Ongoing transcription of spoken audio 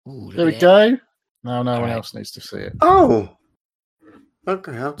Ooh, There we go. No one right. else needs to see it. Oh,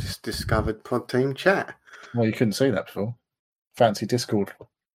 okay. I've just discovered Pod Team Chat. Well, you couldn't see that before. Fancy Discord.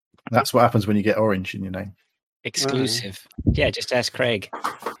 That's what happens when you get orange in your name. Exclusive. Yeah, just ask Craig.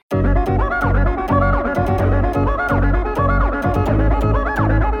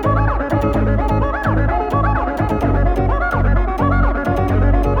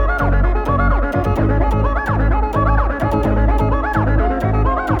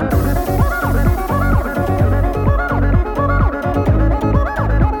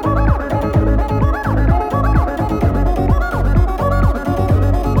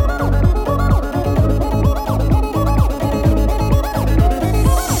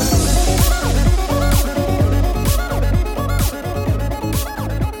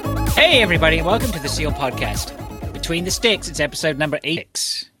 Hey everybody, and welcome to the Seal Podcast. Between the Sticks, it's episode number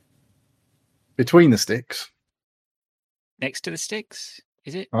 8. Between the Sticks? Next to the Sticks?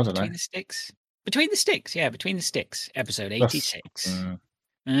 Is it? I don't know. Between the Sticks? Between the Sticks, yeah, Between the Sticks, episode 86.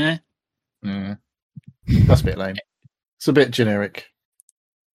 That's a bit lame. It's a bit generic.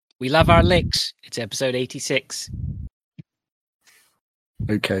 We love our licks. It's episode 86.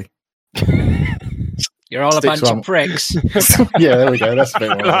 Okay. You're all Sticks a bunch of pricks. Yeah, there we go. That's a bit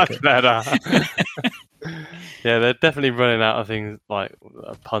more like That's it. better. Yeah, they're definitely running out of things like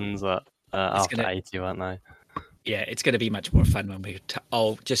puns that after 80, aren't they? Yeah, it's going to be much more fun when we're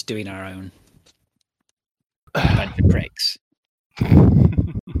all just doing our own bunch of pricks.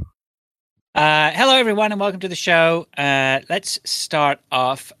 Hello, everyone, and welcome to the show. Let's start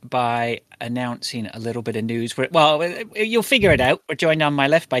off by announcing a little bit of news. Well, you'll figure it out. We're joined on my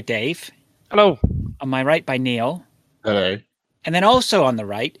left by Dave. Hello. On my right by Neil. Hello. And then also on the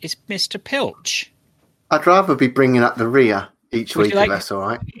right is Mr. Pilch. I'd rather be bringing up the rear each Would week you like- if that's all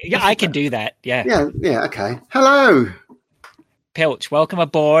right. Yeah, I can do that. Yeah. Yeah, okay. Hello. Pilch, welcome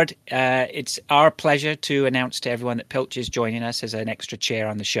aboard. It's our pleasure to announce to everyone that Pilch is joining us as an extra chair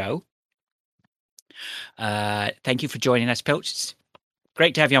on the show. Thank you for joining us, Pilch. It's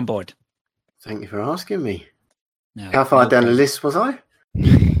great to have you on board. Thank you for asking me. No, How far no down the problem. list was I?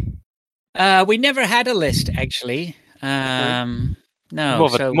 We never had a list, actually. No. More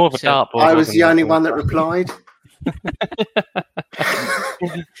of a dartboard. I was wasn't the it? only one that replied.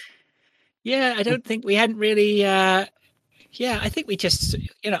 Yeah, I don't think we hadn't really. I think we just,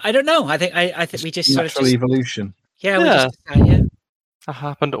 I don't know. I think we just sort of Natural evolution. Yeah, Yeah. we just, That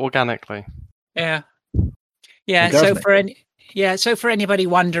happened organically. yeah. So for anybody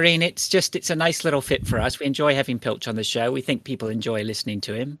wondering, it's a nice little fit for us. We enjoy having Pilch on the show. We think people enjoy listening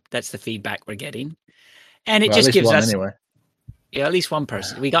to him. That's the feedback we're getting, and it just gives us anyway. Yeah, at least one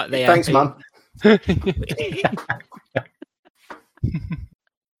person. We got the Thanks, Mum.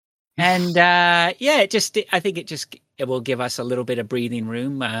 And I think it will give us a little bit of breathing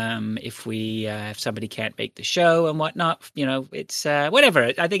room if somebody can't make the show and whatnot. It's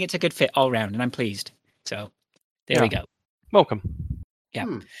whatever. I think it's a good fit all round, and I'm pleased. So there we go. Welcome.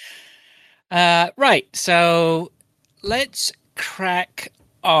 Yeah. Right. So let's crack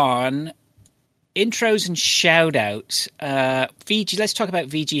on intros and shout outs. Let's talk about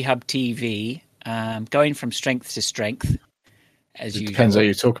VG Hub TV. Going from strength to strength. As usual. Depends who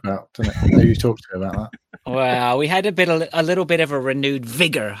you talk about, doesn't it? Who you talk to about that. Well, we had a little bit of a renewed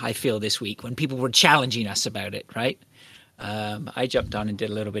vigor, I feel, this week when people were challenging us about it, right? I jumped on and did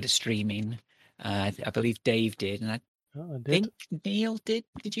a little bit of streaming. I believe Dave did, and I think Neil did.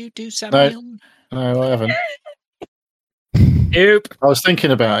 Did you do some, Neil? No, I haven't. Nope. I was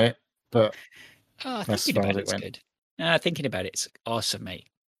thinking about it, but Thinking about it's good. Thinking about it's awesome, mate.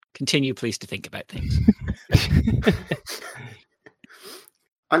 Continue, please, to think about things.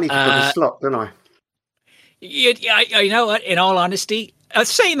 I need to put a slot, don't I? You know what? In all honesty, I was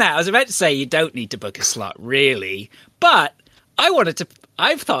saying that. I was about to say you don't need to book a slot, really. But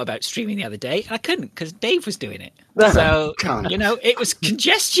I've thought about streaming the other day, and I couldn't because Dave was doing it. So, it was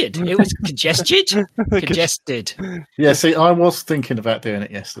congested. It was congested. Congested. Yeah, see, I was thinking about doing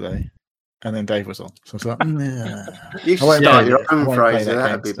it yesterday, and then Dave was on. So I was like, nah. You should start your own Fraser.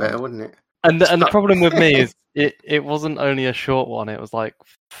 That would be better, wouldn't it? And the problem with me is it wasn't only a short one. It was like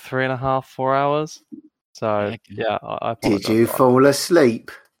 3.5, 4 hours. So yeah, I did you fall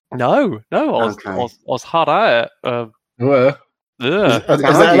asleep? No. I was hard at it. You were? Yeah. Is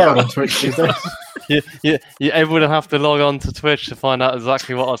that allowed on Twitch these days? You everyone would have to log on to Twitch to find out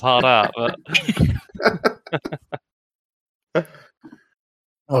exactly what I was hard at. But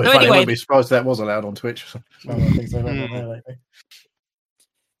I wouldn't be surprised if that was allowed on Twitch.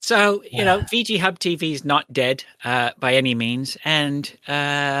 So, VG Hub TV is not dead by any means. And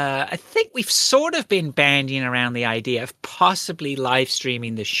I think we've sort of been bandying around the idea of possibly live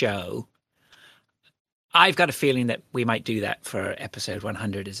streaming the show. I've got a feeling that we might do that for episode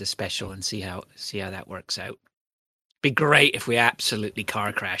 100 as a special and see how that works out. Be great if we absolutely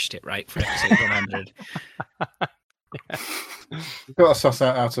car crashed it, right, for episode 100. Yeah. We've got to suss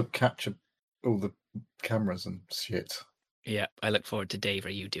out how to capture all the cameras and shit. Yeah, I look forward to Dave. Are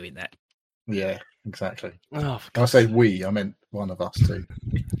you doing that? Yeah, exactly. Oh, I say we, I meant one of us too.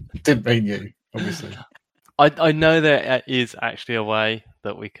 Didn't mean you, obviously. I know there is actually a way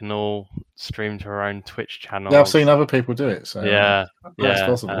that we can all stream to our own Twitch channel. Yeah, I've seen other people do it, so that's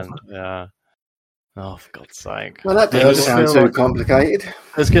possible. And, oh, for God's sake. Well, that doesn't sound too complicated.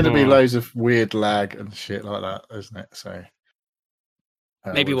 There's going to be loads of weird lag and shit like that, isn't it? So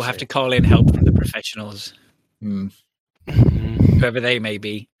maybe we'll have to call in help from the professionals. Whoever they may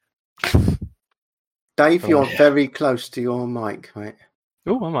be. Dave, you're very close to your mic, mate.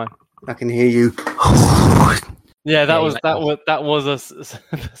 Oh, am I? I can hear you. Yeah, that was a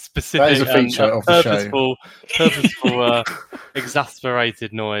specific, that is a feature of the purposeful,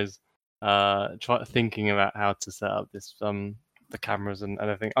 exasperated noise. Thinking about how to set up this, the cameras and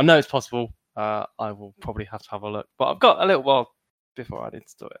everything. I know it's possible. I will probably have to have a look, but I've got a little while before I need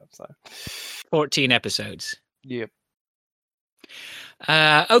to do it. So, 14 episodes. Yep.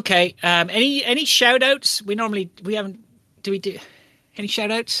 Okay. Any shout outs? We haven't. Do we do any shout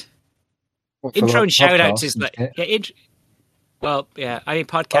outs? Intro and shout outs is like well, yeah. I mean,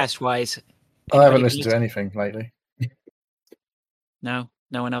 podcast wise, I haven't listened to anything lately. No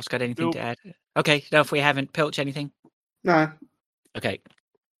one else got anything to add. Okay, no, if we haven't, Pilch, anything? No. Okay.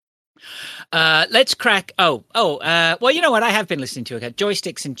 Let's crack. Well, you know what? I have been listening to it.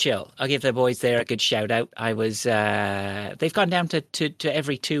 Joysticks and Chill. I'll give the boys there a good shout out. I was. They've gone down to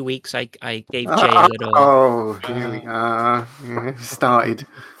every 2 weeks. I gave Jay a little. Oh, here we are. Started.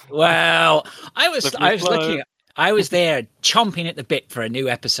 Well, I was looking. I was there chomping at the bit for a new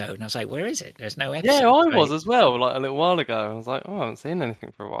episode, and I was like, "Where is it? There's no episode." Yeah, I was as well. Like a little while ago, I was like, "Oh, I haven't seen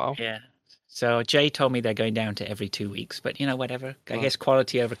anything for a while." Yeah. So Jay told me they're going down to every 2 weeks, but whatever. I guess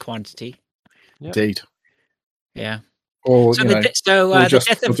quality over quantity. Yep. Indeed. Yeah. Or so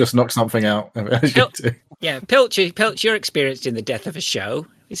we'll just knock something out. Yeah, Pilch, you're experienced in the death of a show.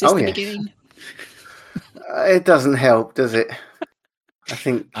 Is this the beginning? It doesn't help, does it? I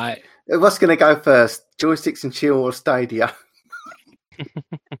think. What's going to go first? Joysticks and Chill or Stadia?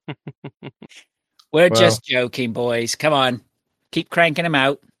 We're just joking, boys. Come on. Keep cranking them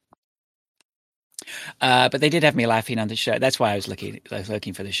out. But they did have me laughing on the show. That's why I was looking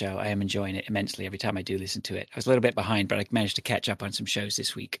for the show. I am enjoying it immensely every time I do listen to it. I was a little bit behind, but I managed to catch up on some shows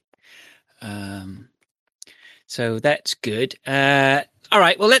this week. So that's good. All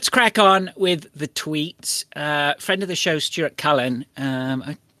right, well, let's crack on with the tweets. Friend of the show, Stuart Cullen.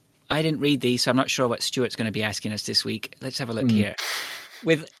 I didn't read these, so I'm not sure what Stuart's going to be asking us this week. Let's have a look here.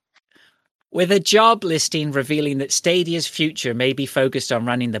 With a job listing revealing that Stadia's future may be focused on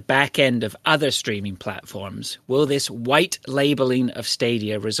running the back end of other streaming platforms, will this white labeling of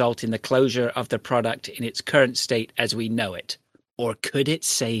Stadia result in the closure of the product in its current state as we know it? Or could it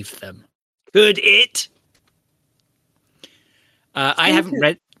save them? Could it? I haven't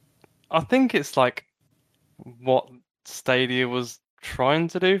read... I think it's like what Stadia was trying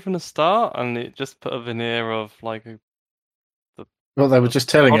to do from the start, and it just put a veneer of like well, they were just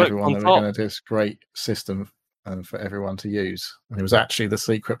telling everyone they were going to do this great system and for everyone to use, and it was actually the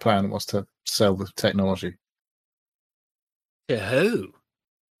secret plan was to sell the technology. To who?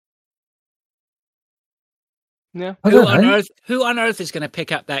 Yeah. Who on earth is going to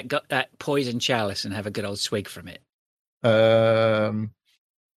pick up that poison chalice and have a good old swig from it?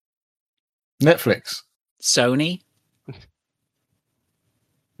 Netflix. Sony.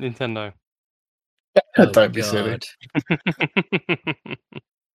 Nintendo. Don't be silly.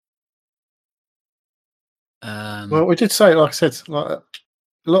 Well, we did say, like I said, like a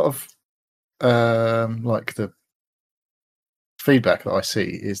lot of like the feedback that I see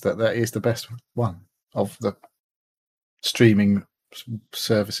is that is the best one of the streaming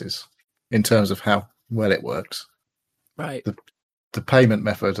services in terms of how well it works. Right. The payment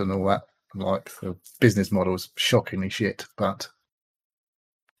method and all that, like the business model, is shockingly shit, but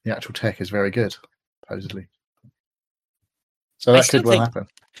the actual tech is very good, supposedly. So that could well happen.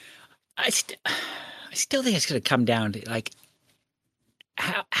 I still think it's going to come down to like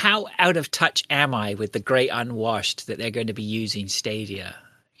how out of touch am I with the great unwashed that they're going to be using Stadia?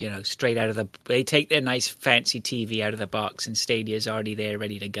 Straight out of they take their nice fancy TV out of the box and Stadia's already there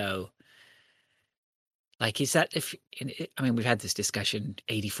ready to go. Like, is that I mean, we've had this discussion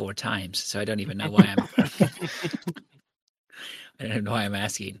 84 times, so I don't even know why I don't know why I'm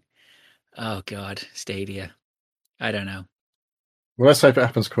asking. Oh God, Stadia. I don't know. Well, let's hope it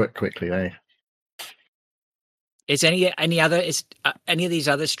happens quickly, eh? Is any of these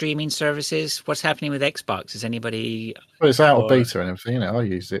other streaming services? What's happening with Xbox? Is anybody? Well, it's out of beta and everything. You know, I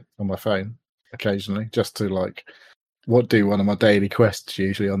use it on my phone occasionally just to do one of my daily quests.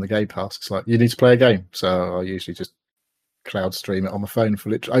 Usually on the Game Pass, it's like you need to play a game, so I usually just cloud stream it on my phone.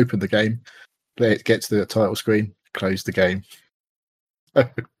 Open the game, let it get to the title screen, close the game.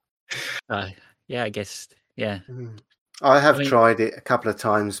 Yeah, I guess. Yeah, I have tried it a couple of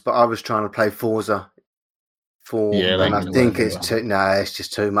times, but I was trying to play Forza 4, and I think it's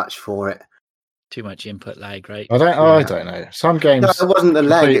just too much for it. Too much input lag, right? I don't know. Some games. No, it wasn't the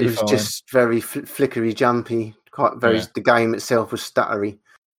lag. It was fine. just very flickery, jumpy. The game itself was stuttery.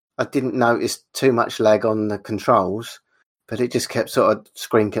 I didn't notice too much lag on the controls, but it just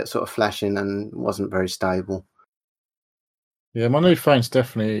screen kept sort of flashing and wasn't very stable. Yeah, my new phone's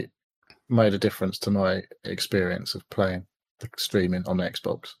definitely made a difference to my experience of playing the streaming on the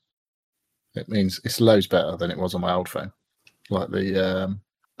Xbox. It means it's loads better than it was on my old phone. Like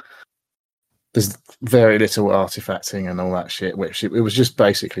there's very little artifacting and all that shit, which it was just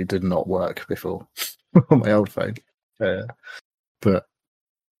basically did not work before on my old phone. But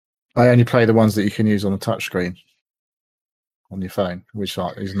I only play the ones that you can use on the touchscreen on your phone, which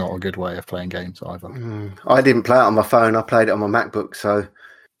is not a good way of playing games either. I didn't play it on my phone. I played it on my MacBook, so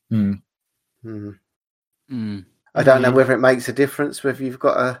I don't know whether it makes a difference whether you've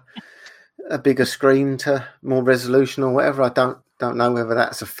got a bigger screen to more resolution or whatever. I don't know whether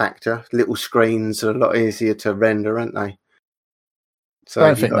that's a factor. Little screens are a lot easier to render, aren't they? So I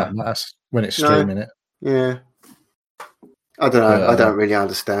don't think that matters when it's streaming it. Yeah. I don't know. I don't really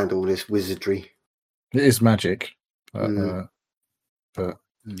understand all this wizardry. It is magic. But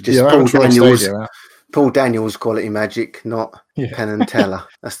just Paul Daniels quality magic, not Penn and Teller.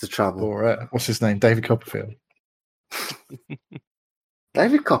 That's the trouble. Or what's his name? David Copperfield.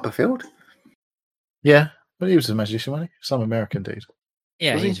 David Copperfield? Yeah, but he was a magician, wasn't he? Some American dude.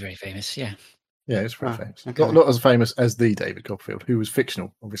 Yeah, he's very famous. Yeah. Yeah, he's very famous. Okay. Not as famous as the David Copperfield, who was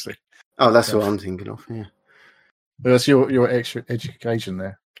fictional, obviously. Oh, that's what I'm thinking of. Yeah. But that's your extra education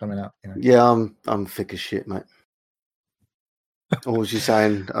there coming out. You know. Yeah, I'm thick as shit, mate. Or was you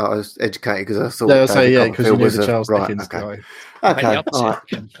saying I was educated because I thought? Yeah, I'll say because you knew the Charles Dickens guy. Okay, all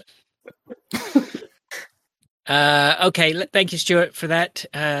right. Okay, thank you, Stuart, for that.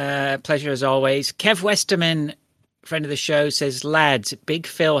 Pleasure as always. Kev Westerman, friend of the show, says, lads, Big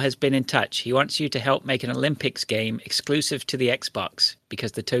Phil has been in touch. He wants you to help make an Olympics game exclusive to the Xbox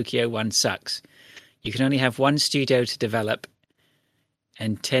because the Tokyo one sucks. You can only have one studio to develop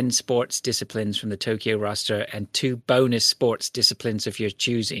and 10 sports disciplines from the Tokyo roster and 2 bonus sports disciplines of your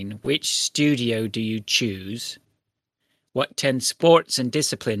choosing. Which studio do you choose? What 10 sports and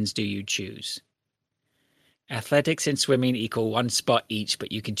disciplines do you choose? Athletics and swimming equal 1 spot each,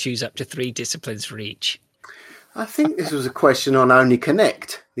 but you can choose up to 3 disciplines for each. I think this was a question on Only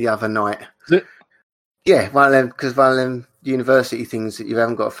Connect the other night. Yeah, one of them university things that you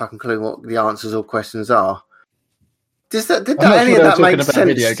haven't got a fucking clue what the answers or questions are. Did any of that make sense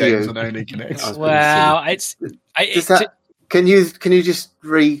video to you? games on Only Connect? Well, can you just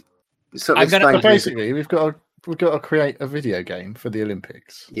explain? Basically, we've got to create a video game for the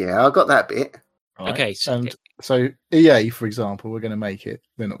Olympics. Yeah, I got that bit. Right? Okay, so EA, for example, we're going to make it.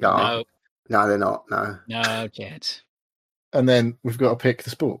 They're not. No, they're not. No chance. And then we've got to pick the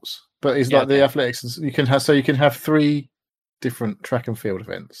sports. But it's like the athletics. You can have 3 different track and field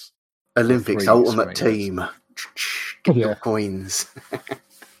events. Olympics Ultimate Team. Get your coins.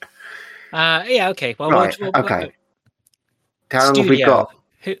 Okay. Well, right. Okay. Karen, what we got?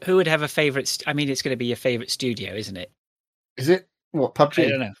 Who would have a favourite? I mean, it's going to be your favourite studio, isn't it? Is it what PUBG? I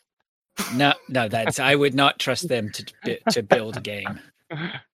don't know. No. That's I would not trust them to build a game.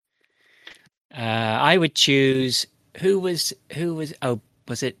 I would choose who was. Oh,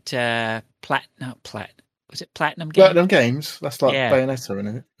 was it Platinum? Was it Platinum Games? Platinum Games. That's like Bayonetta, isn't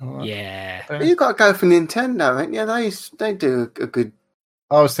it? Right. Yeah. Well, you've got to go for Nintendo, haven't you? They do a good.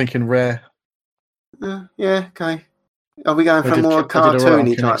 I was thinking Rare. Yeah. Okay. Are we going for more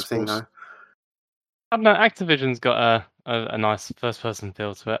cartoony type thing though? I don't know. Activision's got a nice first-person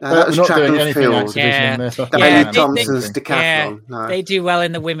feel to it. That was not track doing and anything field. Activision. Daley Thompson's decathlon. Yeah, no. they do well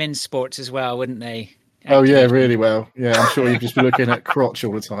in the women's sports as well, wouldn't they? Oh yeah, really well. Yeah, I'm sure you'd just be looking at crotch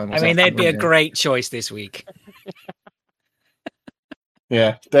all the time. I mean, they'd be a great choice this week.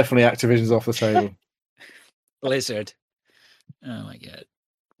 Yeah, definitely Activision's off the table. Blizzard. Oh my god.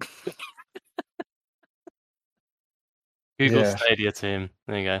 Google Yeah. Stadia team.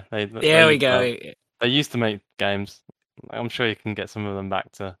 There you go. There we go. They used to make games. I'm sure you can get some of them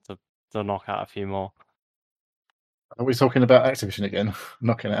back to knock out a few more. Are we talking about Activision again?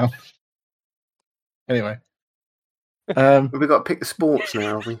 Knocking out. Anyway. We've got to pick the sports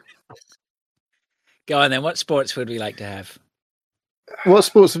now, have we? Go on then. What sports would we like to have? What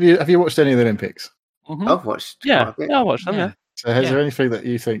sports have you watched any of the Olympics? Mm-hmm. I've watched. Yeah, I watched them. Yeah. So has there anything that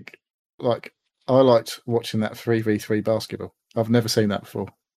you think, like, I liked watching that 3v3 basketball. I've never seen that before.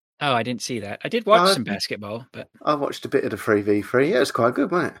 Oh, I didn't see that. I did watch some basketball, but I watched a bit of the 3v3. Yeah, it was quite good,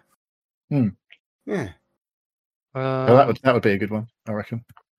 wasn't it? Yeah. So that would be a good one, I reckon.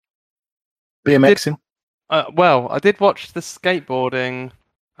 BMXing. Well, I did watch the skateboarding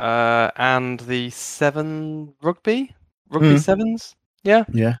and the rugby sevens. Yeah.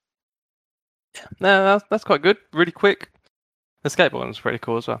 No, that's quite good. Really quick. The skateboarding was pretty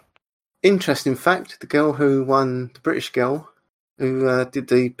cool as well. Interesting fact: the girl who won, the British girl who did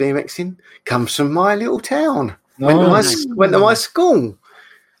the BMXing, comes from my little town. Went to my school.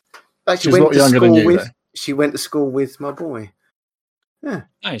 Actually, She's a lot younger than you. She went to school with my boy. Yeah.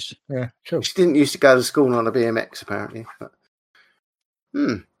 Nice. Yeah, cool. She didn't used to go to school on a BMX, apparently. But,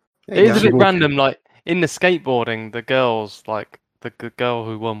 it is a bit random. Like in the skateboarding, the girls, like the girl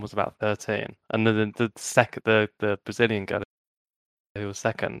who won was about 13, and the Brazilian girl who was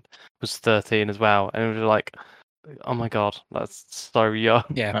second was 13 as well, and it was like, oh my god, that's so young.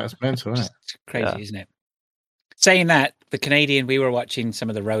 Yeah, that's mental, isn't it? It's crazy, isn't it? Saying that, the Canadian, we were watching some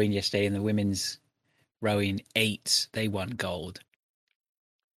of the rowing yesterday, and the women's rowing 8s, they won gold.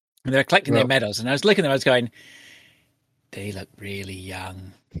 And they're collecting their medals, and I was looking at them, I was going, they look really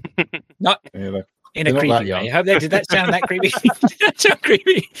young. Not in a creepy way. I hope did that sound that creepy? That's so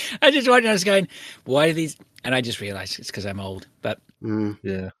creepy. I just watched, I was going, why are these? And I just realized it's because I'm old. But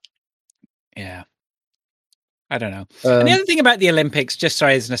yeah. I don't know. And the other thing about the Olympics, just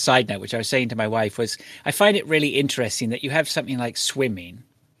sorry, as an aside note, which I was saying to my wife, was I find it really interesting that you have something like swimming.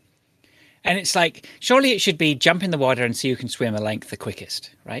 And it's like, surely it should be jump in the water and see who can swim a length the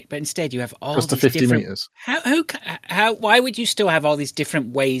quickest, right? But instead you have all just these 50 different... meters. Why would you still have all these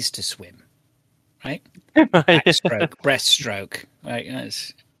different ways to swim, right? Backstroke, breaststroke, right?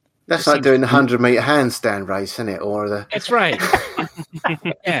 That's like doing the 100-meter handstand race, isn't it? Or the... That's right.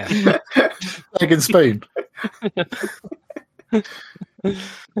 Yeah. Egg and spoon. I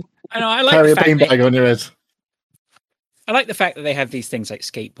know. I like carry a beanbag on your head. I like the fact that they have these things like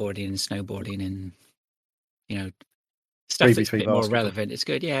skateboarding and snowboarding and stuff that's a bit more relevant. It's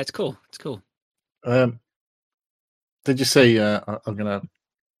good. Yeah, it's cool. It's cool. Did you see?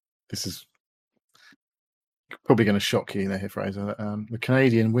 This is probably going to shock you, here, Fraser. The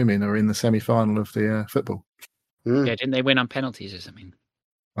Canadian women are in the semi-final of the football. Yeah, didn't they win on penalties or something?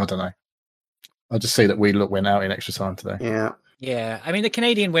 I don't know. I just see that we went out in extra time today. Yeah. Yeah, I mean, the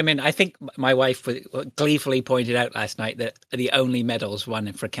Canadian women, I think my wife gleefully pointed out last night that the only medals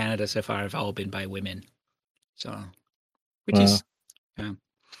won for Canada so far have all been by women. So, which is...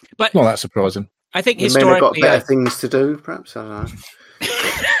 but not that surprising. I think the historically... men have got better things to do, perhaps. I don't know.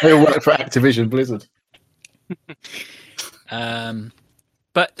 They all work for Activision Blizzard.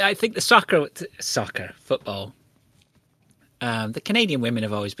 But I think the football, the Canadian women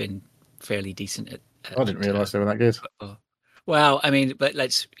have always been fairly decent at I didn't realise they were that good. Football. Well, I mean, but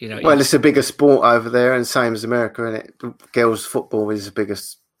let's, Well, it's a bigger sport over there, and same as America, isn't it? Girls' football is a bigger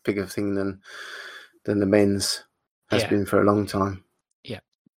thing than the men's has been for a long time. Yeah.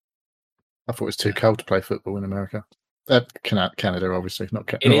 I thought it was too cold to play football in America. Canada, obviously, not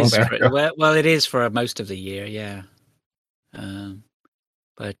Canada. It is. Well, it is for most of the year, yeah.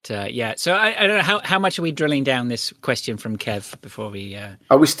 So I don't know how much are we drilling down this question from Kev before we.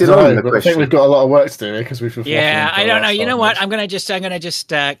 Are we still on the question? I think we've got a lot of work to do here because we've. Yeah, I don't know. You know what? I'm gonna just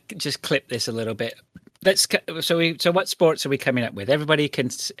clip this a little bit. So what sports are we coming up with? Everybody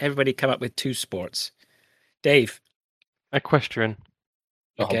come up with 2 sports. Dave. Equestrian.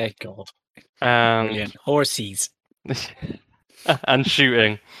 Okay. Oh, God. Brilliant. Horses. And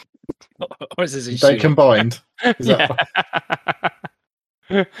shooting. Horses and shooting. They combined.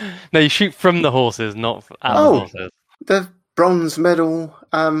 No, you shoot from the horses, not at the horses. The bronze medal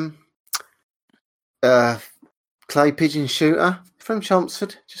clay pigeon shooter from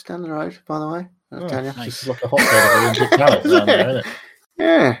Chelmsford, just down the road, by the way. I'll tell you. Nice. This is like a hotbed of Olympic talent down there, isn't it?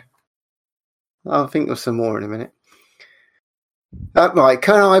 Yeah. I'll think of some more in a minute. Right,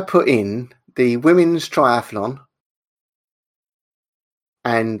 can I put in the women's triathlon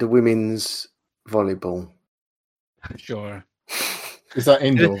and the women's volleyball? Sure. Is that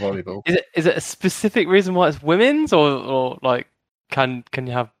indoor volleyball? Is it a specific reason why it's women's, or like can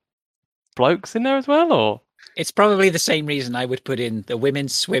you have blokes in there as well, or It's probably the same reason I would put in the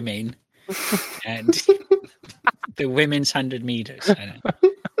women's swimming and the women's 100 meters.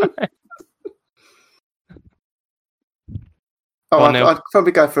 I'd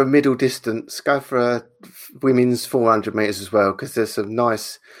probably go for a middle distance. Go for a women's 400 meters as well, because there's some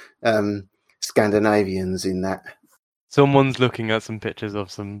nice Scandinavians in that. Someone's looking at some pictures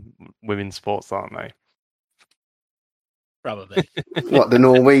of some women's sports, aren't they? Probably. What, the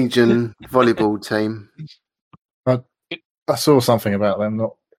Norwegian volleyball team? I saw something about them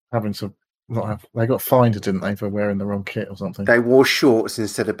not having to. They got fined, didn't they, for wearing the wrong kit or something? They wore shorts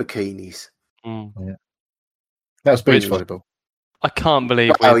instead of bikinis. Yeah. That was beach volleyball. I can't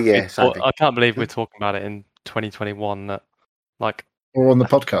believe. I can't believe we're talking about it in 2021. That or on the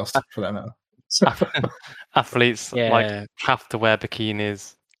podcast for that matter. Athletes have to wear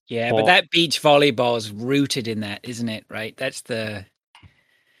bikinis. Yeah, but that beach volleyball is rooted in that, isn't it? Right. That's the.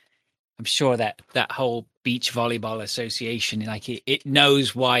 I'm sure that whole beach volleyball association, it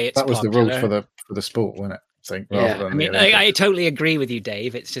knows why it's. That was popular. The rules for the sport, wasn't it? I think. Yeah, I mean, I totally agree with you,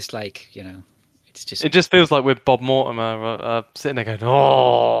 Dave. It's just it just feels like we're Bob Mortimer sitting there going,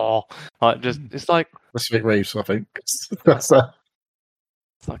 oh, it's like Pacific Reeves, I think. It's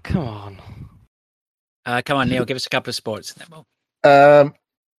like, come on. Come on, Neil, give us a couple of sports. And then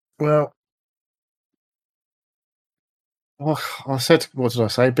well, I said, what did I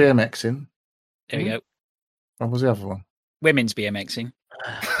say? BMXing. There we go. What was the other one? Women's BMXing.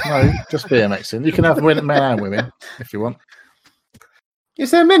 No, just BMXing. You can have men and women if you want.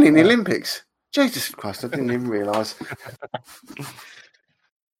 Is there men in the Olympics? Jesus Christ, I didn't even realise.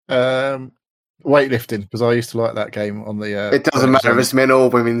 Weightlifting, because I used to like that game on the... it doesn't matter if it's men or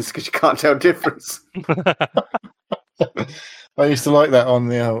women's, because you can't tell the difference. I used to like that on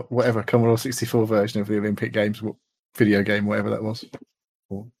the Commodore 64 version of the Olympic Games video game, whatever that was.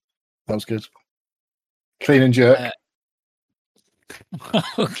 That was good. Clean and jerk.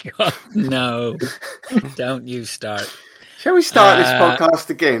 Oh God, no! Don't you start. Shall we start this podcast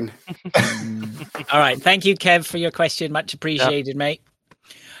again? All right. Thank you, Kev, for your question. Much appreciated, mate.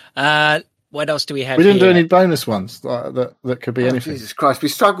 What else do we have? We didn't do any bonus ones that could be anything. Jesus Christ, we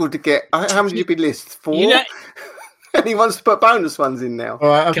struggled to get. How many did we list? 4. And he wants to put bonus ones in now. All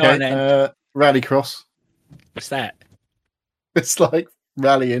right, okay. Rallycross. What's that? It's like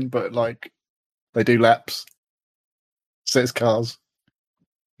rallying, but they do laps. So it's cars.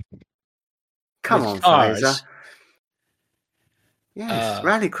 Come on, Fraser. Yes,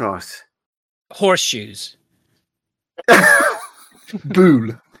 Rallycross. Horseshoes.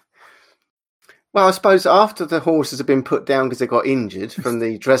 Bool. Well, I suppose after the horses have been put down because they got injured from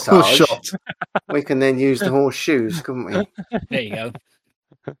the dressage, we can then use the horseshoes, couldn't we? There you go.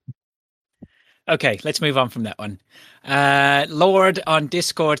 Okay, let's move on from that one. Lord on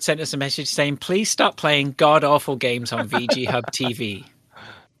Discord sent us a message saying, please stop playing god-awful games on VG Hub TV.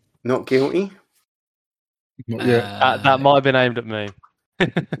 Not guilty? Yeah. That might have been aimed at me.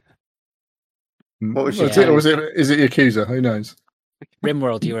 What was it? Or is it Yakuza? Who knows?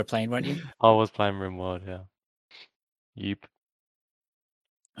 Rimworld you were playing, weren't you? I was playing Rimworld, yeah. Yep.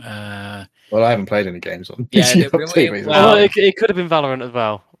 Well, I haven't played any games on TV. It could have been Valorant as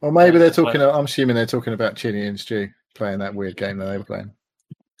well. Or maybe they're talking. I'm assuming they're talking about Chinny and Stu playing that weird game that they were playing.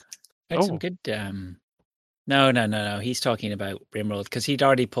 Had some good. No. He's talking about Rimworld because he'd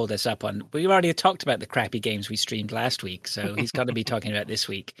already pulled us up on. We already talked about the crappy games we streamed last week, so he's got to be talking about this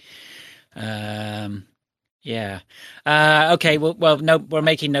week. Yeah. Okay. Well, no, we're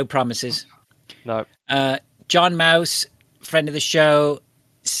making no promises. No. John Mouse, friend of the show,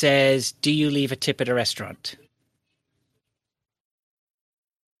 says, "Do you leave a tip at a restaurant?"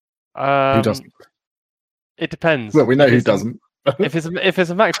 Who doesn't? It depends. Well, we know who doesn't. if it's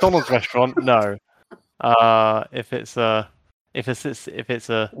a McDonald's restaurant, no. If it's a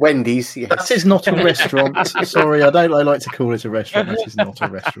Wendy's, yes. That is not a restaurant. Sorry, I like to call it a restaurant. That is not a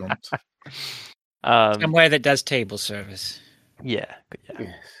restaurant. Somewhere that does table service. Yeah.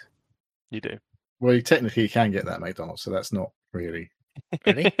 Yes. You do. Well, you technically can get that at McDonald's, so that's not really.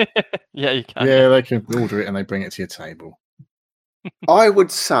 Really? Yeah, you can. Yeah, they can order it and they bring it to your table. I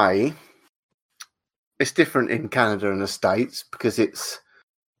would say it's different in Canada and the States because it's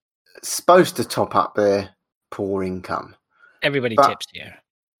supposed to top up their poor income. Everybody tips here.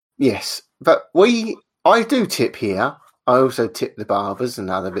 Yes, but I do tip here. I also tip the barbers and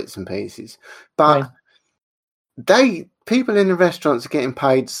other bits and pieces. But people in the restaurants are getting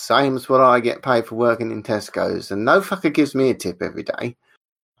paid the same as what I get paid for working in Tesco's, and no fucker gives me a tip every day.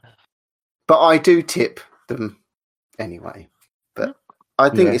 But I do tip them anyway. But I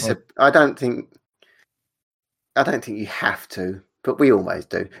think I don't think you have to. but we always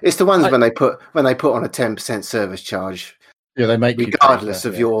do. It's the ones when they put on a 10% service charge. Yeah, they make regardless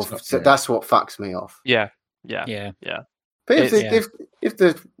of your. That's what fucks me off. Yeah. But if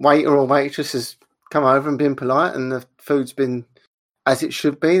the waiter or waitress has come over and been polite and the food's been as it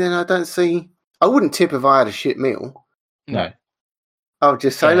should be, then I don't see. I wouldn't tip if I had a shit meal. No. I would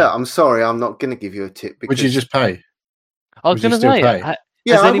just say, look, I'm sorry, I'm not going to give you a tip. Would you just pay? I was going to say,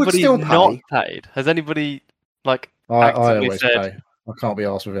 has anybody not paid? Has anybody I always pay. I can't be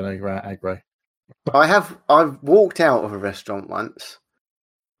asked with any aggro. I've walked out of a restaurant once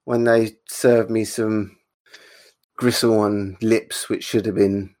when they served me some gristle on lips, which should have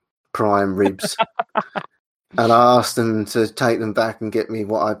been prime ribs. And I asked them to take them back and get me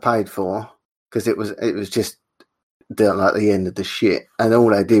what I paid for, because it was just like the end of the shit. And all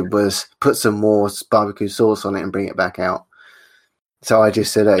they did was put some more barbecue sauce on it and bring it back out. So I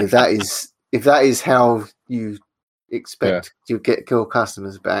just said, if that is how you expect to get your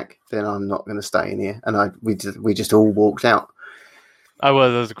customers back, then I'm not going to stay in here. And we just all walked out. Oh,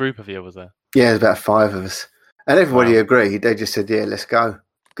 well, there was a group of you, was there? Yeah, there's about 5 of us. And everybody agreed. They just said, yeah, let's go.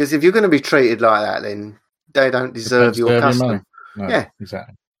 Because if you're going to be treated like that, then they don't deserve your custom. No, yeah,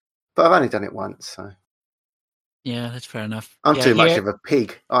 exactly. But I've only done it once, so. Yeah, that's fair enough. I'm too much of a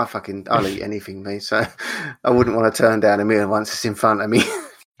pig. I'll eat anything, me. So I wouldn't want to turn down a meal once it's in front of me.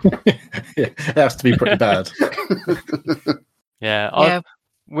 It has to be pretty bad.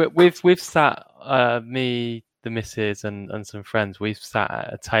 We've sat, me, the missus, and some friends. We've sat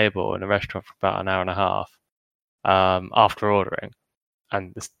at a table in a restaurant for about an hour and a half after ordering,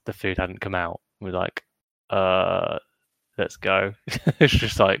 and the food hadn't come out. We're like, let's go. It's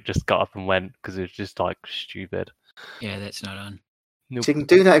just got up and went because it was just like stupid. Yeah, that's not on. Nope. So you can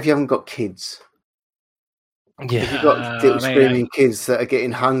do that if you haven't got kids. Yeah, if you've got little screaming kids that are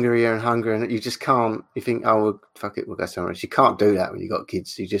getting hungrier and hungrier, and you just can't. You think, oh, well, fuck it, we'll go somewhere else. You can't do that when you've got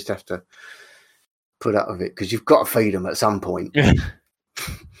kids. You just have to put up with it because you've got to feed them at some point.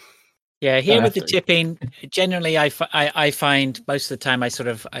 Yeah, here with the tipping, generally I find most of the time I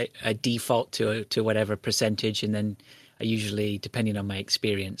default to whatever percentage, and then I usually, depending on my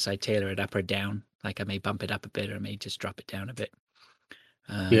experience, I tailor it up or down. Like I may bump it up a bit or I may just drop it down a bit.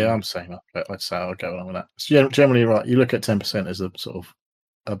 I'm the same. I'd say I'll go along with that. So generally, right, you look at 10% as a sort of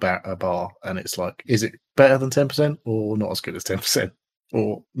about a bar, and it's like, is it better than 10% or not as good as 10%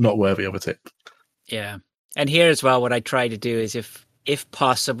 or not worthy of a tip? Yeah. And here as well, what I try to do is if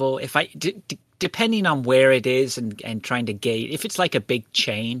possible, if I depending on where it is and trying to gauge, if it's like a big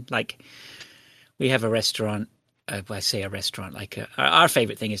chain, like we have a restaurant, I say a restaurant, like our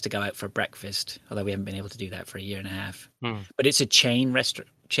favorite thing is to go out for breakfast, although we haven't been able to do that for a year and a half. But it's a chain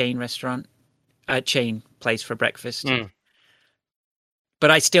restaurant, a chain place for breakfast.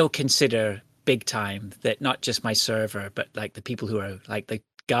 But I still consider big time that not just my server, but like the people who are like the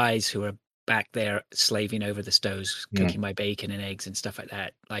guys who are back there slaving over the stoves, cooking my bacon and eggs and stuff like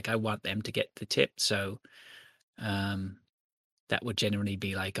that. Like I want them to get the tip. So that would generally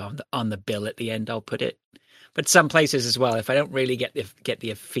be like on the bill at the end, I'll put it. But some places as well, if I don't really get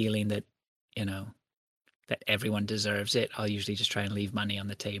the feeling that, that everyone deserves it, I'll usually just try and leave money on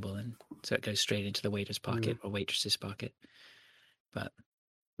the table, and so it goes straight into the waiter's pocket or waitress's pocket. But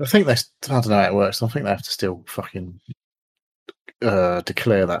I think I don't know how it works. I think they have to still fucking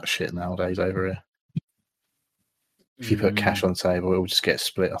declare that shit nowadays over here. If you put cash on the table, it will just get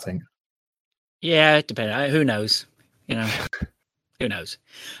split, I think. Yeah, it depends. Who knows? Who knows?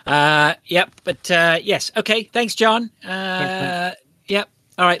 Yep. But yes. Okay. Thanks, John. Yep.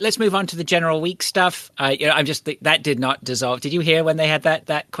 All right. Let's move on to the general week stuff. I'm just that did not dissolve. Did you hear when they had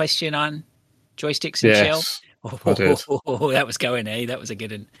that question on joysticks and chill? I did. Oh, that was going, eh? That was a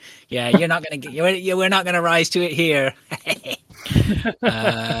good one. Yeah, you're not going to we're not going to rise to it here,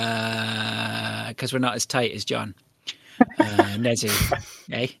 because we're not as tight as John. Nezzy,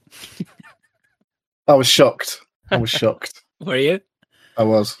 eh? I was shocked. Were you? I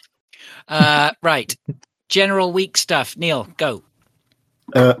was. Right. General week stuff. Neil, go.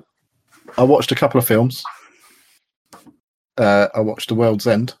 I watched a couple of films. I watched The World's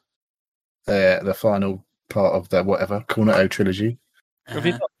End, the final part of the whatever Cornetto trilogy. Have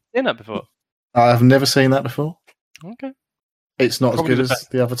you not seen that before? I've never seen that before. Okay. It's not as good as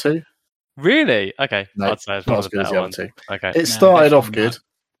the other two. Really? Okay. No, I'd say it's not as good as the other two. Okay. It started off good.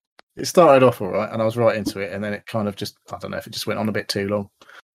 It started off all right, and I was right into it, and then it kind of just, I don't know if it just went on a bit too long.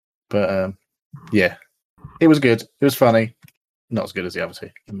 But, yeah, it was good. It was funny. Not as good as the other two,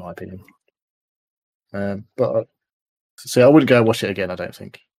 in my opinion. But, I wouldn't go watch it again, I don't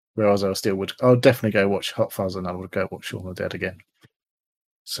think. Whereas I would definitely go watch Hot Fuzz, and I would go watch Shaun of the Dead again.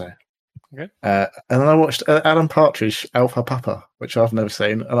 So, Okay. And then I watched Alan Partridge, Alpha Papa, which I've never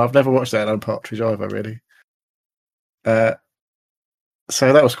seen, and I've never watched Alan Partridge either, really.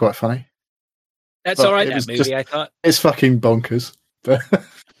 So that was quite funny. That's all right, that movie, I thought. It's fucking bonkers. But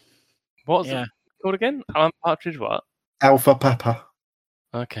What's it called again? Alan Partridge what? Alpha Papa.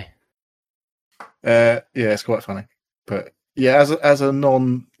 Okay. Yeah, it's quite funny. But yeah, as a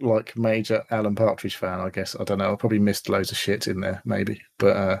major Alan Partridge fan, I guess, I don't know, I probably missed loads of shit in there, maybe.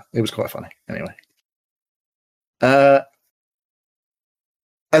 But it was quite funny, anyway. And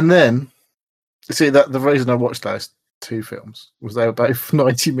then, see, that the reason I watched those two films was they were both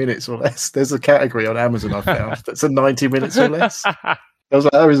 90 minutes or less. There's a category on Amazon I found that's a 90 minutes or less. I was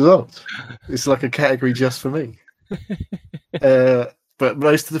like, oh, result. It's like a category just for me. But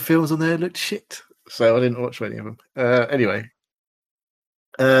most of the films on there looked shit, so I didn't watch any of them. Anyway,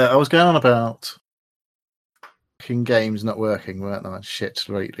 I was going on about games not working, weren't I? Shit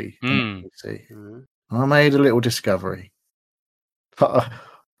lately. And I made a little discovery.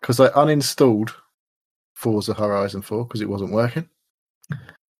 Because I uninstalled Forza Horizon 4 because it wasn't working.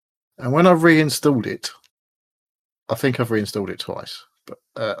 And when I reinstalled it, I think I've reinstalled it twice. But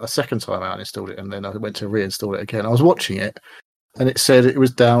a second time I uninstalled it, and then I went to reinstall it again. I was watching it, and it said it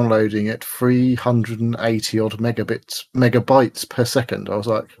was downloading at 380 odd megabytes per second. I was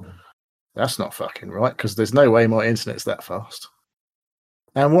like, that's not fucking right, because there's no way my internet's that fast.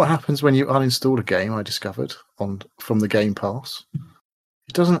 And what happens when you uninstall a game, I discovered from the Game Pass,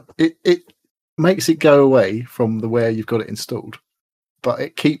 it makes it go away from where you've got it installed, but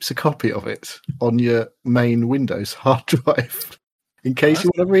it keeps a copy of it on your main Windows hard drive in case you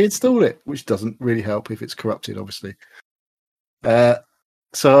want to reinstall it, which doesn't really help if it's corrupted, obviously. So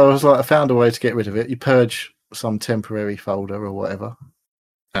I was like, I found a way to get rid of it. You purge some temporary folder or whatever.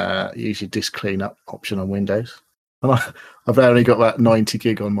 Use your disk cleanup option on Windows. And I've only got about 90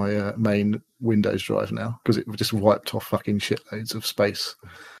 gig on my main Windows drive now because it just wiped off fucking shitloads of space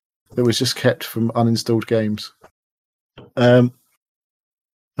that was just kept from uninstalled games.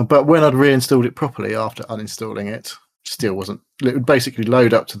 But when I'd reinstalled it properly after uninstalling it, still wasn't. It would basically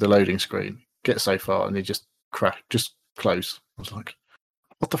load up to the loading screen, get so far, and it just just close. I was like,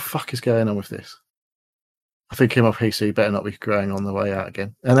 what the fuck is going on with this? I think my PC better not be growing on the way out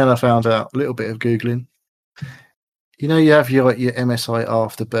again. And then I found out a little bit of Googling. You know, you have your MSI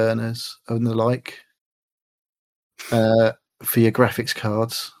afterburners and the like for your graphics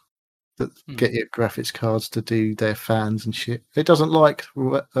cards that get your graphics cards to do their fans and shit. It doesn't like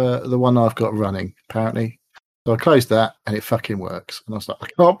the one I've got running, apparently. So I closed that and it fucking works. And I was like, I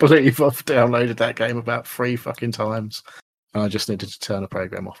can't believe I've downloaded that game about 3 fucking times. And I just needed to turn a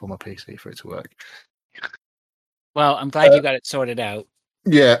program off on my PC for it to work. Well, I'm glad you got it sorted out.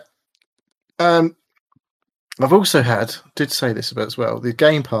 Yeah. I've also did say this about as well, the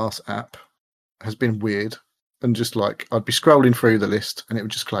Game Pass app has been weird. And just like, I'd be scrolling through the list and it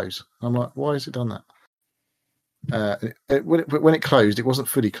would just close. I'm like, why has it done that? When it closed, it wasn't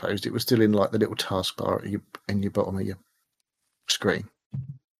fully closed. It was still in like the little taskbar in your bottom of your screen.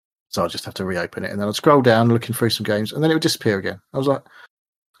 So I just have to reopen it. And then I'd scroll down looking through some games and then it would disappear again. I was like,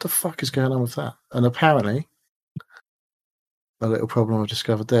 what the fuck is going on with that? And apparently, a little problem I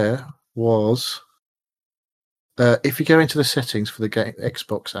discovered there was if you go into the settings for the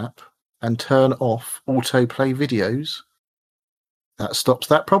Xbox app and turn off autoplay videos, that stops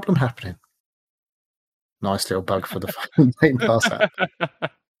that problem happening. Nice little bug for the fucking Game Pass app.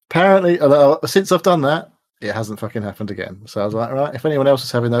 Apparently, since I've done that, it hasn't fucking happened again. So I was like, right, if anyone else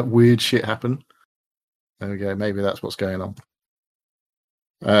is having that weird shit happen, there we go. Maybe that's what's going on.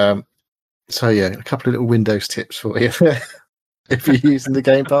 So yeah, a couple of little Windows tips for you if you're using the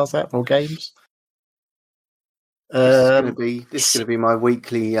Game Pass app or games. This is going to be my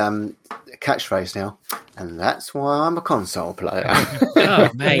weekly catchphrase now, and that's why I'm a console player. Oh,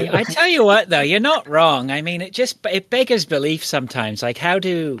 mate, I tell you what, though, you're not wrong. I mean, it beggars belief sometimes. Like,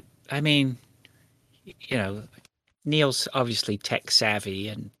 Neil's obviously tech savvy,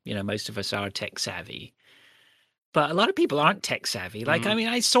 and most of us are tech savvy, but a lot of people aren't tech savvy. Like, I mean,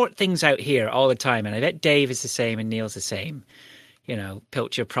 I sort things out here all the time, and I bet Dave is the same, and Neil's the same.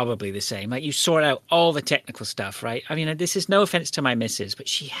 Pilch, you're probably the same. Like, you sort out all the technical stuff, right? I mean, this is no offense to my missus, but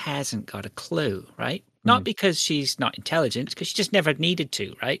she hasn't got a clue, right? Not because she's not intelligent, because she just never needed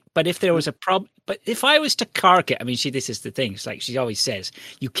to, right? But if there was a problem, but if I was to cark it, I mean, this is the thing. It's like she always says,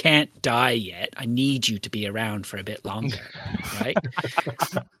 you can't die yet. I need you to be around for a bit longer, right?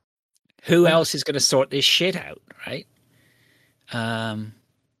 Who else is going to sort this shit out, right?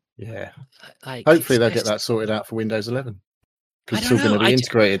 Yeah. Like, hopefully they'll get that sorted out for Windows 11. Because it's all going to be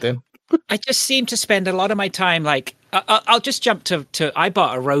integrated then. I just seem to spend a lot of my time like I'll just jump to I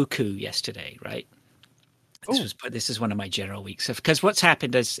bought a Roku yesterday, right? This is one of my general weeks because what's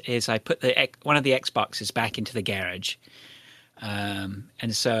happened is I put one of the Xboxes back into the garage, and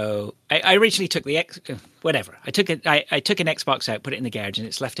so I originally took whatever I took an Xbox out, put it in the garage, and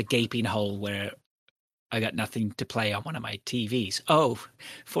it's left a gaping hole where I got nothing to play on one of my TVs. Oh,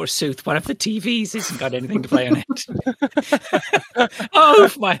 forsooth, one of the TVs hasn't got anything to play on it.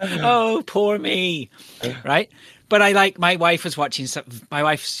 Oh, poor me. Right? But my wife's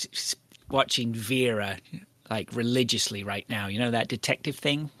watching Vera like religiously right now. You know that detective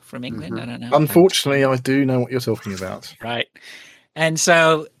thing from England? Mm-hmm. I don't know. Unfortunately, I do know what you're talking about. Right. And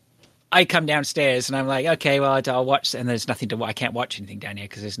so I come downstairs and I'm like, okay, well, I'll watch. And there's nothing I can't watch anything down here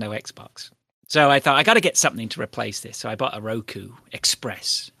because there's no Xbox. So I thought I got to get something to replace this. So I bought a Roku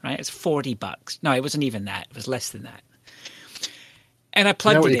Express, right? It's $40. No, it wasn't even that. It was less than that. And I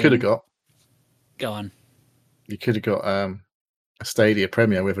plugged it in. You could have got? Go on. You could have got a Stadia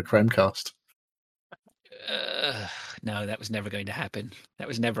Premier with a Chromecast. No, that was never going to happen. That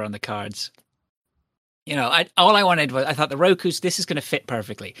was never on the cards. You know, all I wanted was, I thought the Roku's, this is going to fit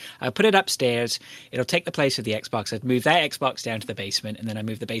perfectly. I'll put it upstairs. It'll take the place of the Xbox. I'd move that Xbox down to the basement, and then I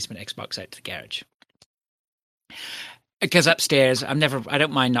move the basement Xbox out to the garage. Because upstairs, I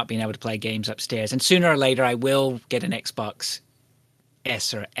don't mind not being able to play games upstairs. And sooner or later, I will get an Xbox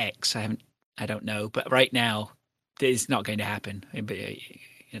S or X. I don't know. But right now, it's not going to happen.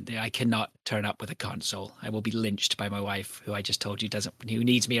 I cannot turn up with a console. I will be lynched by my wife, who I just told you who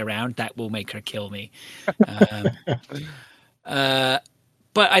needs me around. That will make her kill me. But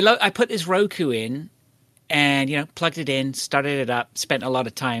I put this Roku in, and plugged it in, started it up, spent a lot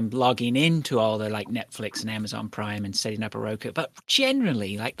of time logging into all the like Netflix and Amazon Prime and setting up a Roku. But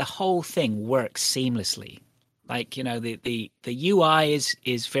generally, like the whole thing works seamlessly. Like the UI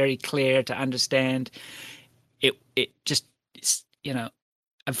is very clear to understand. It just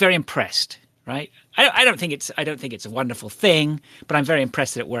I'm very impressed, right? I don't think it's a wonderful thing, but I'm very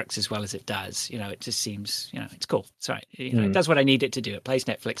impressed that it works as well as it does. It just seems, it's cool. It's all right. It does what I need it to do. It plays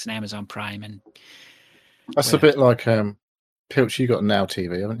Netflix and Amazon Prime, and that's a bit like Pilch. You got a Now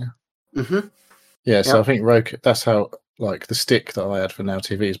TV, haven't you? Mm-hmm. Yeah. So I think Roku. That's how like the stick that I had for Now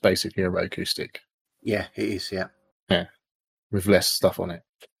TV is basically a Roku stick. Yeah, it is. Yeah. Yeah, with less stuff on it.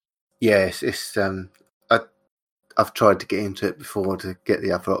 Yes, it's I've tried to get into it before to get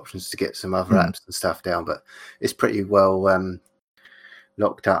the other options to get some other apps and stuff down, but it's pretty well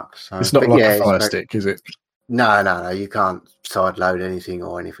locked up. So it's not like a Fire Stick, is it? No. You can't side load anything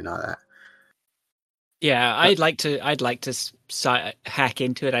or anything like that. Yeah, I'd like to hack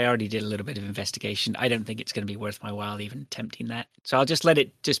into it. I already did a little bit of investigation. I don't think it's going to be worth my while even attempting that. So I'll just let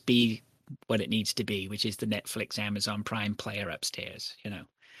it just be what it needs to be, which is the Netflix, Amazon Prime player upstairs.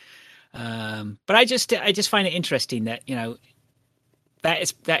 But I just find it interesting that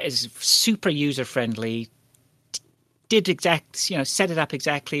that is super user friendly. Set it up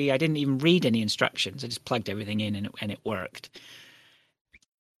exactly. I didn't even read any instructions. I just plugged everything in and it worked.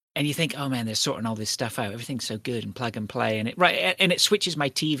 And you think, oh man, they're sorting all this stuff out. Everything's so good and plug and play, and it switches my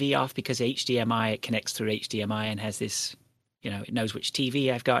TV off because HDMI. It connects through HDMI and has this. It knows which TV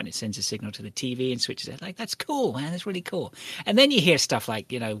I've got and it sends a signal to the TV and switches it. Like, that's cool, man. That's really cool. And then you hear stuff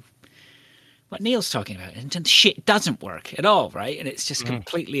like, what Neil's talking about, and shit doesn't work at all, right? And it's just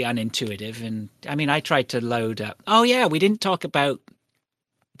completely unintuitive. And I mean, I tried to load up. Oh yeah, we didn't talk about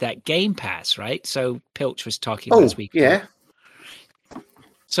that Game Pass, right? So Pilch was talking last week. Yeah.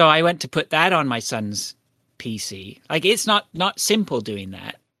 So I went to put that on my son's PC. Like, it's not simple doing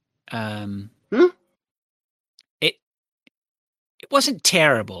that. It wasn't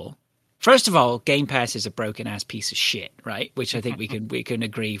terrible. First of all, Game Pass is a broken ass piece of shit, right? Which I think we can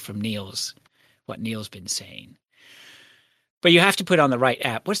agree from what Neil's been saying. But you have to put on the right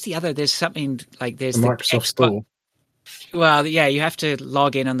app. What's the other? There's something like there's the Microsoft Store. Well, yeah, you have to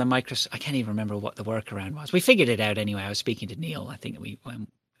log in on the Microsoft. I can't even remember what the workaround was. We figured it out anyway. I was speaking to Neil. I think we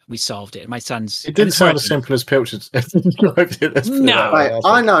solved it. My son's. It didn't sound as simple as Pilch described it. No,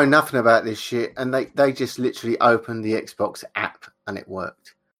 I know nothing about this shit, and they just literally opened the Xbox app and it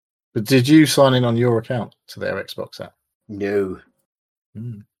worked. But did you sign in on your account to their Xbox app? No.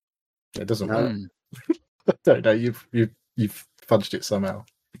 It doesn't work. I don't know. You've fudged it somehow.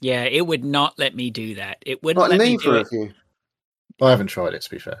 Yeah, it would not let me do that. It wouldn't let me do it. I haven't tried it, to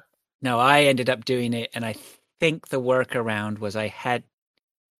be fair. No, I ended up doing it, and I think the workaround was I had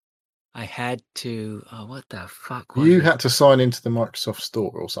to. Oh, what the fuck? Was you it? had to sign into the Microsoft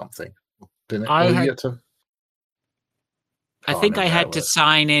Store or something, didn't it? I think I had to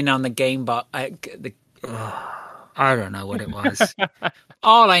sign in on the Game Box. I don't know what it was.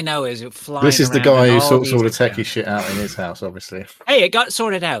 All I know is it flying. This is the around guy and who all sorts all the these- techie shit out in his house, obviously. Hey, it got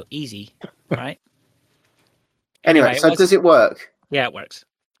sorted out. Easy. Right? Anyway, so does it work? Yeah, it works.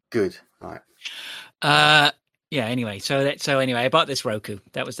 Good. Right. Yeah, anyway. So anyway, I bought this Roku.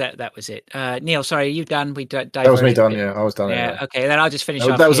 That was it. Neil, sorry, you done? That was me done, yeah. I was done. Yeah, anyway. okay, then I'll just finish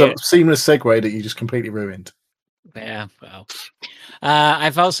off That was here. a seamless segue that you just completely ruined. Yeah, well.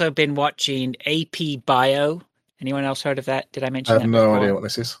 I've also been watching AP Bio. Anyone else heard of that? Did I mention that? I have no idea what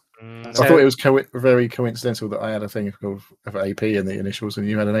this is. I thought it was very coincidental that I had a thing of AP in the initials and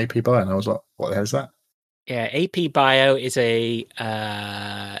you had an AP bio, and I was like, what the hell is that? Yeah, AP Bio is a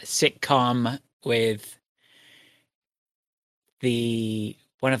sitcom with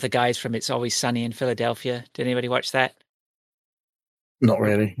one of the guys from It's Always Sunny in Philadelphia. Did anybody watch that? Not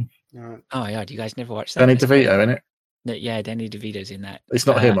really. Right. Oh, yeah, do you guys never watch that? Danny DeVito in it? Yeah, Danny DeVito's in that. It's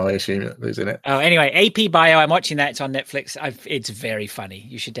not him, I assume, who's in it. Oh, anyway, AP Bio, I'm watching that. It's on Netflix. It's very funny.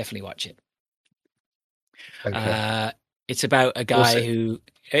 You should definitely watch it. Okay. It's about a guy who...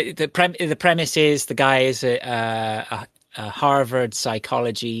 The premise is the guy is a Harvard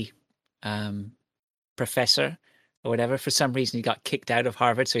psychology professor or whatever. For some reason, he got kicked out of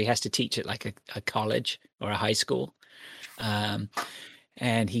Harvard, so he has to teach at like a college or a high school.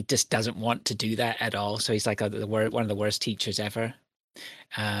 And he just doesn't want to do that at all. So he's like one of the worst teachers ever.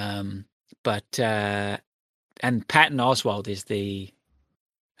 And Patton Oswalt is the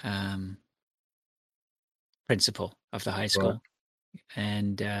principal of the high school. Right.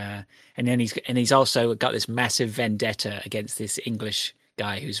 And then he's also got this massive vendetta against this English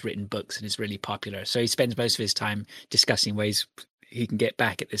guy who's written books and is really popular. So he spends most of his time discussing ways he can get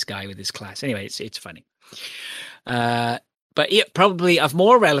back at this guy with his class. Anyway, it's funny. But probably of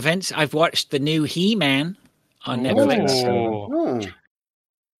more relevance, I've watched the new He-Man on Netflix. Oh.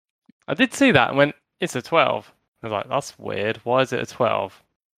 I did see that and went, it's a 12. I was like, that's weird. Why is it a 12?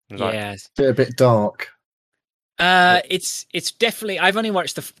 Yeah, it's a bit dark. It's definitely. I've only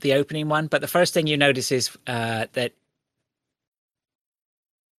watched the opening one, but the first thing you notice is that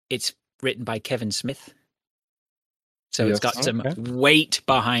it's written by Kevin Smith, so it's got some weight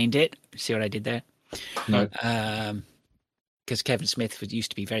behind it. See what I did there? No. Because Kevin Smith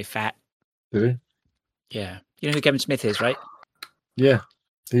used to be very fat. Did he? Yeah. You know who Kevin Smith is, right? Yeah,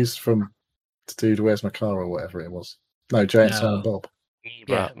 he's from Dude, Where's My Car or whatever it was. No, Jay and Silent Bob.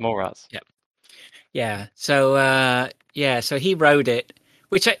 More rats. Yep. Yeah. So so he wrote it,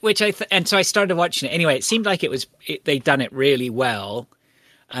 and so I started watching it. Anyway, it seemed like they'd done it really well.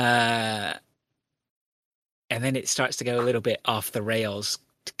 And then it starts to go a little bit off the rails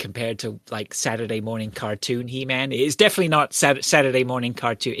compared to like Saturday morning cartoon He-Man. It's definitely not Saturday morning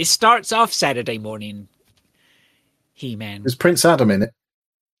cartoon. It starts off Saturday morning He-Man. Is Prince Adam in it?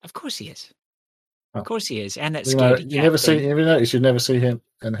 Of course he is. Oh. Of course he is. And that's Have you noticed you never see him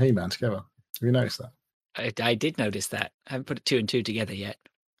and He-Man together? Have you noticed that? I did notice that. I haven't put two and two together yet.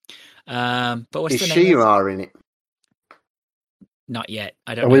 But what's is the name? She-Ra in it? Not yet.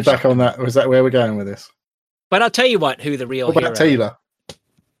 I don't. Are we back on that? Or is that where we're going with this? But I'll tell you who the real. What about Taylor?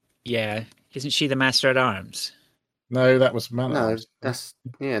 Yeah, isn't she the Master at Arms? No, that was Man. No, that's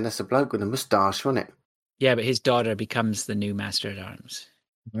a bloke with a moustache, wasn't it? Yeah, but his daughter becomes the new Master at Arms.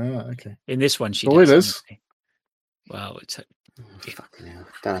 Oh, okay. In this one, she does. Well, it's fucking hell.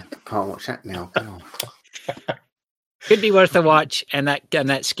 Can't watch that now. Come on. Could be worth a watch. And that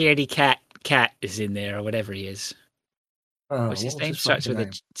scaredy cat is in there or whatever he is. Oh, what's his name? Starts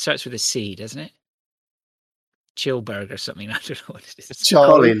with a C, doesn't it? Chilberg or something. I don't know what it is.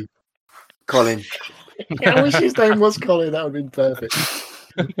 Colin. Yeah, I wish his name was Colin. That would have been perfect.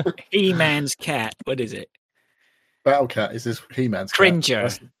 He-Man's cat. What is it? Battle Cat is this He-Man's Cringer.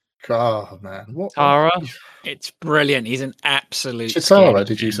 Cat. Oh man, what? Tara. It's brilliant. He's an absolute. Chitara,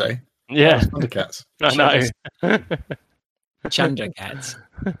 did you say? Yeah. Thundercats. I know. Chundercats.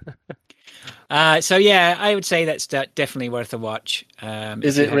 So yeah, I would say that's definitely worth a watch.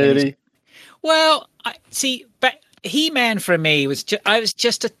 Is it really? Well, but He-Man for me was I was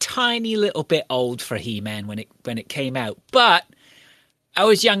just a tiny little bit old for He-Man when it came out, but I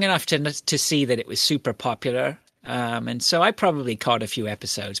was young enough to see that it was super popular. And so I probably caught a few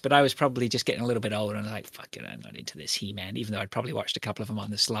episodes, but I was probably just getting a little bit older and I was like, fuck it, I'm not into this He-Man, even though I'd probably watched a couple of them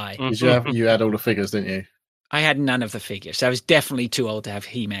on the sly. You had all the figures, didn't you? I had none of the figures. I was definitely too old to have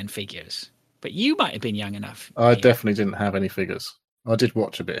He-Man figures. But you might have been young enough. I definitely didn't have any figures. I did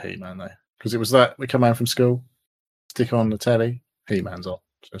watch a bit of He-Man though, because it was that we come home from school, stick on the telly, He-Man's on.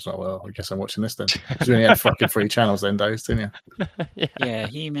 So it's like, well, I guess I'm watching this then. Because you only had fucking 3 channels then days, didn't you? Yeah,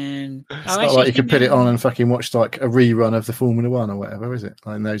 He-Man. It's not like you could put it on and fucking watch like a rerun of the Formula 1 or whatever, is it?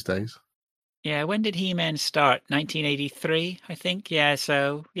 Like in those days. Yeah, when did He-Man start? 1983, I think. Yeah,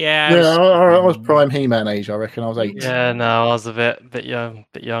 so yeah. Yeah, I was prime He-Man age. I reckon I was 8. Yeah, no, I was a bit young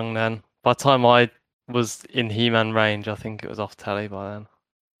then. By the time I was in He-Man range, I think it was off telly by then.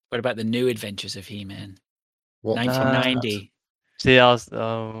 What about the New Adventures of He-Man? What? 1990. See, I was.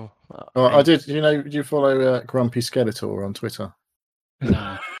 I did. Do you follow Grumpy Skeletor on Twitter?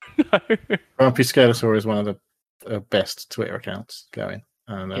 No. No. Grumpy Skeletor is one of the best Twitter accounts going.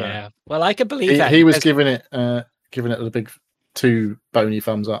 And, Yeah. Well, I could believe that. He was giving it the big 2 bony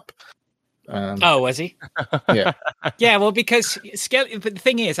thumbs up. Oh, was he? Yeah. Yeah, well, because but the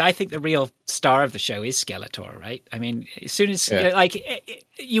thing is, I think the real star of the show is Skeletor, right? I mean, as soon as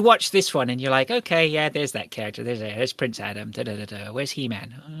you watch this one and you're like, okay, yeah, there's that character, there's Prince Adam, where's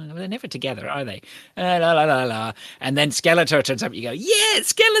He-Man? Well, they're never together, are they? La la la la. And then Skeletor turns up, and you go, yeah,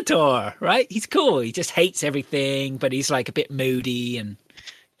 it's Skeletor, right? He's cool. He just hates everything, but he's like a bit moody, and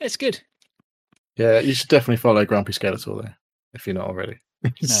it's good. Yeah, you should definitely follow Grumpy Skeletor there if you're not already.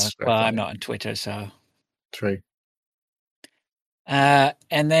 No, well, I'm not on Twitter, so. True. And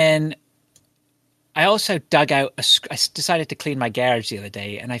then I also dug out. I decided to clean my garage the other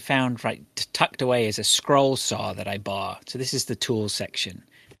day, and I found tucked away is a scroll saw that I bought. So this is the tools section.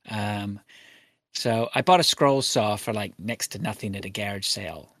 So I bought a scroll saw for like next to nothing at a garage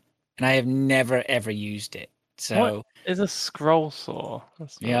sale, and I have never ever used it. So what is a scroll saw?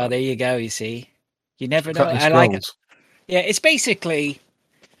 Yeah, there you go. You see, you never know. Cutting I like it. scrolls. Yeah, it's basically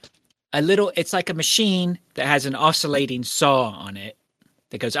it's like a machine that has an oscillating saw on it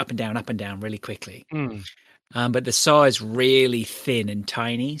that goes up and down really quickly. But the saw is really thin and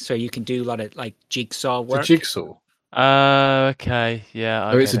tiny, so you can do a lot of like jigsaw work. It's a jigsaw. Okay,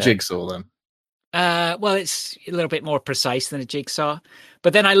 yeah. It's a jigsaw then. Well, it's a little bit more precise than a jigsaw.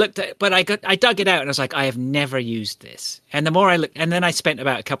 But then I dug it out and I was like, I have never used this. And the more I looked, and then I spent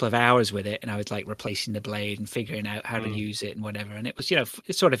about a couple of hours with it, and I was like replacing the blade and figuring out how to use it and whatever. And it was,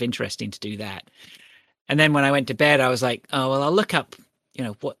 it's sort of interesting to do that. And then when I went to bed, I was like, oh, well, I'll look up,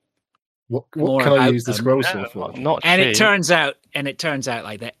 what can I use the scroll saw for? Not and cheap. it turns out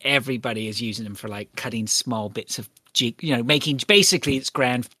like that everybody is using them for like cutting small bits of making, basically it's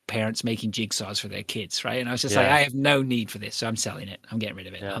grandparents making jigsaws for their kids, right? And I was just like, I have no need for this, so I'm selling it. I'm getting rid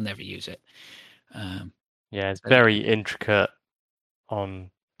of it. I'll never use it. It's very intricate on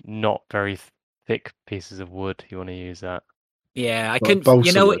not very thick pieces of wood. You want to use that. Yeah, I couldn't.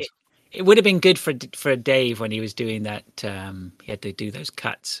 It would have been good for Dave when he was doing that. He had to do those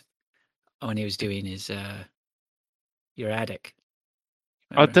cuts when he was doing his your attic.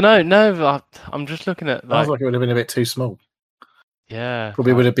 Remember? I don't know. No, I'm just looking at. Sounds like it would have been a bit too small. Yeah,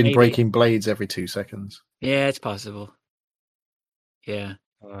 probably would have been maybe. Breaking blades every 2 seconds. Yeah, it's possible. Yeah.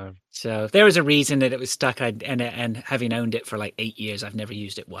 So there was a reason that it was stuck. And having owned it for like 8 years, I've never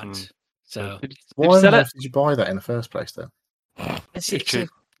used it once. So why did you buy that in the first place then?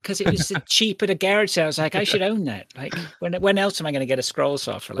 Because it was cheap at a garage sale. I was like, I should own that. Like, when else am I going to get a scroll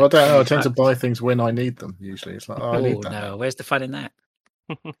saw for? Like, well, I don't know. I tend to buy things when I need them. Usually, it's like, I need that. No, where's the fun in that?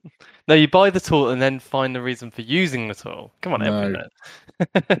 No, you buy the tool and then find the reason for using the tool. Come on, No.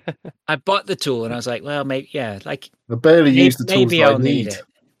 I bought the tool and I was like, well, maybe, yeah, like I barely use the tools maybe that I'll I need.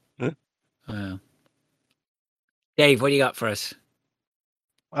 it. Wow. Dave, what do you got for us?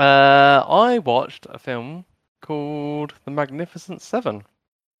 I watched a film called The Magnificent Seven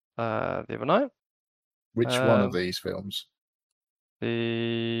the other night. Which one of these films?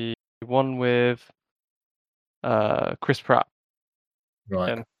 The one with Chris Pratt.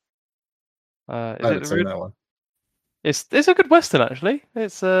 Right. Is it seen that one. It's a good western actually.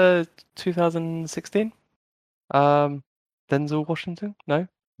 It's 2016. Denzel Washington? No.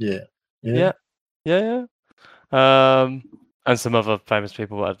 Yeah. And some other famous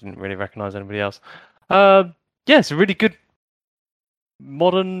people, but I didn't really recognize anybody else. It's a really good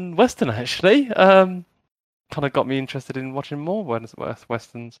modern western actually. Kind of got me interested in watching more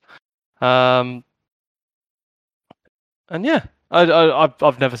westerns. And yeah,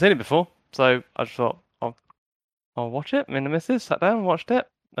 I've never seen it before, so I just thought I'll watch it. Me and the missus sat down and watched it.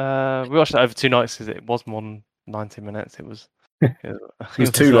 We watched it over 2 nights because it was more than 90 minutes. It was. It was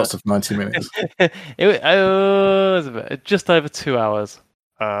 2 lots of 90 minutes. It was just over 2 hours.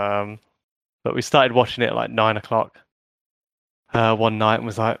 But we started watching it at like 9 o'clock one night and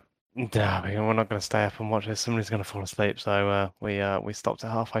was like, nah, we're not going to stay up and watch this. Somebody's going to fall asleep. So we stopped it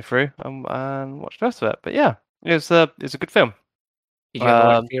halfway through and watched the rest of it. But yeah, it's a good film. Did you ever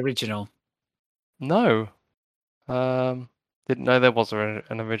watch the original? No. Didn't know there was an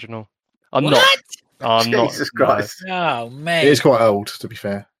original. I'm what? not. Jesus Christ. No. Oh man, It is quite old, to be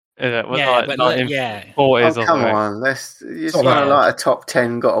fair. Is it? Yeah, but look, 1940s Oh, or come something? on. It's not one that of like a top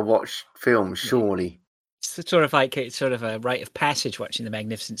 10 got to watch film, surely. it's sort of like it's sort of a rite of passage watching The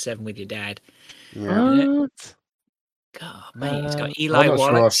Magnificent Seven with your dad. Yeah. What? God, mate, it's got I'm Eli not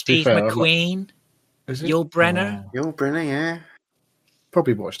sure. Wallach, To be Steve fair, I'm not- McQueen, is it? Yul Brynner. Oh, Yul Brynner, yeah.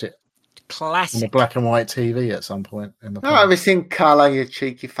 probably watched it on a Classic. black and white TV at some point in the No, past. everything colour, you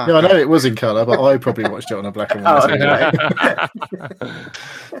cheeky fucker. Yeah, I know it was in colour, but I probably watched it on a black and white Oh,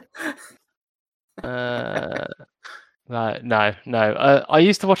 TV. No. I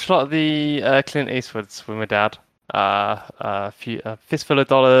used to watch a lot of the Clint Eastwoods with my dad. Fistful of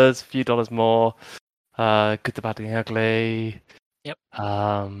Dollars, a few dollars more. Good, the Bad, and the Ugly. Yep.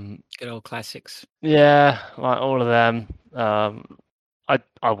 Um, Good old classics. yeah, like all of them.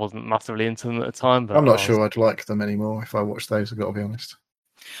 I wasn't massively into them at the time, but I'm not sure I'd like them anymore if I watched those. I've got to be honest.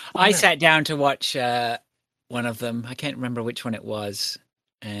 I sat down to watch one of them. I can't remember which one it was,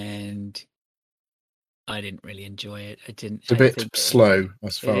 and I didn't really enjoy it. I didn't. It's a bit slow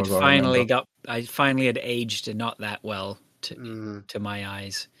as far as I remember. I finally had aged not that well to my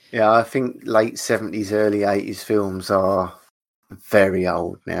eyes. Yeah, I think late 70s, early 80s films are very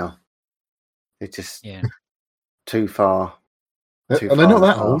old now. They're just too far. And they're not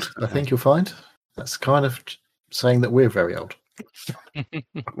that old, I think you'll find. That's kind of saying that we're very old.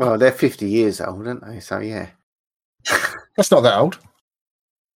 Well, they're 50 years old, aren't they? So, yeah. That's not that old.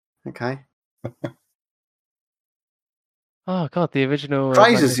 Okay. Oh, God, the original...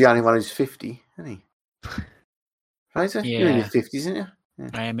 Fraser's the only one who's 50, isn't he? Fraser? Yeah. You're in your 50s, aren't you? Yeah.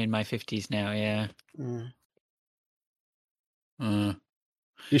 I am in my 50s now, yeah. You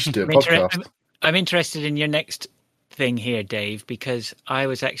should do a podcast. I'm interested in your next thing here, Dave, because I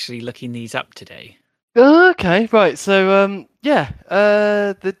was actually looking these up today. Okay, right. So,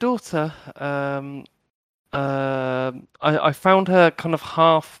 the daughter. I found her kind of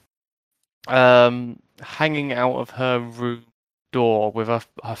half hanging out of her room door with her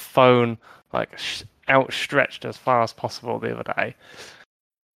phone like outstretched as far as possible the other day.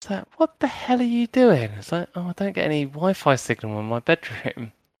 It's like, what the hell are you doing? It's like, oh, I don't get any Wi-Fi signal in my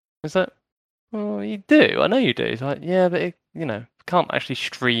bedroom. It's like, well, you do. I know you do. It's like, yeah, but it, can't actually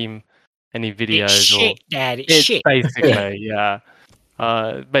stream any videos. It's shit, Dad. It's shit. Basically, yeah.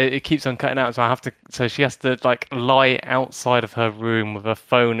 But it keeps on cutting out, so she has to like lie outside of her room with her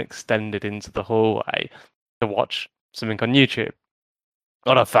phone extended into the hallway to watch something on YouTube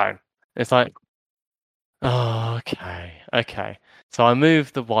on her phone. It's like, oh, okay. So I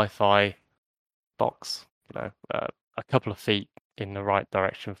moved the Wi-Fi box, a couple of feet in the right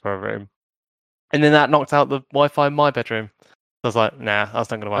direction for a room, and then that knocked out the Wi-Fi in my bedroom. I was like, nah, that's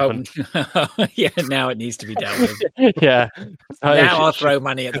not going to happen. Yeah, now it needs to be dealt with. Yeah. So now I'll throw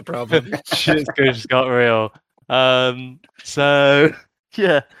money at the problem. Shit's just got real. So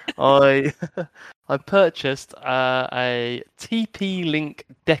yeah, I purchased a TP-Link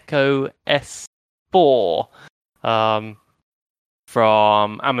Deco S4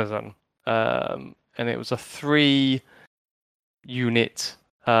 from Amazon, and it was a 3-unit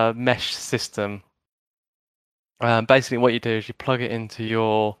mesh system. Basically, what you do is you plug it into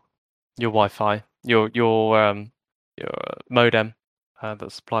your Wi-Fi, your modem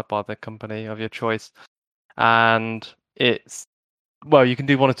that's supplied by the company of your choice, and you can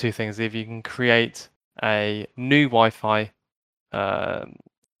do one of two things. If you can create a new Wi-Fi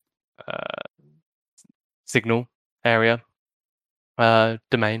signal area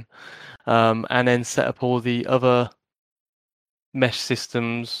domain, and then set up all the other mesh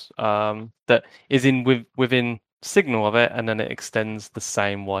systems that is within signal of it, and then it extends the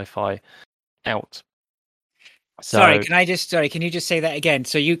same Wi-Fi out. So, can you just say that again?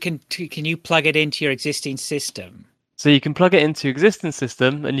 So can you plug it into your existing system? So you can plug it into your existing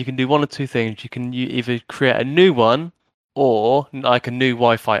system, and you can do one of two things. You can either create a new one, or like a new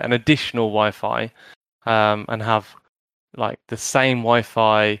Wi-Fi, an additional Wi-Fi, and have like the same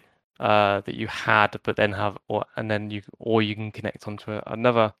Wi-Fi that you had, but then you can connect onto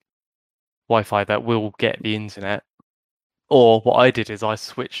another Wi-Fi that will get the internet. Or what I did is I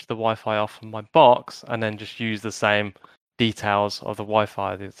switched the Wi-Fi off from my box and then just use the same details of the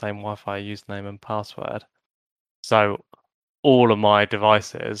Wi-Fi, the same Wi-Fi username and password. So all of my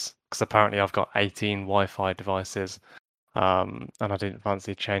devices, because apparently I've got 18 Wi-Fi devices, and I didn't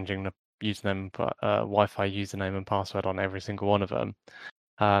fancy changing the Wi-Fi username and password on every single one of them.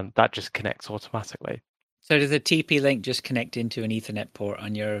 That just connects automatically. So does the TP-Link just connect into an Ethernet port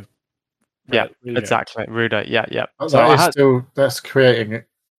on your router? Exactly, router. Yeah. So that's creating it.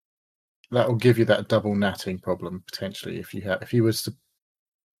 That will give you that double natting problem potentially if you was to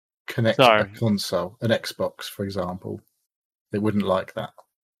connect a console, an Xbox, for example. It wouldn't like that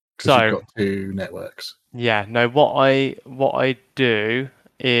because you've got 2 networks. Yeah, no. What I do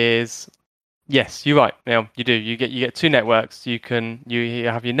is, yes, you're right. Now you do. You get 2 networks. You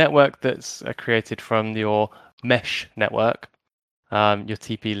have your network that's created from your mesh network, your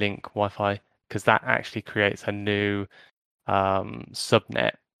TP-Link Wi-Fi, because that actually creates a new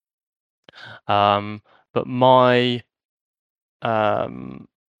subnet. But my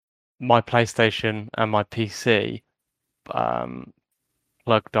PlayStation and my PC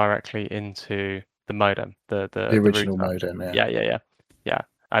plug directly into the modem, the original router. modem. Yeah.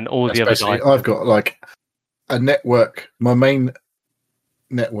 And all That's the other basically, devices. I've got like a network, my main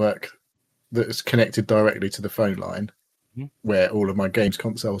network that's connected directly to the phone line, where all of my games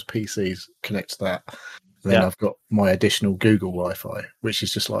consoles, PCs connect to that. And then I've got my additional Google Wi-Fi, which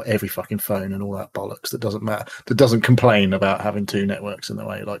is just like every fucking phone and all that bollocks that doesn't matter, that doesn't complain about having 2 networks in the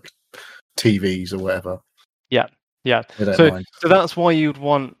way, like TVs or whatever. Yeah. So that's why you'd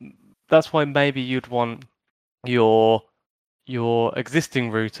want. That's why maybe you'd want your existing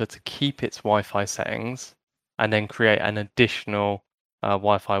router to keep its Wi-Fi settings, and then create an additional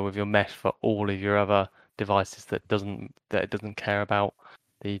Wi-Fi with your mesh for all of your other devices that it doesn't care about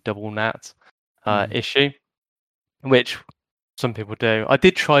the double NAT issue, which some people do. I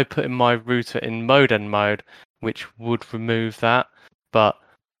did try putting my router in modem mode, which would remove that, but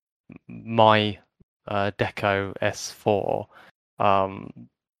my Deco S4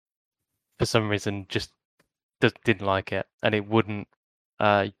 for some reason just didn't like it, and it wouldn't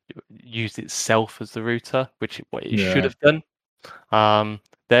use itself as the router, which it should have done.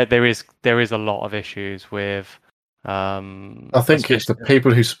 There is a lot of issues with. I think it's the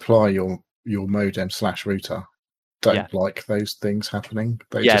people who supply your modem/router don't like those things happening.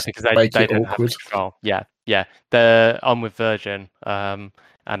 They just because make they it don't awkward. have control. Yeah. I'm with Virgin, and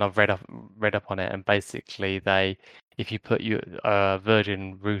I've read up on it, and basically if you put your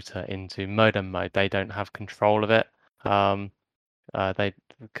Virgin router into modem mode, they don't have control of it. Because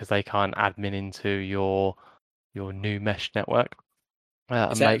they can't admin into your new mesh network.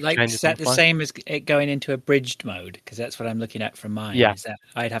 Is that the same as it going into a bridged mode? Because that's what I'm looking at from mine. Yeah. Is that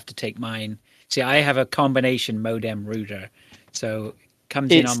I'd have to take mine. See, I have a combination modem router, so it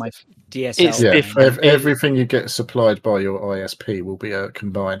comes in on my DSL. It's different. Everything you get supplied by your ISP will be a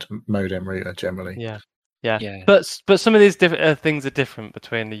combined modem router generally. Yeah. But some of these things are different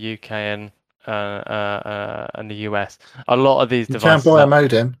between the UK and the US. A lot of these devices can buy a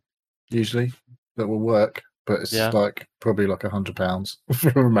modem usually that will work, but it's like probably like £100 for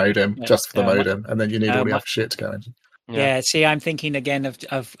a modem, just for the modem, and then you need all the other shit to go in. Yeah, see, I'm thinking again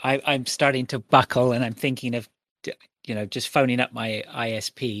of I'm starting to buckle, and I'm thinking of just phoning up my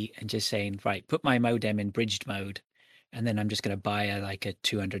ISP and just saying, right, put my modem in bridged mode, and then I'm just going to buy a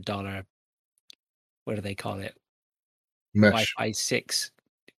 $200. What do they call it? Mesh. Wi-Fi 6.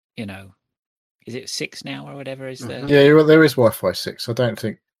 Is it 6 now or whatever is the? Yeah, there is Wi-Fi 6. I don't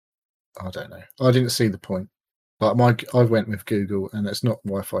know. I didn't see the point. Like I went with Google, and it's not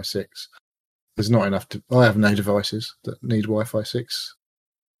Wi-Fi 6. There's not enough I have no devices that need Wi-Fi 6.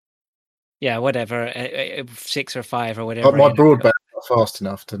 Yeah, whatever, 6 or 5 or whatever. But my broadband is not fast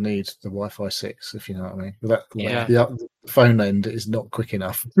enough to need the Wi-Fi 6, if you know what I mean. The phone end is not quick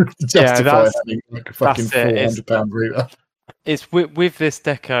enough to justify having like a fucking £400 router. It's with this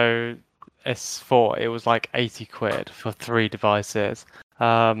Deco S4, it was like £80 for 3 devices.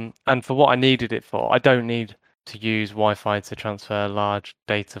 And for what I needed it for, I don't need to use Wi-Fi to transfer large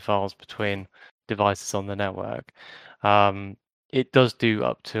data files between devices on the network. It does do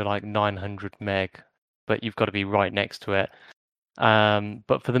up to like 900 meg, but you've got to be right next to it.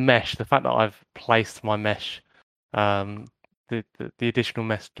 But for the mesh, the fact that I've placed my mesh, the additional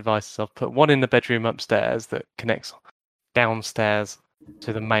mesh devices, I've put one in the bedroom upstairs that connects downstairs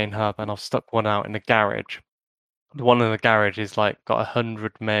to the main hub, and I've stuck one out in the garage. The one in the garage is got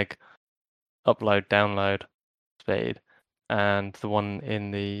 100 meg upload download speed, and the one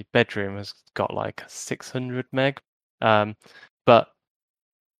in the bedroom has got 600 meg. But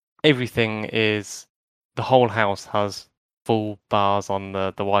everything is, the whole house has full bars on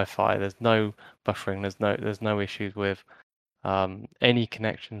the Wi-Fi. There's no buffering. There's no issues with any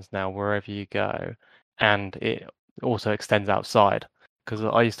connections now wherever you go, and it also extends outside. Because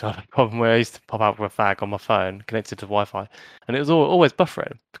I used to have a problem where I used to pop out with a fag on my phone connected to Wi-Fi, and it was always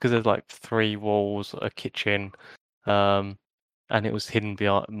buffering because there's 3 walls, a kitchen, and it was hidden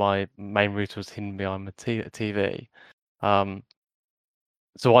behind, my main router was hidden behind my TV.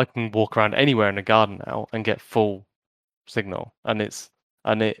 So I can walk around anywhere in the garden now and get full signal, and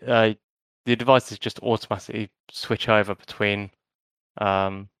the devices just automatically switch over between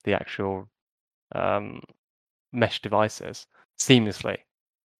the actual mesh devices seamlessly.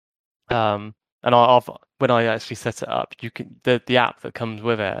 And I've when I actually set it up, you can the app that comes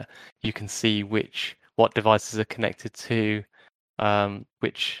with it, you can see what devices are connected to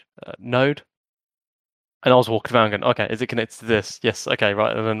which node. And I was walking around going, okay, is it connected to this? Yes, okay,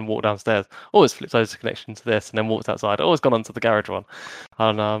 right. And then walk downstairs. Oh, it's flipped over to connection to this, and then walked outside. Oh, it's gone onto the garage one.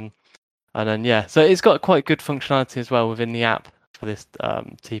 And then yeah, so it's got quite good functionality as well within the app for this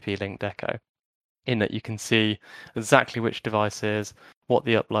TP-Link Deco, in that you can see exactly which devices, what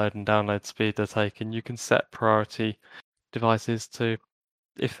the upload and download speed they're taking. You can set priority devices to,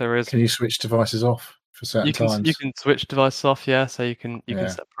 if there is. Can you switch devices off for certain times? You can switch devices off, yeah. So you can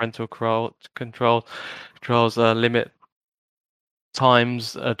set parental controls, limit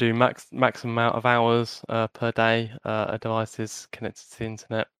times, do maximum amount of hours per day a device is connected to the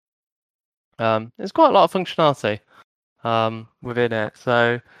internet. There's quite a lot of functionality within it,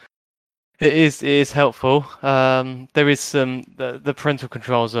 so it is helpful. There is some the parental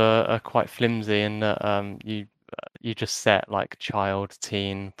controls are quite flimsy in that you just set like child,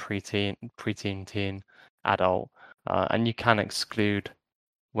 teen, preteen, teen, adult, and you can exclude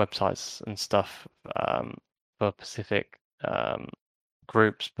websites and stuff for specific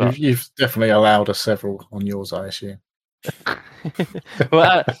groups. But you've definitely allowed us several on yours, I assume.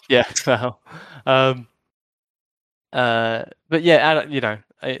 well, yeah, well, but yeah, you know,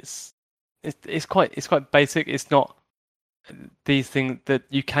 it's quite basic. It's not these things that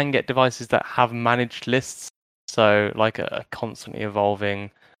you can get devices that have managed lists, so like a constantly evolving,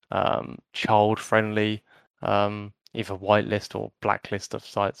 child-friendly, either whitelist or blacklist of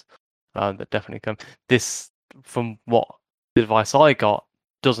sites that definitely come. This, from what the device I got,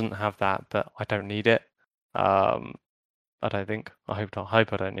 doesn't have that, but I don't need it. I don't think. I hope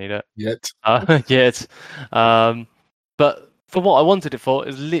I don't need it yet. Yet. But for what I wanted it for,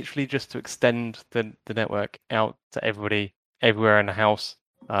 is literally just to extend the network out to everybody, everywhere in the house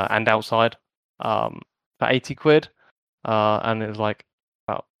and outside, for 80 quid. And it was like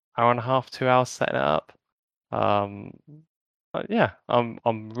about hour and a half, 2 hours setting it up. Yeah,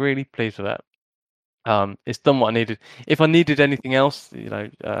 I'm really pleased with it. It's done what I needed. If I needed anything else, you know,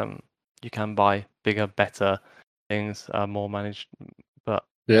 you can buy bigger, better things, more managed. But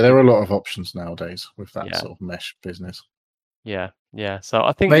yeah, there are a lot of options nowadays with that sort of mesh business. Yeah. So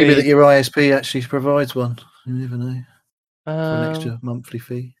I think maybe that your ISP actually provides one. You never know. For an extra monthly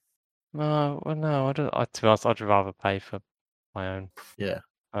fee. No, I don't. To be honest, I'd rather pay for my own. Yeah.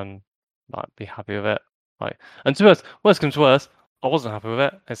 And like be happy with it. Like, and to be honest, worst comes to worst, I wasn't happy with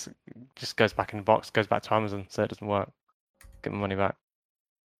it. It just goes back in the box, goes back to Amazon, so it doesn't work. Get my money back.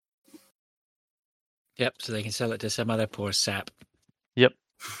 Yep, so they can sell it to some other poor sap. Yep.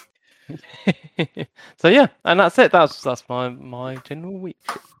 So yeah, and that's it. That's my general week.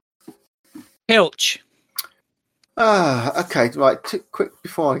 Pilch. Okay, right. Quick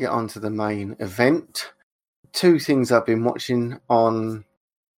before I get on to the main event, 2 things I've been watching on.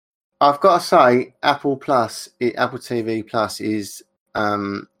 I've got to say, Apple TV Plus is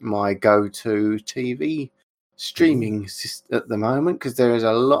my go-to TV streaming at the moment, because there is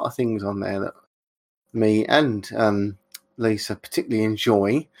a lot of things on there that me and Lisa particularly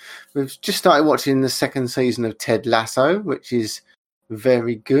enjoy. We've just started watching the 2nd season of Ted Lasso, which is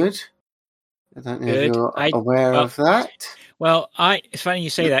very good. I don't know if you're aware of that. Well, it's funny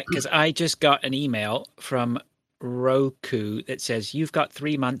you say that, because I just got an email from Roku that says you've got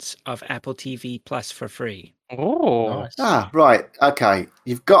 3 months of Apple TV Plus for free. Oh, nice. Right. Okay,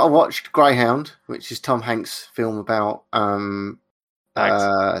 you've got to watch Greyhound, which is Tom Hanks' film about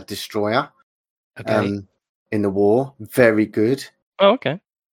destroyer. Okay. In the war. Very good. Oh, okay.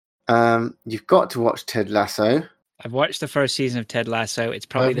 You've got to watch Ted Lasso. I've watched the 1st season of Ted Lasso. It's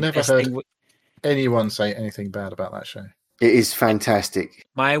probably the never best heard thing. Anyone say anything bad about that show? It is fantastic.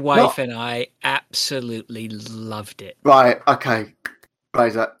 My wife and I absolutely loved it. Right. Okay.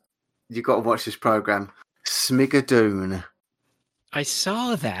 Fraser, you've got to watch this program. Smigadoon. I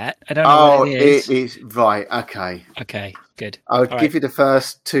saw that. I don't know what it is. It is right. Okay. Okay. Good. I would give you the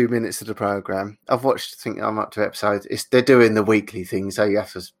first 2 minutes of the program. I've watched. I think I'm up to episodes. They're doing the weekly thing, so you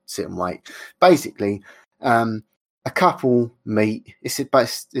have to sit and wait. Basically, a couple meet. It's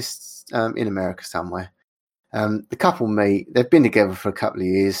in America somewhere. The couple meet. They've been together for a couple of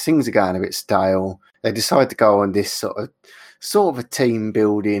years. Things are going a bit stale. They decide to go on this sort of a team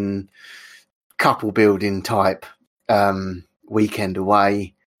building, couple building type weekend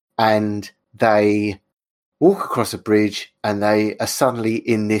away, and they walk across a bridge, and they are suddenly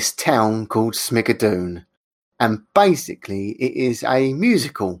in this town called Smigadoon. And basically, it is a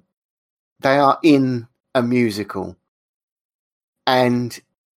musical. They are in a musical. And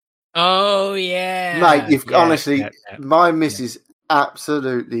oh, yeah. mate, honestly, my missus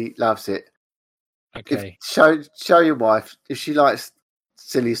absolutely loves it. Okay. Show your wife if she likes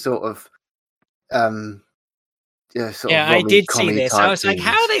silly sort of I did see this. I was like,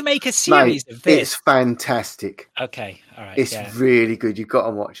 how do they make a series of this? It's fantastic. Okay, all right. It's really good. You've got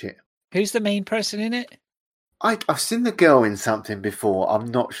to watch it. Who's the main person in it? I've seen the girl in something before.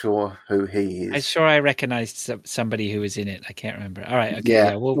 I'm not sure who he is. I'm sure I recognised somebody who was in it. I can't remember. All right, okay,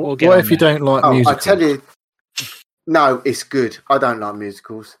 Yeah. We'll get. What if you don't like musicals? I tell you, no, it's good. I don't like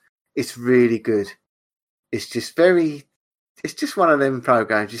musicals. It's really good. It's just it's just one of them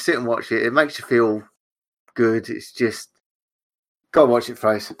programs. You sit and watch it. It makes you feel good. It's just, go watch it,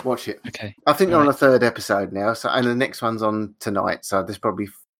 Fraser. Watch it. Okay. I think they're on the 3rd episode now. So, and the next one's on tonight. So there's probably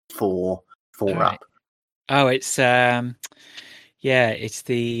four right. up. Oh, it's it's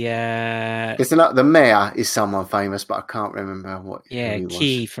the It's not, the mayor is someone famous, but I can't remember what. Yeah, who he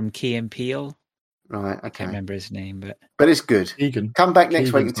Key was. from Key and Peele. Right. Okay. I can't remember his name, but it's good. Egan. Come back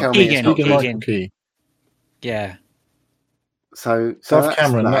next week and tell me it's not good. Michael Key. Yeah. So Dove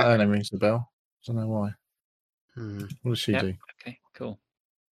Cameron, that name rings a bell. I don't know why. What does she do? Okay, cool.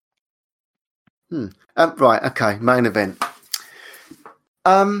 Right, okay, main event.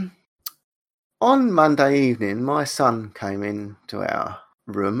 On Monday evening, my son came into our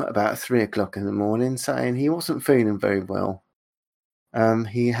room about 3:00 in the morning saying he wasn't feeling very well.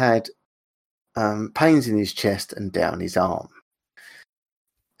 He had pains in his chest and down his arm.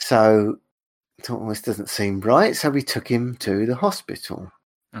 So I thought, well, this doesn't seem right. So we took him to the hospital.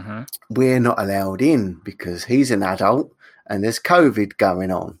 We're not allowed in because he's an adult and there's COVID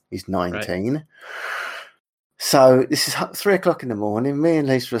going on. He's 19. Right. So this is 3:00 in the morning. Me and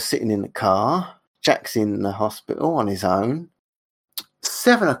Lisa are sitting in the car. Jack's in the hospital on his own.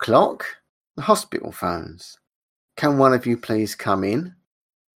 7:00, the hospital phones. Can one of you please come in?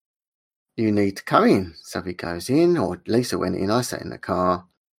 You need to come in. So he goes in, or Lisa went in. I sat in the car.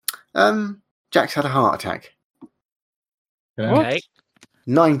 Jack's had a heart attack. Okay.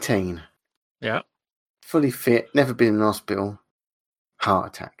 19. Yeah. Fully fit, never been in the hospital.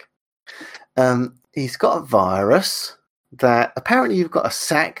 Heart attack. He's got a virus that apparently you've got a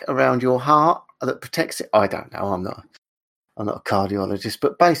sac around your heart that protects it. I don't know. I'm not a cardiologist,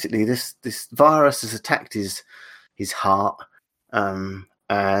 but basically this virus has attacked his heart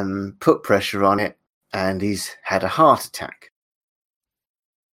and put pressure on it, and he's had a heart attack.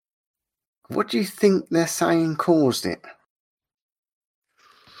 What do you think they're saying caused it?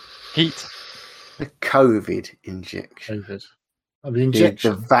 Heat. The COVID injection. COVID. Oh, the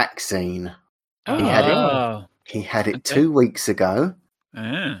injection. The vaccine. Oh. He had it 2 weeks ago.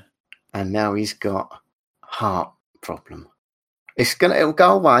 Ah. And now he's got heart problem. It'll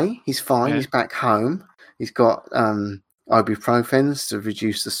go away. He's fine. Yeah. He's back home. He's got ibuprofens to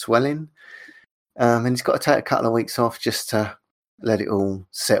reduce the swelling. And he's got to take a couple of weeks off just to let it all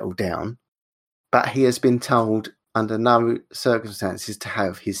settle down. But he has been told under no circumstances to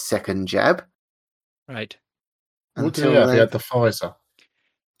have his second jab. Right. What did he have? He had the Pfizer.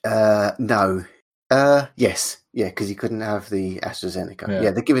 No. Yes. Yeah, because he couldn't have the AstraZeneca.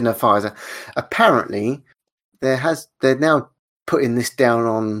 Yeah, they're giving the Pfizer. Apparently, they're now putting this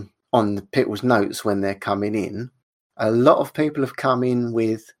down on the people's notes when they're coming in. A lot of people have come in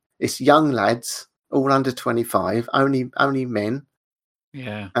with, it's young lads, all under 25, only men.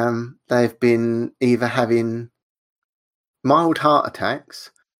 Yeah. They've been either having mild heart attacks,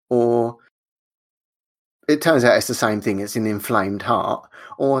 or it turns out it's the same thing. It's an inflamed heart,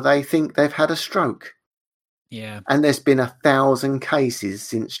 or they think they've had a stroke. Yeah. And there's been 1,000 cases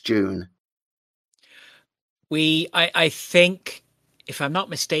since June. I think, if I'm not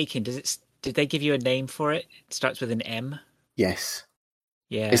mistaken, did they give you a name for it? It starts with an M. Yes.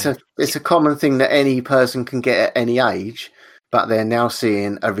 Yeah. It's a common thing that any person can get at any age, but they're now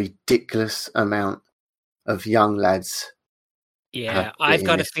seeing a ridiculous amount of young lads. Yeah, I've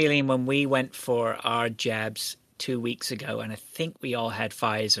got a feeling when we went for our jabs 2 weeks ago, and I think we all had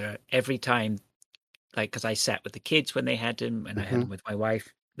Pfizer, every time, like, because I sat with the kids when they had them, and I had them with my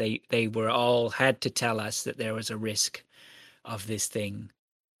wife, they were all had to tell us that there was a risk of this thing.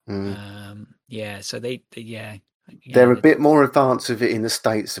 So they're a bit more advanced with it in the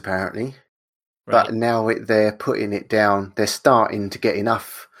States, apparently. Right. But now they're putting it down. They're starting to get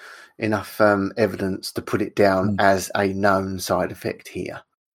enough evidence to put it down as a known side effect here.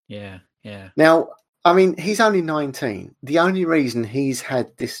 Yeah, yeah. Now, I mean, he's only 19. The only reason he's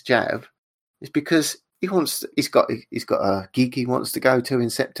had this jab is because he's got a gig he wants to go to in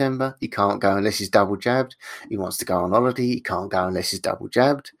September. He can't go unless he's double jabbed. He wants to go on holiday. He can't go unless he's double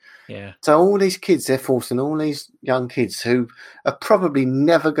jabbed. Yeah. So all these kids, they're forcing all these young kids who are probably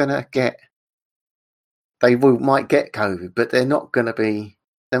never going to get they might get COVID, but they're not going to be.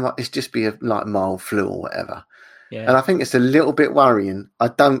 It's just be like mild flu or whatever. Yeah. And I think it's a little bit worrying. I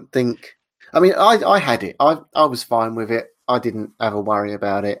don't think. I mean, I had it. I was fine with it. I didn't have a worry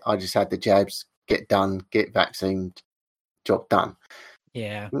about it. I just had the jabs, get done, get vaccinated, job done.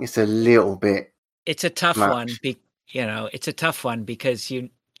 Yeah. I think it's a little bit. It's a tough much. one. It's a tough one because the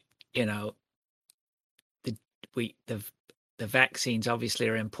vaccines obviously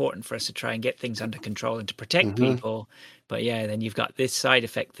are important for us to try and get things under control and to protect people. But yeah, then you've got this side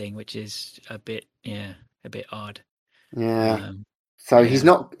effect thing, which is a bit odd. Yeah. So he's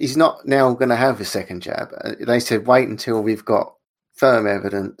not now going to have a second jab. They said wait until we've got firm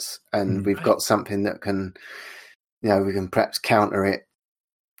evidence and we've got something that can, we can perhaps counter it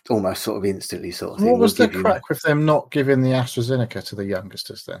almost sort of instantly sort of thing. What was the crack with them not giving the AstraZeneca to the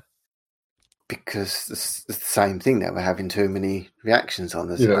youngsters then? Because it's the same thing. They were having too many reactions on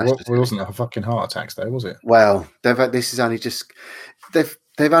this. It wasn't a fucking heart attacks though, was it? Well, this is only just they've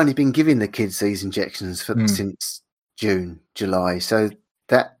only been giving the kids these injections since June, July. So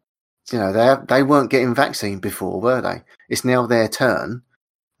that they weren't getting vaccine before, were they? It's now their turn,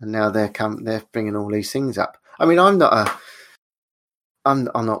 and now they're bringing all these things up. I mean, I'm not an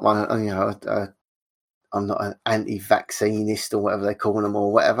anti-vaccinist or whatever they call them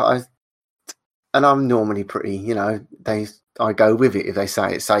or whatever. And I'm normally pretty, I go with it. If they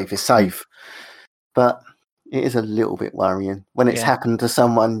say it's safe, it's safe. But it is a little bit worrying when it's happened to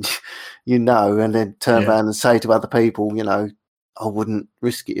someone, and then turn around and say to other people, I wouldn't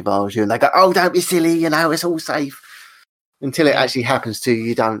risk it if I was you. And they go, oh, don't be silly, it's all safe. Until it actually happens to you,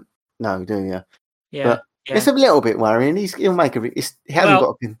 you don't know, do you? Yeah. But it's a little bit worrying. He'll make it's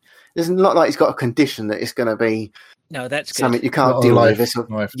not like he's got a condition that it's going to be. No, that's good. Something you can't deal with. It's a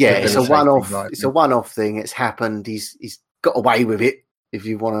one-off. It's a one-off thing. It's happened. He's got away with it. If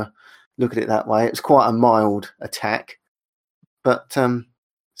you want to look at it that way, it's quite a mild attack, but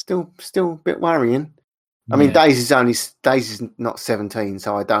still a bit worrying. I mean, Daisy's not 17,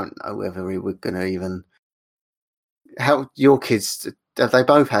 so I don't know whether we were going to even. How your kids have they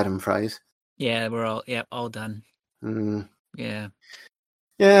both had them, Fraser? Yeah, we're all done. Yeah.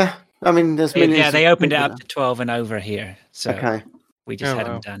 Yeah. I mean, there's millions. Yeah, they opened it up to 12 and over here, so we just had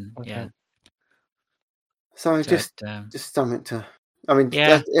them done. Okay. Yeah. So just something to. I mean,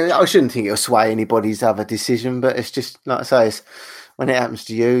 I shouldn't think it'll sway anybody's other decision, but it's just like I say, it's, when it happens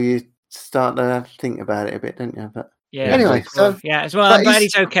to you, you start to think about it a bit, don't you? But anyway, so as well. I'm glad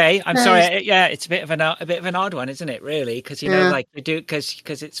he's okay. I'm sorry. Yeah, it's a bit of an odd one, isn't it? Really, because like you do,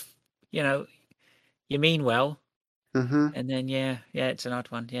 because it's you mean well. And then it's an odd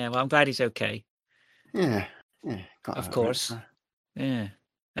one. Yeah, well, I'm glad he's okay. Yeah. Of course. Yeah.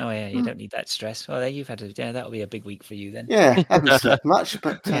 Oh yeah, you don't need that stress. Well, you've had that'll be a big week for you then. Yeah, haven't slept much,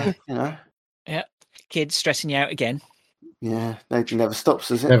 but Yeah, kids stressing you out again. Yeah, it never stops,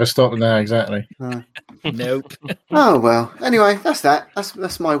 does it? Never stopped now, exactly. No. Nope. Oh well. Anyway, that's that.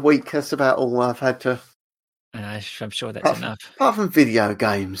 That's my week. That's about all I've had to. I'm sure that's enough. Apart from video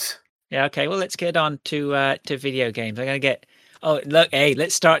games. Yeah, okay. Well, let's get on to video games. I'm going to get... Oh, look, hey,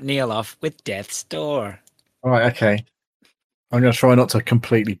 let's start Neil off with Death's Door. All right, okay. I'm going to try not to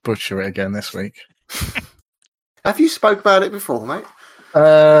completely butcher it again this week. Have you spoke about it before, mate?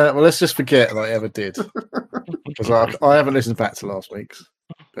 Well, let's just forget that I ever did. Because I haven't listened back to last week's.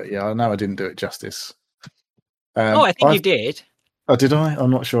 But yeah, I know I didn't do it justice. I think you did. Oh, did I? I'm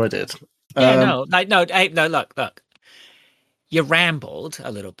not sure I did. Yeah, no, look. You rambled a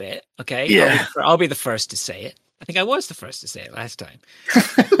little bit, okay? Yeah. I'll be the first to say it. I think I was the first to say it last time.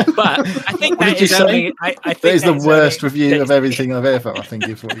 But I think that is only... I think that is the worst review of everything I've ever, I think,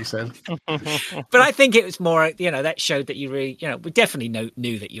 is what you said. But I think it was more, that showed that you really, we definitely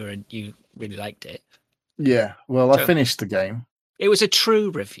knew that you really liked it. Yeah, well, I finished the game. It was a true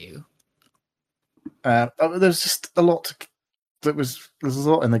review. There's just a lot... There's a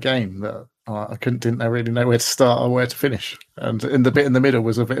lot in the game that... I didn't really know where to start or where to finish, and the bit in the middle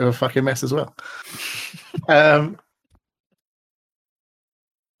was a bit of a fucking mess as well.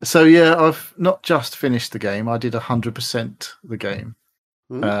 So yeah, I've not just finished the game; I did 100% the game.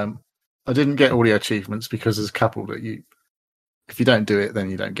 I didn't get all the achievements because there's a couple that if you don't do it, then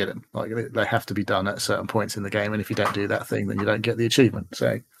you don't get them. Like they have to be done at certain points in the game, and if you don't do that thing, then you don't get the achievement.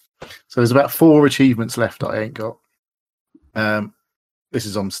 So there's about 4 achievements left that I ain't got. This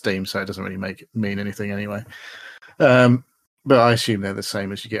is on Steam, so it doesn't really mean anything anyway. But I assume they're the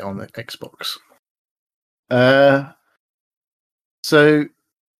same as you get on the Xbox. So,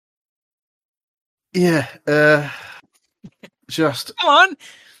 yeah, just come on,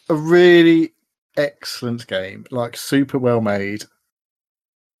 a really excellent game, like super well made,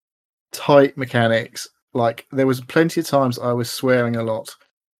 tight mechanics, like there was plenty of times I was swearing a lot.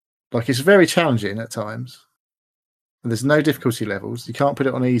 Like it's very challenging at times. And there's no difficulty levels. You can't put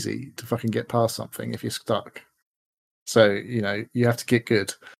it on easy to fucking get past something if you're stuck. So, you have to get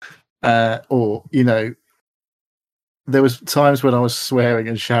good. Or, there was times when I was swearing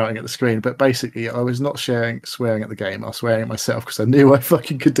and shouting at the screen, but basically I was not swearing at the game. I was swearing at myself because I knew I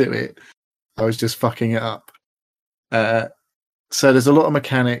fucking could do it. I was just fucking it up. So there's a lot of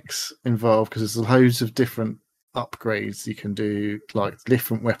mechanics involved because there's loads of different upgrades you can do, like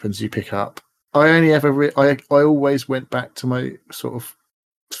different weapons you pick up. I only ever I always went back to my sort of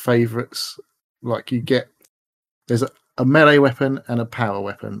favourites. Like there's a melee weapon and a power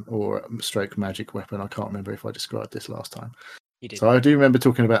weapon or a stroke magic weapon. I can't remember if I described this last time. You did. So I do remember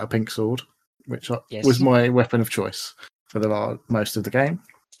talking about a pink sword, which Yes. was my weapon of choice for most of the game.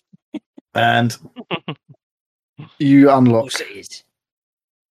 And you unlock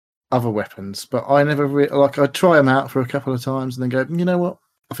other weapons, but I never I'd try them out for a couple of times and then go, you know what?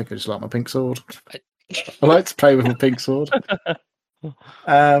 I think I just like my pink sword. I like to play with my pink sword.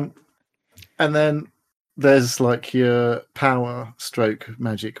 And then there's like your power stroke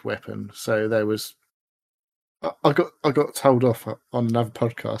magic weapon. So there was, I got told off on another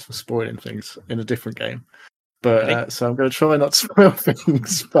podcast for spoiling things in a different game. But so I'm going to try not to spoil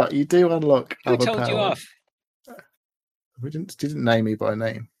things. But you do unlock Who other told power. you off? We didn't name me by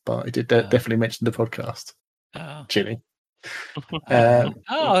name, but I did definitely mention the podcast. Oh. Chili. Yeah.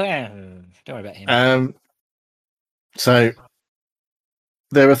 Don't worry about him. So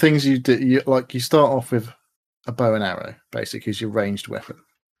there are things you do. You start off with a bow and arrow, basically, is your ranged weapon,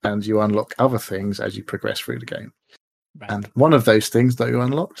 and you unlock other things as you progress through the game. Right. And one of those things that you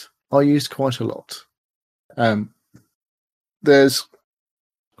unlocked, I used quite a lot. There's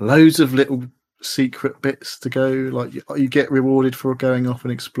loads of little secret bits to go. Like you get rewarded for going off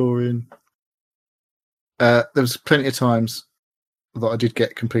and exploring. There was plenty of times that I did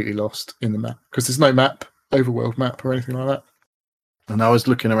get completely lost in the map because there's no overworld map or anything like that. And I was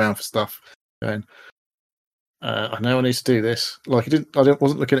looking around for stuff, going, I know I need to do this. Like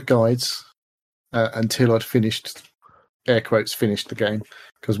wasn't looking at guides until I'd finished, air quotes, finished the game.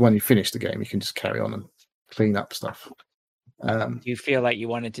 Because when you finish the game, you can just carry on and clean up stuff. Do you feel like you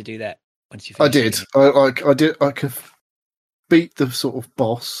wanted to do that once you? I did. I did. I could beat the sort of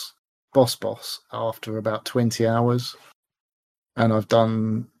boss after about 20 hours, and I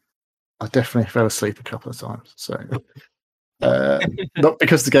definitely fell asleep a couple of times. So not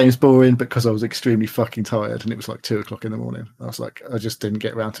because the game's boring, but because I was extremely fucking tired, and it was like 2:00 in the morning. I was like, I just didn't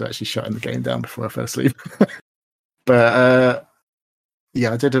get around to actually shutting the game down before I fell asleep. But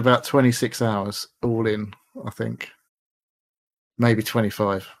yeah, I did about 26 hours all in, I think. Maybe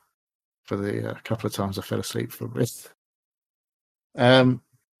 25 for the couple of times I fell asleep for a bit. And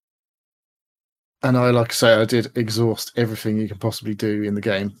like I say, I did exhaust everything you can possibly do in the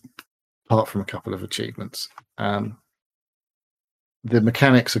game, apart from a couple of achievements. The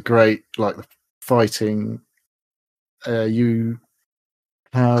mechanics are great, like the fighting. You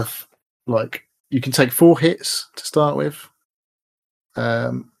have you can take 4 hits to start with.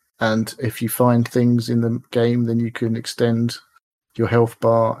 And if you find things in the game, then you can extend your health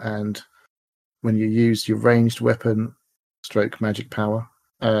bar. And when you use your ranged weapon, stroke magic power,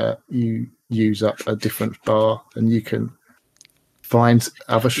 you use up a different bar, and you can find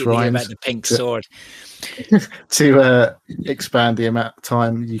other shrines about the pink sword to expand the amount of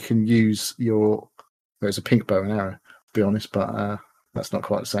time you can use your. There's a pink bow and arrow, to be honest, but that's not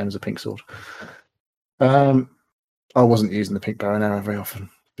quite the same as a pink sword. I wasn't using the pink bow and arrow very often,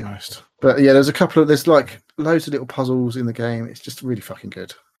 to be honest. But yeah, there's like loads of little puzzles in the game. It's just really fucking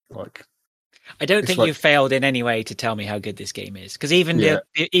good. Like, I don't think you failed in any way to tell me how good this game is, because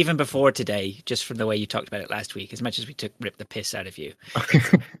even before today, just from the way you talked about it last week, as much as we ripped the piss out of you,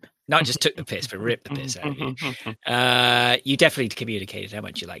 not just took the piss, but ripped the piss out of you, you definitely communicated how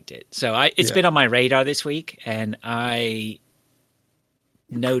much you liked it. So it's been on my radar this week, and I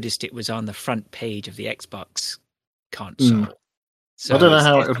noticed it was on the front page of the Xbox console. So I don't know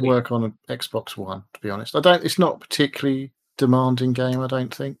how it would work on an Xbox One, to be honest. It's not a particularly demanding game, I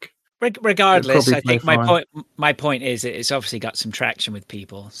don't think. Regardless, I think my point is it's obviously got some traction with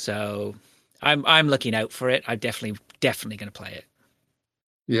people, so I'm looking out for it. I'm definitely going to play it.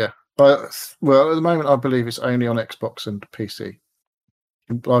 Yeah, but at the moment, I believe it's only on Xbox and PC.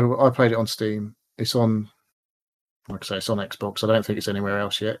 I played it on Steam. It's on, like I say, it's on Xbox. I don't think it's anywhere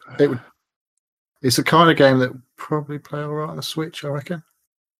else yet. It's a kind of game that would probably play all right on the Switch, I reckon.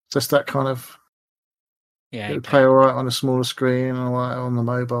 Just that kind of. Yeah, it would play all right on a smaller screen, or on the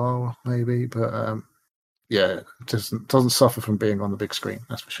mobile, maybe. But it doesn't suffer from being on the big screen,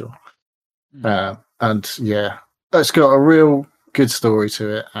 that's for sure. And And yeah, it's got a real good story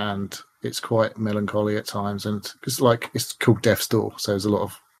to it, and it's quite melancholy at times. And because it's called Death's Door, so there's a lot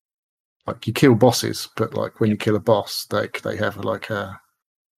of you kill bosses, but when you kill a boss, they have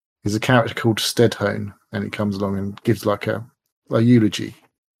there's a character called Stedhone, and he comes along and gives a eulogy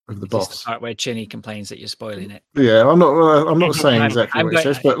of the boss. The part where Chinny complains that you're spoiling it. Yeah, I'm not saying exactly what it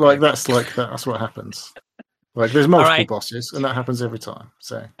says, but that's what happens. There's multiple bosses, and that happens every time.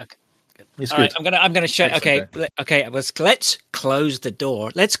 So it's good. Right, I'm gonna show. Okay. Let's close the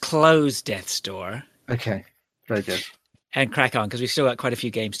door. Let's close Death's Door. Okay, very good. And crack on, because we've still got quite a few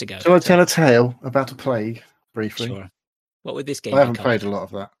games to go. Shall I tell a tale about a plague briefly? Sure. What would this game? I haven't played a lot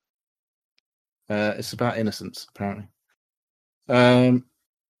of that. It's about innocence, apparently. A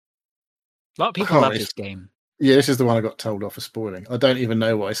lot of people love this game. Yeah, this is the one I got told off for spoiling. I don't even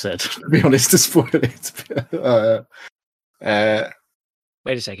know what I said, to be honest, to spoil it.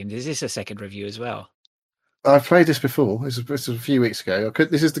 Wait a second. Is this a second review as well? I've played this before. This was a few weeks ago.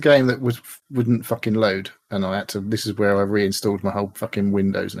 This is the game that wouldn't fucking load, and I had to. This is where I reinstalled my whole fucking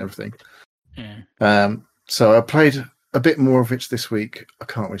Windows and everything. Yeah. So I played a bit more of it this week. I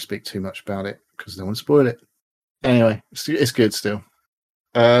can't really speak too much about it because I don't want to spoil it. Anyway, it's good still.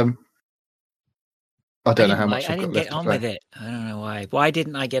 I don't know how much I didn't get on with it. I don't know why. Why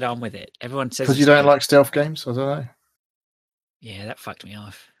didn't I get on with it? Everyone says because you don't like stealth games. I don't know. Yeah, that fucked me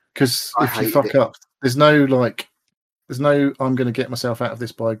off. Because if you fuck up, there's no I'm going to get myself out of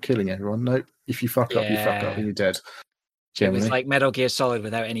this by killing everyone. No, if you fuck up, you fuck up and you're dead. Generally. It was like Metal Gear Solid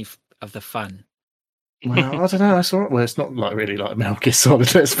without any of the fun. Well, I don't know. I saw it. Well, it's not really like Metal Gear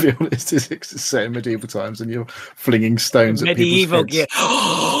Solid. Let's be honest. It's set in medieval times, and you're flinging stones at people's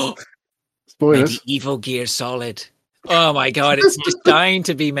heads. Spoilers. Medieval Gear Solid. Oh my god, it's just dying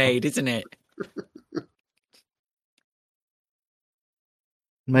to be made, isn't it?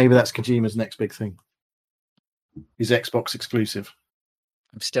 Maybe that's Kojima's next big thing. His Xbox exclusive.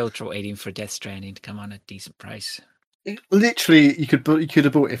 I'm still waiting for Death Stranding to come on a decent price. Literally, you could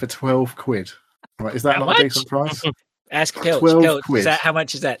have bought it for £12. Right? Is that not a decent price? Ask Pilch. Pilch, is that how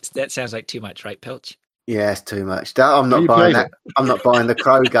much is that? That sounds like too much, right, Pilch? Yeah, it's too much. I'm not buying that. I'm not buying the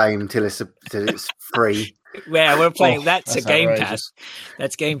Crow game till it's free. Yeah, we're playing. That's a Game Pass.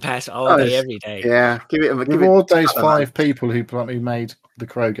 That's Game Pass all day, every day. Yeah, give it. Reward those 5 people who made the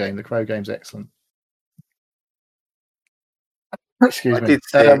Crow game. The Crow game's excellent. Excuse me. Did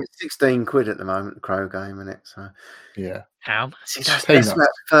say it's 16 quid at the moment. The Crow game, isn't it? So yeah. How much? That's about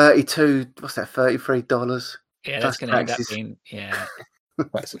 32. What's that? $33. Yeah, that's going to end up being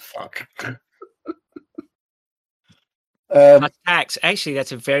That's a fuck. Plus tax. Actually,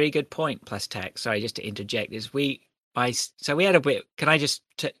 that's a very good point. Plus tax. Sorry, just to interject. We had a bit. Can I just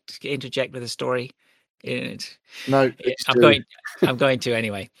interject with a story? No, I'm going to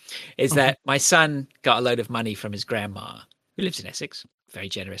anyway. Is that my son got a load of money from his grandma, who lives in Essex. Very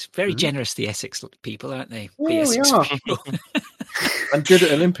generous. Very generous, the Essex people, aren't they? Yeah, we are. And good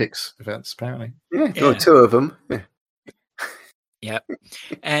at Olympics events, apparently. Yeah. 2 of them. Yeah. Yep.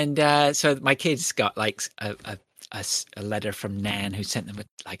 And so my kids got a letter from Nan who sent them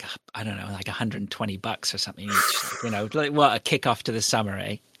like $120 or something each. What a kickoff to the summer,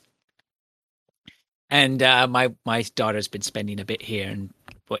 eh? And my daughter's been spending a bit here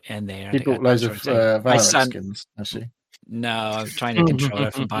and there. He bought loads of Valorant skins, actually. No, I'm trying to control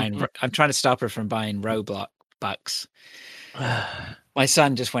her from buying. I'm trying to stop her from buying Roblox bucks. My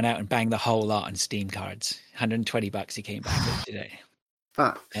son just went out and banged the whole lot on Steam cards. $120 he came back with today.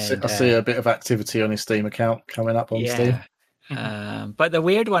 I see a bit of activity on his Steam account coming up on Steam. But the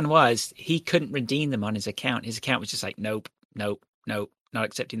weird one was he couldn't redeem them on his account. His account was just like, nope, not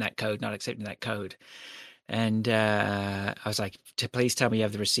accepting that code. And I was like, please tell me you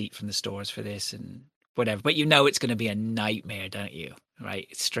have the receipt from the stores for this and whatever. But it's going to be a nightmare, don't you? Right?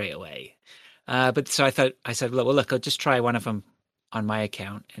 Straight away. But so I said, well, look, I'll just try one of them on my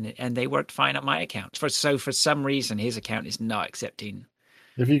account. And they worked fine on my account. For some reason, his account is not accepting.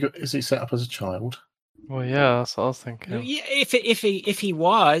 Is he set up as a child? Well, yeah, that's what I was thinking. Yeah, if he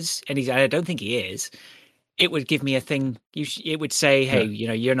was, and I don't think he is, it would give me a thing. It would say, hey,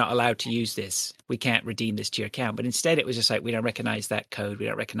 you're not allowed to use this. We can't redeem this to your account. But instead, it was just like, we don't recognize that code. We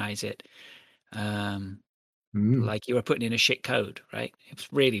don't recognize it. Like you were putting in a shit code, right? It was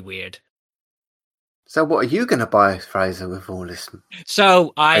really weird. So what are you going to buy, Fraser, with all this?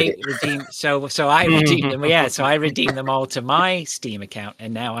 So I redeemed. So I redeemed them. Yeah. So I redeemed them all to my Steam account,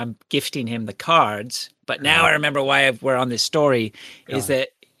 and now I'm gifting him the cards. But now I remember why we're on this story is that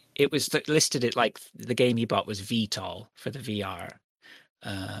it was listed at like the game he bought was VTOL for the VR,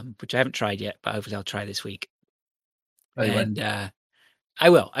 which I haven't tried yet, but hopefully I'll try this week. And I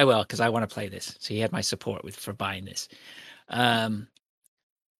will, because I want to play this. So he had my support for buying this.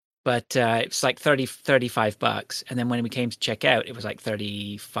 But it's like $35, and then when we came to check out, it was like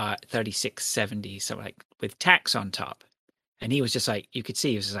 $36.70, so like with tax on top. And he was just like, you could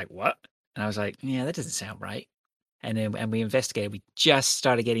see he was just like, what? And I was like, yeah, that doesn't sound right. And then we investigated. We just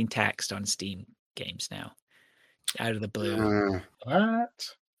started getting taxed on Steam games now, out of the blue. What?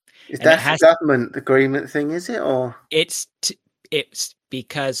 Is that the government agreement thing? Is it, or it's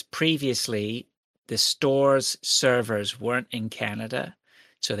because previously the store's servers weren't in Canada,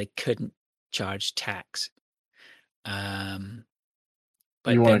 so they couldn't charge tax. But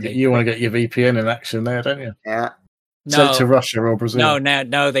you want to get your VPN in action there, don't you? Yeah. Send it to Russia or Brazil.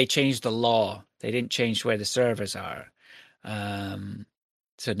 No, they changed the law. They didn't change where the servers are.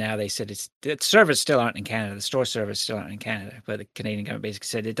 So now they said the servers still aren't in Canada. The store servers still aren't in Canada. But the Canadian government basically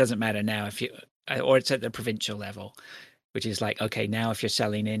said it doesn't matter now or it's at the provincial level, which is like, okay, now if you're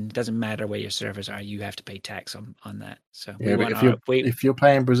selling in, it doesn't matter where your servers are. You have to pay tax on that. So yeah, but if you're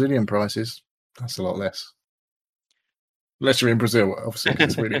paying Brazilian prices, that's a lot less. Unless you're in Brazil, obviously,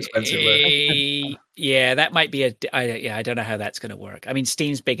 because it's really expensive there. Yeah, that might be I don't know how that's going to work. I mean,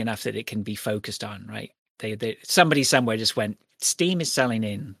 Steam's big enough that it can be focused on, right? Somebody somewhere just went, Steam is selling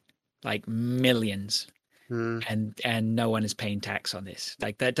in like millions, and no one is paying tax on this.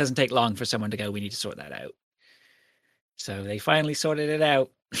 Like, that doesn't take long for someone to go, we need to sort that out. So they finally sorted it out.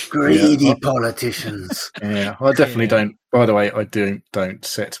 Greedy politicians. Yeah, I definitely don't. By the way, I don't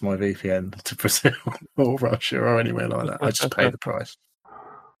set my VPN to Brazil or Russia or anywhere like that. I just pay the price.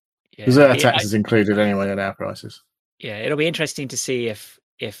 Because our tax is included anyway in our prices. Yeah, it'll be interesting to see if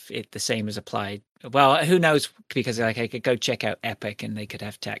the same is applied. Well, who knows? Because like I could go check out Epic and they could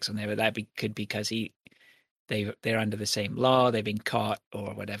have tax on there, but that could be because they're under the same law, they've been caught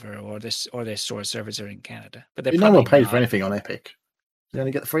or whatever, or their store servers are in Canada. But they're no one paid for anything on Epic. You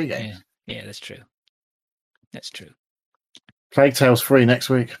only get the free games. Yeah, that's true. That's true. Plague Tale's free next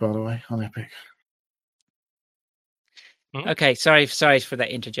week, by the way, on Epic. Okay, sorry for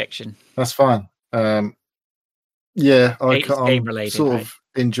that interjection. That's fine. I'm sort of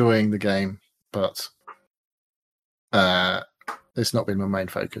enjoying the game, but it's not been my main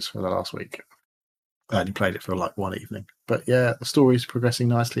focus for the last week. I only played it for like one evening, but yeah, the story's progressing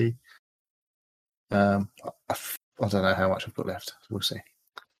nicely. I don't know how much I've got left. We'll see.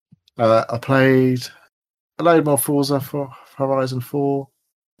 I played a load more Forza for Horizon 4.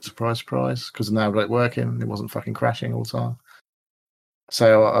 Surprise, surprise, because now I've got it working. It wasn't fucking crashing all the time.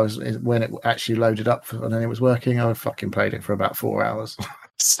 So when it actually loaded up and then it was working, I fucking played it for about 4 hours.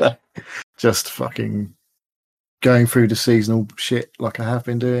 So just fucking going through the seasonal shit like I have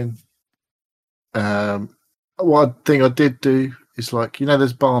been doing. One thing I did do is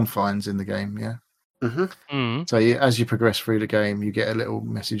there's barn finds in the game, yeah? Mm-hmm. Mm. So as you progress through the game, you get a little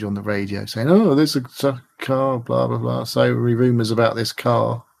message on the radio saying, "Oh, there's a car, blah blah blah." So rumours about this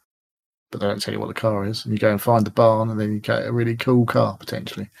car, but they don't tell you what the car is. And you go and find the barn, and then you get a really cool car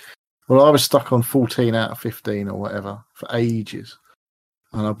potentially. Well, I was stuck on 14 out of 15 or whatever for ages,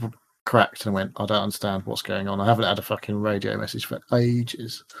 and I cracked and went, "I don't understand what's going on. I haven't had a fucking radio message for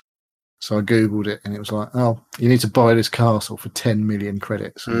ages." So I googled it, and it was like, "Oh, you need to buy this castle for 10 million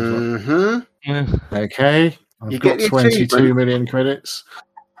credits." Okay, I've got 22 million credits.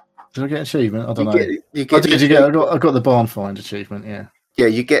 Did I get an achievement? I don't know. I got the barn find achievement. Yeah. Yeah,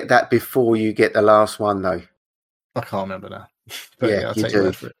 you get that before you get the last one, though. I can't remember now. But yeah, I'll you take do. your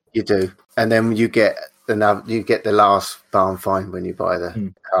word for it. You do, and then you get the last barn find when you buy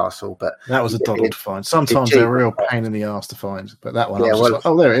the castle. But that was a doddle to find. Sometimes they're a real pain in the ass to find, but that one, I was just like,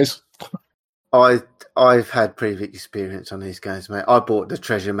 "Oh, there it is." I've had previous experience on these games, mate. I bought the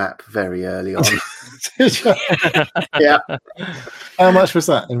treasure map very early on. Yeah. How much was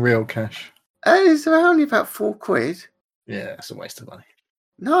that in real cash? It's only about £4. Yeah, it's a waste of money.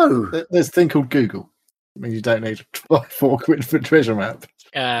 No. There's a thing called Google. I mean, you don't need to buy £4 for a treasure map.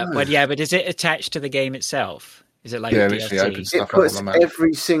 But is it attached to the game itself? Is it like literally open stuff it puts on the map.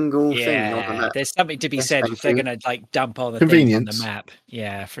 every single thing on the map. There's something to be said if they're going to dump all the things on the map.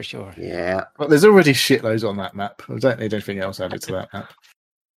 Yeah, for sure. Yeah. But there's already shitloads on that map. I don't need anything else added to that map.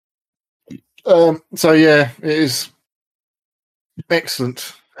 So yeah, it is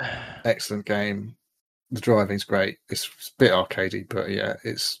excellent game. The driving's great. It's a bit arcadey, but yeah,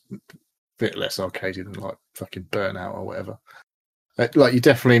 it's a bit less arcadey than like fucking Burnout or whatever. Like you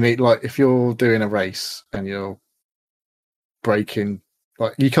definitely need, like, if you're doing a race and you're braking,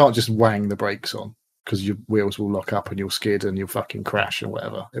 like, you can't just wang the brakes on because your wheels will lock up and you'll skid and you'll fucking crash or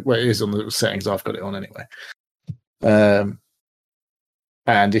whatever. Well, it is on the settings I've got it on anyway.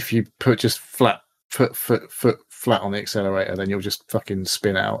 And if you put just flat foot flat on the accelerator, then you'll just fucking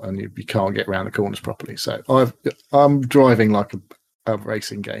spin out and you can't get around the corners properly. So I'm driving like a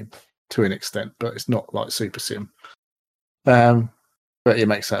racing game to an extent, but it's not like Super Sim. But it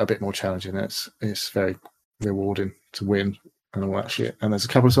makes that a bit more challenging. It's very rewarding to win and all that shit. And there's a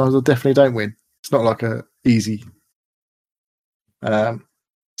couple of times I definitely don't win. It's not like a easy.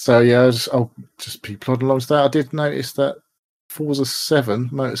 So yeah, I'll just be plodding along to that. I did notice that Forza 7,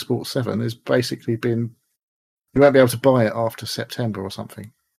 Motorsport 7, has basically been. You won't be able to buy it after September or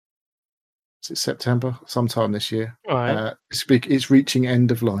something. Is it September? Sometime this year. Right. It's reaching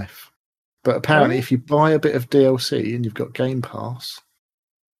end of life. But apparently, if you buy a bit of DLC and you've got Game Pass,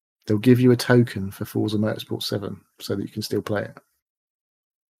 they'll give you a token for Forza Motorsport 7 so that you can still play it.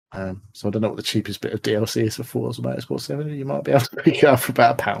 So I don't know what the cheapest bit of DLC is for Forza Motorsport 7. You might be able to pick it up for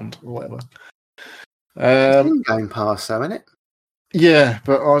about £1 or whatever. It's in Game Pass, though, isn't it? Yeah,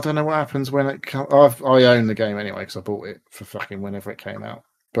 but I don't know what happens when it comes. I own the game anyway because I bought it for fucking whenever it came out.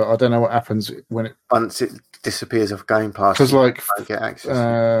 But I don't know what happens when it once it disappears off Game Pass. Because like, you don't get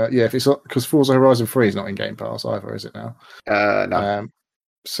access. Yeah, if it's because Forza Horizon 3 is not in Game Pass either, is it now? No.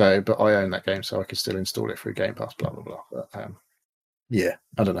 So, but I own that game, so I can still install it through Game Pass. Blah blah blah. But, yeah,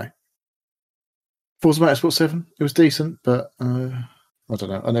 I don't know. Forza Motorsport 7, it was decent, but I don't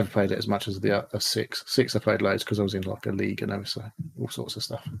know. I never played it as much as the 6. 6 I played loads because I was in like a league and everything, all sorts of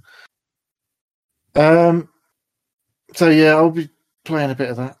stuff. So yeah, I'll be playing a bit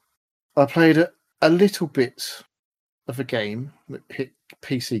of that. I played a little bit of a game that hit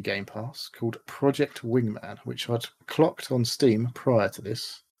PC Game Pass called Project Wingman, which I'd clocked on Steam prior to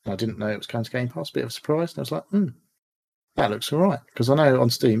this. And I didn't know it was going to Game Pass. Bit of a surprise. And I was like, that looks all right. Because I know on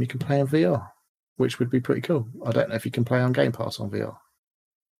Steam you can play in VR, which would be pretty cool. I don't know if you can play on Game Pass on VR.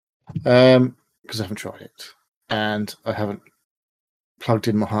 Because I haven't tried it. And I haven't plugged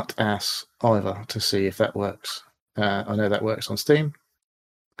in my hot ass either to see if that works. I know that works on Steam.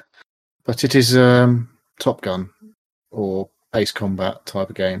 But it is Top Gun or Ace Combat type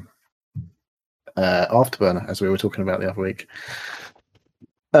of game. Afterburner, as we were talking about the other week.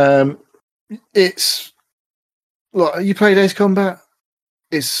 It's like you played Ace Combat.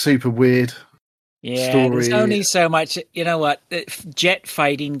 It's super weird. Yeah, story. There's only so much. You know what? Jet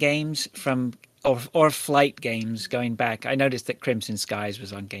fighting games or flight games going back. I noticed that Crimson Skies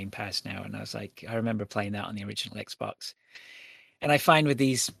was on Game Pass now, and I was like, I remember playing that on the original Xbox. And I find with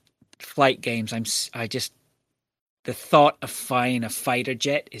these flight games, the thought of flying a fighter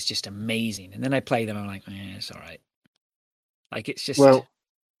jet is just amazing. And then I play them, I'm like, it's all right. Like it's just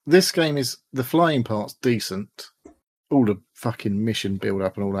this game is the flying part's decent. All the fucking mission build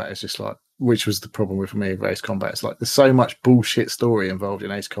up and all that is just like, which was the problem with me with Ace Combat. It's like there's so much bullshit story involved in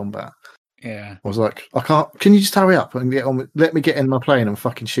Ace Combat. Yeah, I was like, I can't. Can you just hurry up and get on? Let me get in my plane and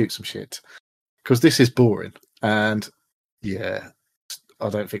fucking shoot some shit, because this is boring. And yeah, I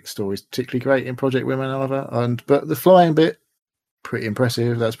don't think the story's particularly great in Project Women either. But the flying bit, pretty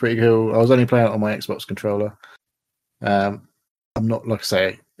impressive. That's pretty cool. I was only playing it on my Xbox controller. I'm not, like I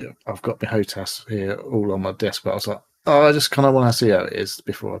say, I've got my HOTAS here all on my desk, but I was like, I just kind of want to see how it is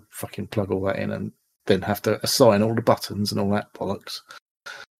before I fucking plug all that in and then have to assign all the buttons and all that bollocks.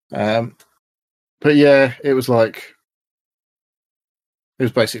 But yeah, it was basically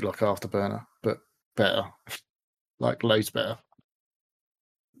like Afterburner, but better, like loads better.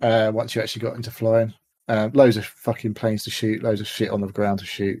 Once you actually got into flying, loads of fucking planes to shoot, loads of shit on the ground to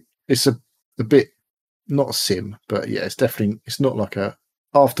shoot. It's a bit not a sim, but yeah, it's not like a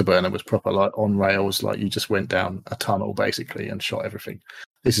Afterburner was proper like on rails, like you just went down a tunnel basically and shot everything.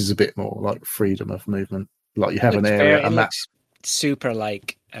 This is a bit more like freedom of movement, like you have an area, a map. Super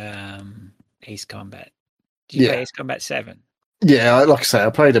like Ace Combat. Did you play Ace Combat 7? Yeah, like I say, I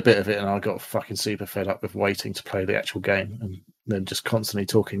played a bit of it and I got fucking super fed up with waiting to play the actual game and then just constantly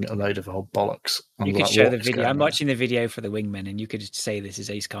talking a load of old bollocks. You could show the video. I'm watching the video for the Wingman and you could say this is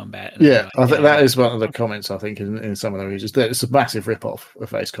Ace Combat. Yeah, I think that is one of the comments, I think, in some of the reviews. It's a massive rip-off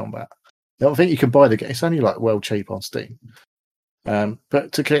of Ace Combat. I don't think you can buy the game. It's only like well cheap on Steam.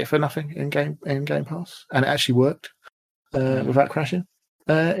 But to get it for nothing in Game Pass, and it actually worked without crashing.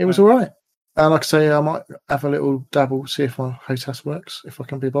 It was all right. And like I say, I might have a little dabble, see if my HOTAS works, if I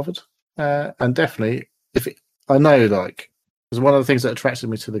can be bothered. And definitely, I know, like, because one of the things that attracted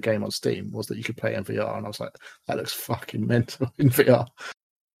me to the game on Steam was that you could play in VR, and I was like, that looks fucking mental in VR.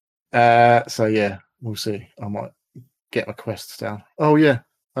 So yeah, we'll see. I might get my quests down. Oh yeah,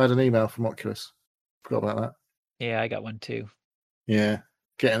 I had an email from Oculus. Forgot about that. Yeah, I got one too. Yeah,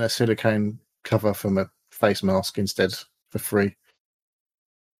 getting a silicone cover from a face mask instead for free.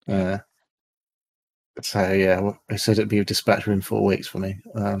 So yeah, they said it'd be dispatched within 4 weeks for me.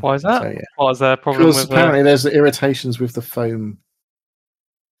 Why is that? So, yeah. What is there a problem Because with? apparently there's the irritations with the foam,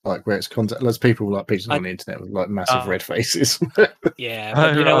 like where it's contact. There's people on the internet with like massive red faces. Yeah,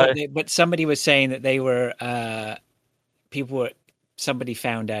 but you know what? But somebody was saying that they were somebody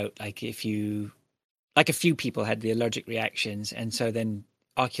found out like a few people had the allergic reactions, and so then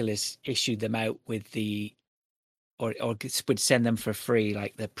Oculus issued them out with or would send them for free,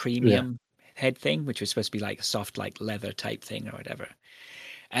 like the premium head thing, which was supposed to be like a soft, like leather type thing or whatever.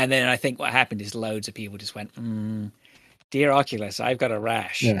 And then I think what happened is loads of people just went, "Dear Oculus, I've got a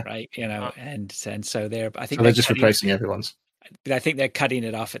rash," right? And so they're just replacing everyone's. But I think they're cutting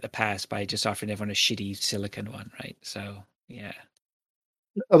it off at the pass by just offering everyone a shitty silicon one, right? So yeah.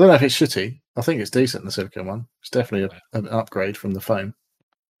 I don't know if it's shitty. I think it's decent, the silicon one. It's definitely an upgrade from the foam.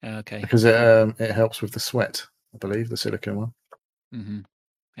 Okay. Because it helps with the sweat, I believe, the silicon one. Mm-hmm.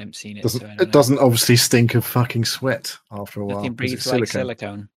 I haven't seen it. It doesn't obviously stink of fucking sweat after a while. Nothing breathes like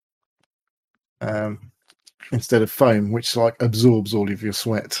silicone. Instead of foam, which like absorbs all of your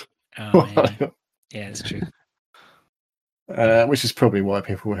sweat. Oh, yeah, it's true. Which is probably why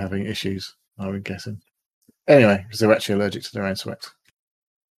people were having issues, I would guessing. Anyway, because they're actually allergic to their own sweat.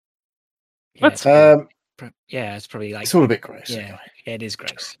 Yeah, it's probably like... It's all a bit gross. Yeah, anyway. It is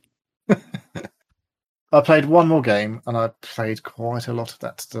gross. I played one more game, and I played quite a lot of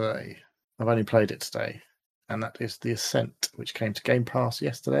that today. I've only played it today, and that is the Ascent, which came to Game Pass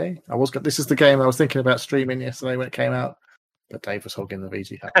yesterday. This is the game I was thinking about streaming yesterday when it came out, but Dave was hogging the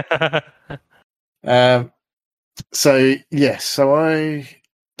VG hub. So I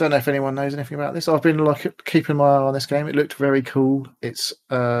don't know if anyone knows anything about this. I've been like keeping my eye on this game. It looked very cool. It's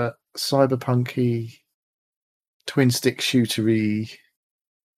cyberpunky, twin stick shootery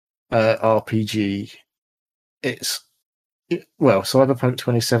RPG. Cyberpunk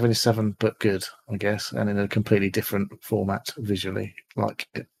 2077, but good, I guess, and in a completely different format visually. Like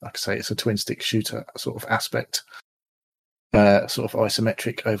I say, it's a twin stick shooter sort of aspect, sort of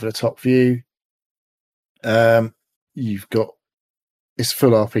isometric over the top view. It's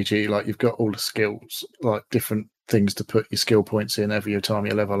full RPG. Like you've got all the skills, like different things to put your skill points in every time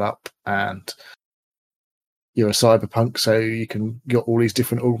you level up, and you're a cyberpunk, so you got all these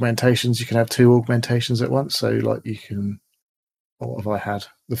different augmentations. You can have 2 augmentations at once. So like you can, what have I had?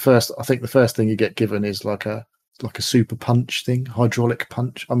 The first thing you get given is like a super punch thing, hydraulic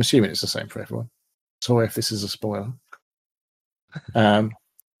punch. I'm assuming it's the same for everyone. Sorry if this is a spoiler.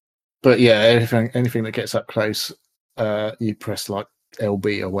 But yeah, anything that gets up close, you press like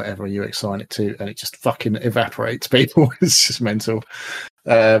LB or whatever you assign it to, and it just fucking evaporates people. It's just mental.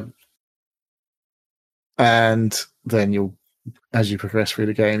 And then as you progress through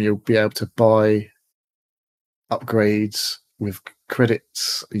the game, you'll be able to buy upgrades with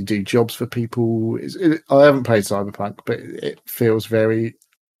credits. You do jobs for people. I haven't played Cyberpunk, but it feels very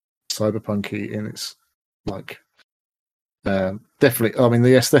cyberpunky in its like. Definitely, I mean,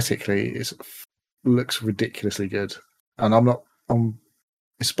 the aesthetically looks ridiculously good, and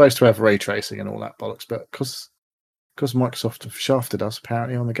it's supposed to have ray tracing and all that bollocks, but because Microsoft have shafted us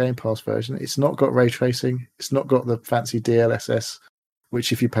apparently on the Game Pass version, it's not got ray tracing. It's not got the fancy DLSS,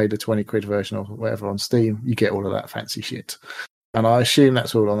 which if you pay the 20 quid version or whatever on Steam, you get all of that fancy shit. And I assume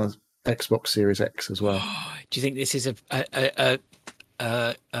that's all on the Xbox Series X as well. Do you think this is a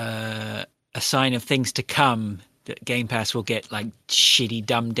sign of things to come? That Game Pass will get like shitty,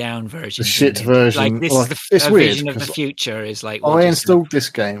 dumbed down versions. The shit version. Like this is the vision of the future. Is like I installed this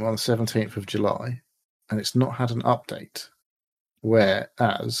game on the 17th of July, and it's not had an update.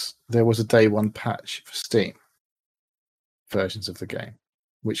 Whereas there was a day one patch for Steam versions of the game,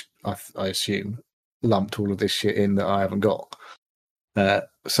 which I assume lumped all of this shit in that I haven't got.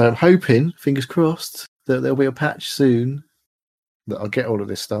 So I'm hoping, fingers crossed, that there'll be a patch soon that I'll get all of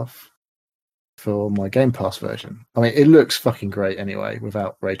this stuff for my Game Pass version. I mean, it looks fucking great anyway,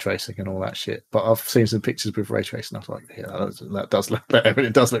 without ray tracing and all that shit. But I've seen some pictures with ray tracing. I was like, yeah, that does look better, but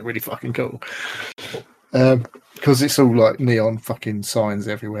it does look really fucking cool. Because it's all like neon fucking signs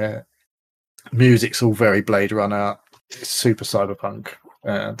everywhere. Music's all very Blade Runner. It's super cyberpunk,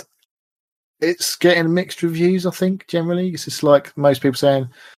 and it's getting mixed reviews. I think generally, it's just like most people saying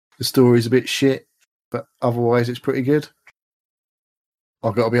the story's a bit shit, but otherwise it's pretty good.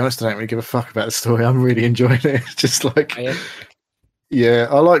 I've got to be honest, I don't really give a fuck about the story. I'm really enjoying it. It's just like, yeah,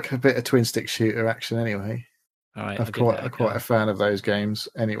 I like a bit of twin stick shooter action anyway. All right, I'm quite a fan of those games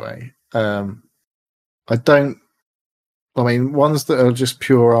anyway. Ones that are just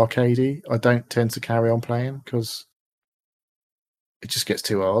pure arcadey, I don't tend to carry on playing because it just gets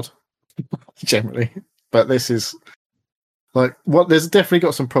too hard generally. But this is like there's definitely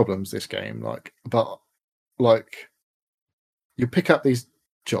got some problems, this game, like, but like you pick up these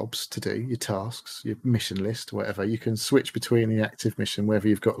jobs to do, your tasks, your mission list, whatever. You can switch between the active mission, whether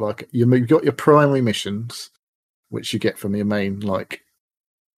you've got like you've got your primary missions, which you get from your main like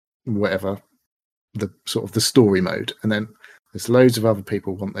whatever the sort of the story mode, and then there's loads of other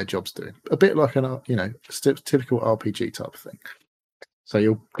people want their jobs doing, a bit like an typical RPG type of thing. So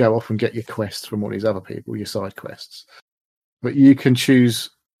you'll go off and get your quests from all these other people, your side quests, but you can choose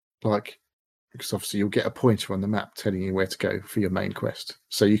like. Because obviously you'll get a pointer on the map telling you where to go for your main quest.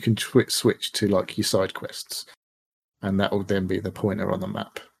 So you can switch to like your side quests, and that will then be the pointer on the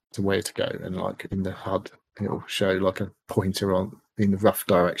map to where to go. And like in the HUD, it'll show like a pointer in the rough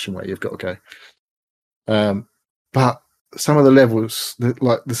direction where you've got to go. But some of the levels,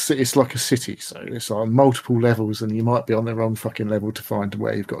 like it's like a city, so it's on multiple levels, and you might be on the wrong fucking level to find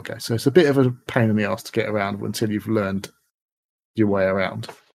where you've got to go. So it's a bit of a pain in the ass to get around until you've learned your way around.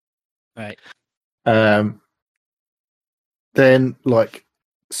 Right. Then like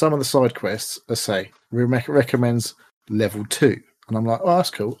some of the side quests recommends level 2, and I'm like, oh,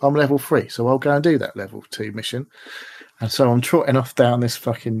 that's cool, I'm level 3, so I'll go and do that level 2 mission. And so I'm trotting off down this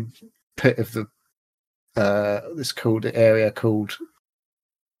fucking pit of the this called area called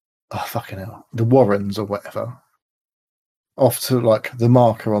the Warrens or whatever, off to like the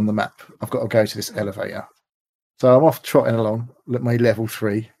marker on the map. I've got to go to this elevator, so I'm off trotting along at my level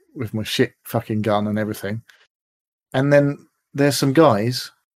 3 with my shit fucking gun and everything. And then there's some guys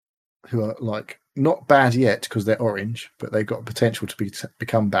who are like not bad yet because they're orange, but they've got potential to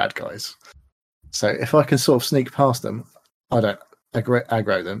become bad guys. So if I can sort of sneak past them, I don't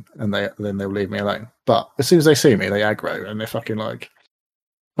aggro them, and then they'll leave me alone. But as soon as they see me, they aggro, and they're fucking like,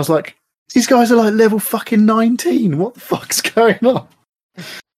 I was like, these guys are like level fucking 19. What the fuck's going on?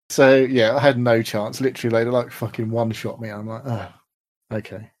 So yeah, I had no chance. Literally, they like fucking one shot me. I'm like, oh,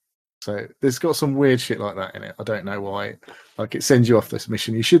 okay. So there's got some weird shit like that in it. I don't know why. Like it sends you off this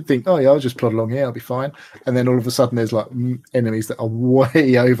mission. You should think, oh yeah, I'll just plod along here, I'll be fine. And then all of a sudden there's like enemies that are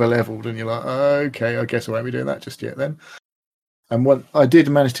way over leveled, and you're like, oh, okay, I guess I won't be doing that just yet then. And when I did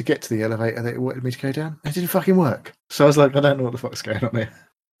manage to get to the elevator that it wanted me to go down, it didn't fucking work. So I was like, I don't know what the fuck's going on here.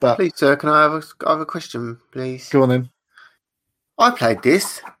 But please, sir, can I have a question, please? Go on then. I played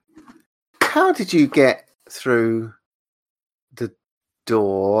this. How did you get through the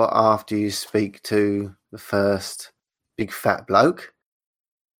door after you speak to the first big fat bloke?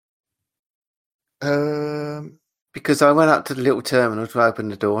 Because I went up to the little terminal to open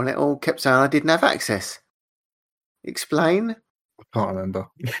the door, and it all kept saying I didn't have access. Explain. I can't remember.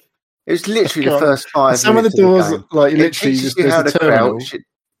 It was literally the first 5 Some minutes of the doors, of the like literally, just there's a terminal.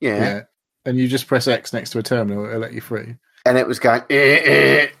 Yeah, and you just press X next to a terminal, it'll let you through. And it was going,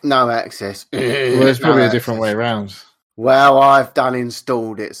 no access. Well, there's probably a different way around. Well, I've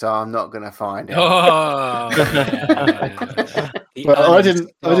installed it, so I'm not going to find it. Oh, but I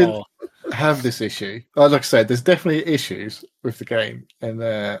didn't have this issue. Like I said, there's definitely issues with the game, and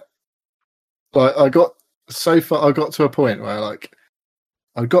like I got to a point where like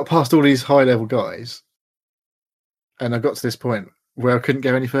I got past all these high level guys, and I got to this point where I couldn't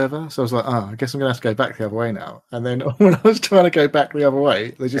go any further. So I was like, I guess I'm going to have to go back the other way now. And then when I was trying to go back the other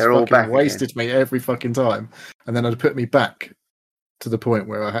way, they just fucking wasted me every fucking time. And then I'd put me back to the point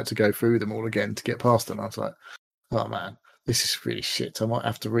where I had to go through them all again to get past them. I was like, oh man, this is really shit. I might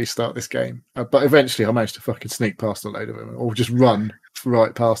have to restart this game. But eventually I managed to fucking sneak past a load of them, or just run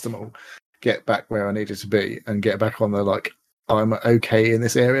right past them all, get back where I needed to be, and get back on the like, I'm okay in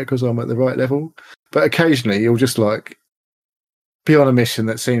this area because I'm at the right level. But occasionally you'll just like be on a mission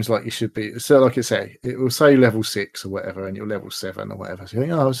that seems like you should be. So like it will say level 6 or whatever, and you're level 7 or whatever. So you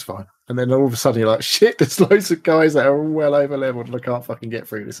think, oh, it's fine. And then all of a sudden you're like, shit, there's loads of guys that are all well over leveled and I can't fucking get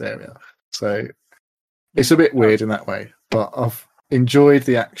through this area. So it's a bit weird in that way. But I've enjoyed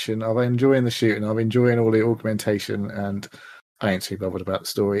the action. I've enjoyed the shooting. I've enjoyed all the augmentation, and I ain't too bothered about the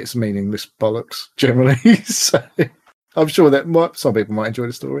story. It's meaningless bollocks generally. So I'm sure that some people might enjoy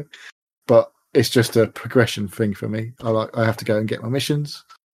the story, but it's just a progression thing for me. I have to go and get my missions,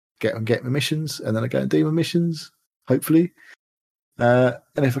 get my missions, and then I go and do my missions, hopefully. And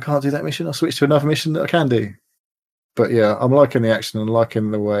if I can't do that mission, I'll switch to another mission that I can do. But yeah, I'm liking the action and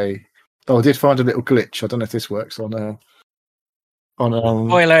liking the way. Oh, I did find a little glitch. I don't know if this works on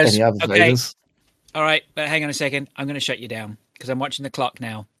spoilers. Any other flavors. All right, but hang on a second. I'm going to shut you down because I'm watching the clock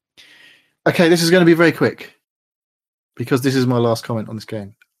now. Okay, this is going to be very quick because this is my last comment on this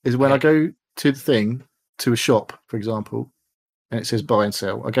game. Is when I go to the thing, to a shop, for example, and it says buy and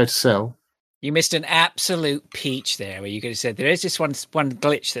sell. I go to sell. You missed an absolute peach there, where you could have said, there is this one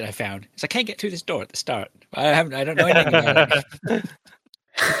glitch that I found. It's I can't get through this door at the start. I don't know anything about it.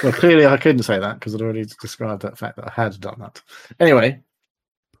 Well, clearly I couldn't say that because I'd already described that fact that I had done that. Anyway,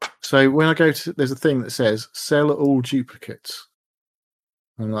 so when I go to, there's a thing that says sell all duplicates.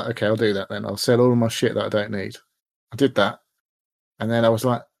 I'm like, okay, I'll do that then. I'll sell all of my shit that I don't need. I did that. And then I was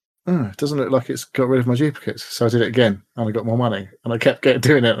like, it doesn't look like it's got rid of my duplicates. So I did it again and I got more money. And I kept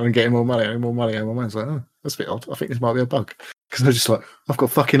doing it and getting more money and more money and more money. I was like, oh, that's a bit odd. I think this might be a bug. Because I was just like, I've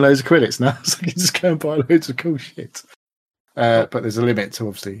got fucking loads of credits now. So I can just go and buy loads of cool shit. But there's a limit to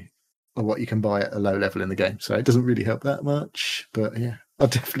obviously what you can buy at a low level in the game. So it doesn't really help that much. But yeah, I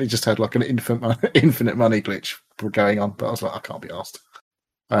definitely just had like an infinite money glitch going on. But I was like, I can't be asked.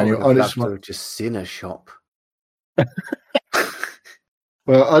 I would have loved to have just seen a shop.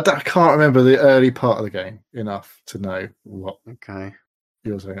 Well, I can't remember the early part of the game enough to know what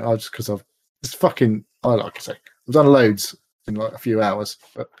you're saying. It's fucking, I like to say, I've done loads in like a few hours.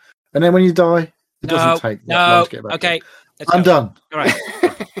 And then when you die, it doesn't take that long to get back. Okay. I'm done. All right.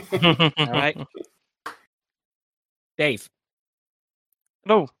 All right. Dave.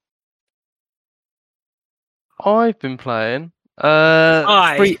 Hello. I've been playing.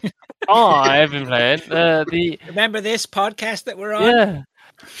 I've been playing. Remember this podcast that we're on? Yeah.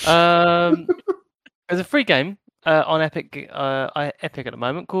 There's a free game on Epic Epic at the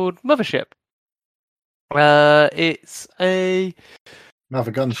moment called Mothership. It's a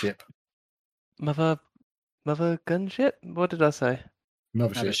Mothergunship. Mothergunship? What did I say?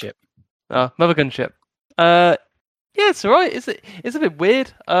 Mothership. Mothergunship. Yeah, it's alright. It's a bit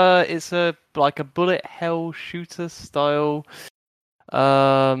weird. It's like a bullet hell shooter style,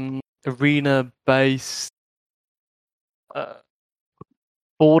 arena based,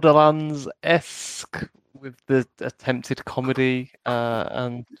 Borderlands-esque with the attempted comedy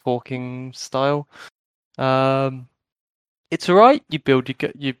and talking style. It's alright. You build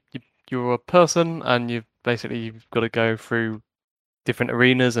you're a person, and you've got to go through different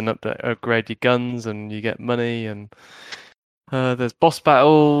arenas and upgrade your guns, and you get money, and there's boss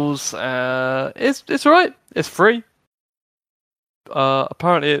battles. It's alright. It's free.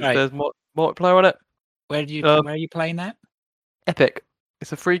 Apparently, there's multiplayer on it. Where are you playing that? Epic.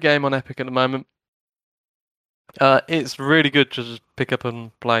 It's a free game on Epic at the moment. It's really good to just pick up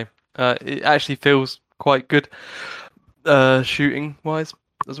and play. It actually feels quite good, shooting wise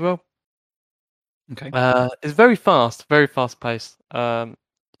as well. Okay. It's very fast paced. Like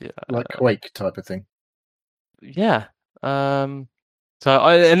Quake type of thing. Yeah. When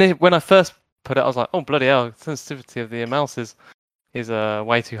I first put it, I was like, oh bloody hell, sensitivity of the mouse is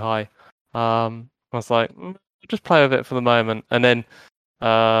way too high. I was like, just play with it for the moment, and then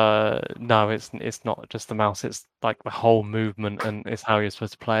no, it's not just the mouse, it's like the whole movement, and it's how you're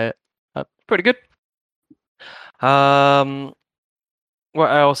supposed to play it. Pretty good. What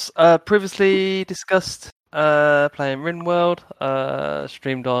else? Previously discussed playing Rimworld,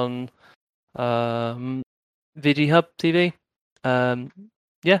 streamed on VG Hub TV.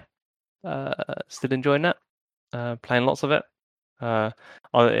 Still enjoying that. Playing lots of it. I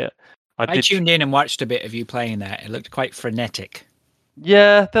tuned in and watched a bit of you playing that. It looked quite frenetic.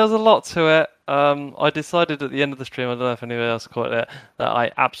 Yeah, there was a lot to it. I decided at the end of the stream, I don't know if anybody else caught it, that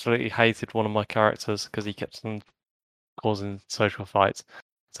I absolutely hated one of my characters because he kept on causing social fights.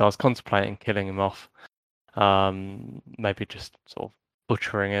 So I was contemplating killing him off. Maybe just sort of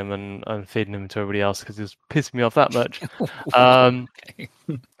butchering him and feeding him to everybody else because he was pissing me off that much. But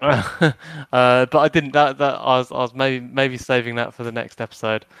I didn't. That I was maybe saving that for the next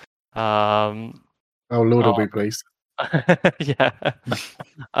episode. Oh Lord, will be pleased. Yeah.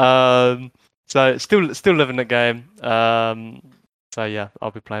 So still living the game. So yeah,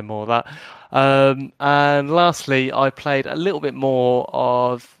 I'll be playing more of that. And lastly, I played a little bit more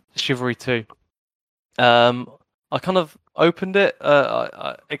of Chivalry 2. I kind of opened it,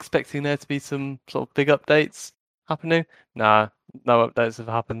 expecting there to be some sort of big updates happening. No updates have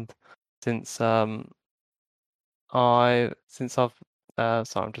happened since I've. Sorry,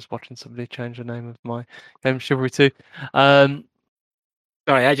 I'm just watching somebody change the name of my game, Chivalry 2. Sorry,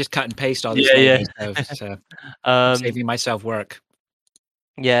 I just cut and paste all this. So saving myself work.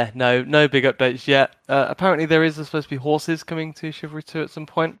 Yeah, no big updates yet. Apparently, there is supposed to be horses coming to Chivalry 2 at some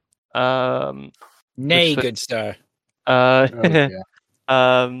point. Nay, good sir.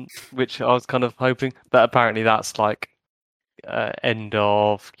 Which I was kind of hoping, but apparently that's like end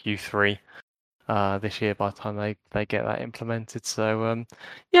of Q3 this year by the time they get that implemented. So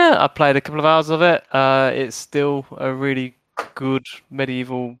yeah, I played a couple of hours of it. It's still a really good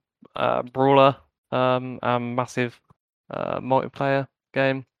medieval brawler, massive multiplayer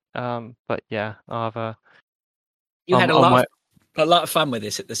game. But yeah, I've you had a lot of fun with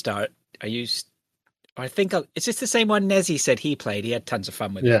this at the start. I think is this the same one Nezzy said he played? He had tons of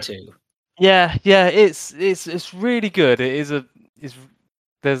fun with it too. Yeah, it's really good. It is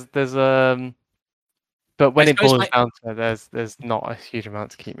there's but when it boils down to it, there's not a huge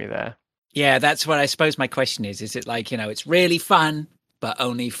amount to keep me there. Yeah, that's what I suppose my question is. Is it like, it's really fun, but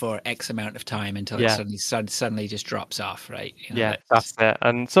only for X amount of time until it suddenly just drops off, right? That's it.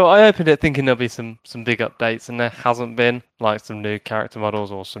 And so I opened it thinking there'll be some big updates, and there hasn't been, like some new character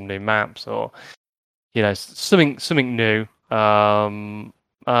models or some new maps or something new.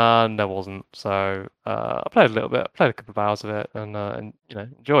 There wasn't. So I played a little bit. I played a couple of hours of it, and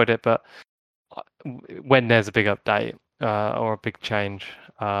enjoyed it. But when there's a big update or a big change,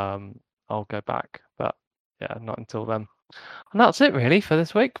 I'll go back. But yeah, not until then. And that's it really for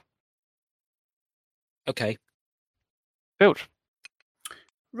this week. Okay. Pilch.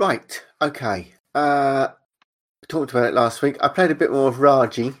 Right. Okay. I talked about it last week. I played a bit more of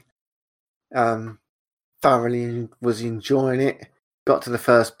Raji. Thoroughly was enjoying it. Got to the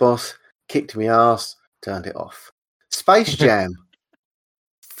first boss, kicked me ass, turned it off. Space Jam.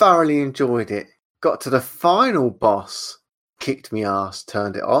 Thoroughly enjoyed it. Got to the final boss, kicked me ass,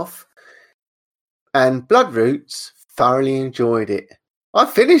 turned it off. And Bloodroots, thoroughly enjoyed it. I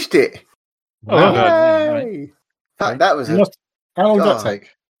finished it. Wow. Yay! That was how long did that take?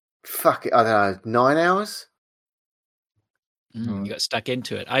 Fuck it, I don't know, 9 hours. You got stuck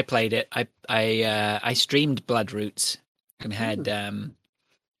into it. I played it. I streamed Bloodroots and had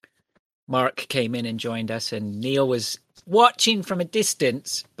Mark came in and joined us, and Neil was watching from a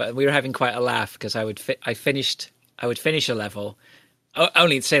distance, but we were having quite a laugh because I would finish a level,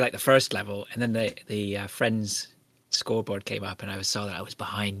 only say like the first level, and then the friends scoreboard came up, and I saw that I was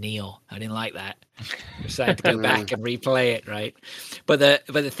behind Neil. I didn't like that, so I had to go back and replay it. Right, but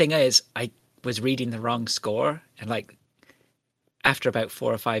the thing is, I was reading the wrong score, and like after about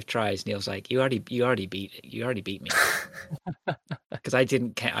 4 or 5 tries, Neil's like, "You already beat me," because I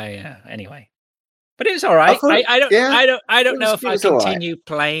didn't. Anyway. But it was all right. I don't know if I continue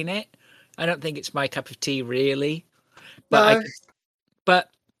playing it. I don't think it's my cup of tea, really. But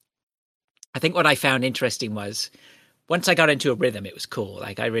I think what I found interesting was once I got into a rhythm, it was cool.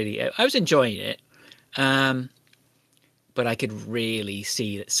 Like I was enjoying it. But I could really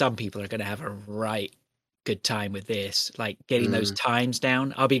see that some people are going to have a right good time with this, like getting those times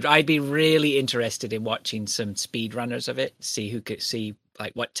down. I'd be really interested in watching some speedrunners of it, see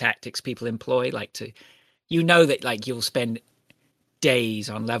like what tactics people employ, like that like you'll spend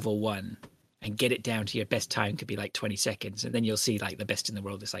days on level 1 and get it down to your best time could be like 20 seconds, and then you'll see like the best in the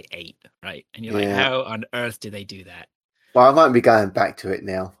world is like 8, right? And you're like, how on earth do they do that? Well, I won't be going back to it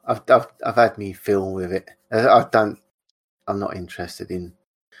now. I've had me fill with it. I'm not interested in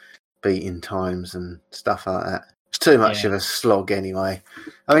beating times and stuff like that. It's too much of a slog anyway.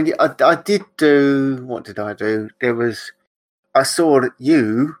 I mean, I did do. What did I do? I saw that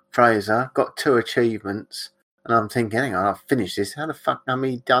you, Fraser, got 2 achievements, and I'm thinking, hang on, I've finished this. How the fuck have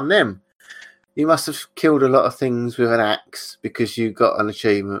you done them? You must have killed a lot of things with an axe because you got an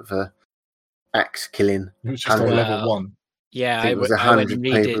achievement for axe killing. It was just on level 1. Yeah, it was 100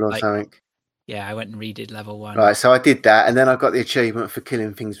 people or something. Yeah, I went and redid level 1. Right, so I did that, and then I got the achievement for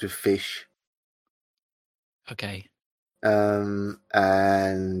killing things with fish. Okay. And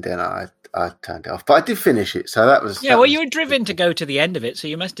then I turned it off, but I did finish it, so that was. Yeah, well, you were driven to go to the end of it, so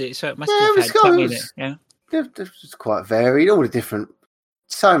you must have. So it must have had something in it. Yeah, it was quite varied. All the different,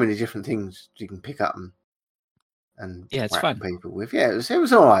 so many different things you can pick up and it's fun. People with. Yeah, it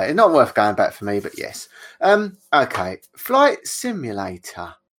was all right. Not worth going back for me, but yes. Okay, Flight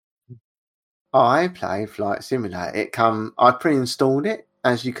Simulator. I played Flight Simulator. I pre-installed it,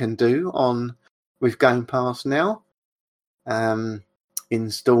 as you can do with Game Pass now.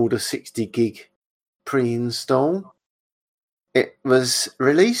 Installed a 60 gig pre-install. It was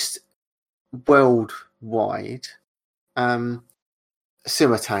released worldwide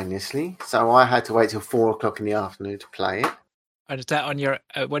simultaneously, so I had to wait till 4:00 in the afternoon to play it. And is that on your?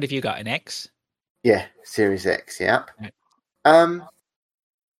 What have you got? An X? Yeah, Series X. Yep. Right.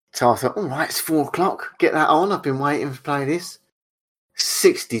 So I thought, all right, it's 4:00. Get that on. I've been waiting to play this.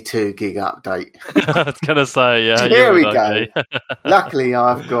 62 gig update. I was gonna say, yeah. Here we go. Luckily,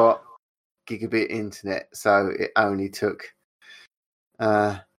 I've got gigabit internet, so it only took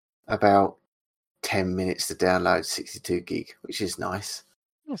about 10 minutes to download 62 gig, which is nice.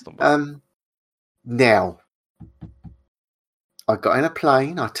 That's not bad. Now, I got in a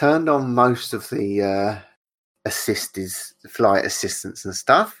plane. I turned on most of the flight assistance and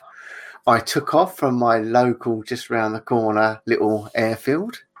stuff. I took off from my local, just round the corner, little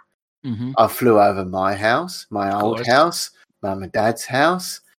airfield. Mm-hmm. I flew over my house, my old house, Mum and Dad's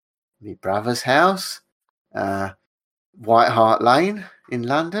house, my brother's house, White Hart Lane in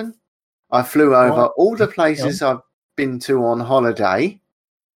London. I flew over all the places I've been to on holiday.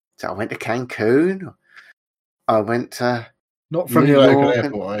 So I went to Cancun. I went to not from New your York local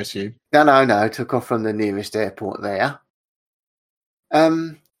airport, I assume. No. Took off from the nearest airport there.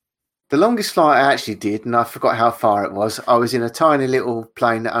 The longest flight I actually did, and I forgot how far it was. I was in a tiny little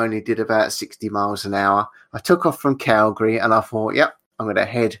plane that only did about 60 miles an hour. I took off from Calgary, and I thought, "Yep, I'm going to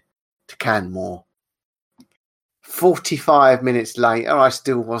head to Canmore." 45 minutes later, I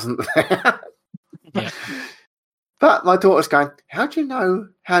still wasn't there. Yeah. But my daughter's going, "How do you know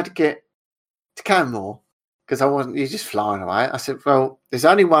how to get to Canmore?" Because you're just flying away. I said, "Well, there's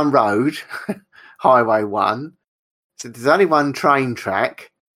only one road, Highway 1. So there's only one train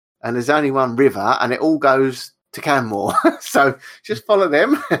track, and there's only one river, and it all goes to Canmore. So just follow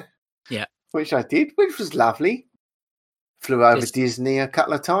them." Yeah. Which I did, which was lovely. Flew over Disney a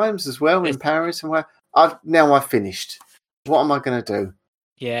couple of times as well in Paris. And I've finished. What am I going to do?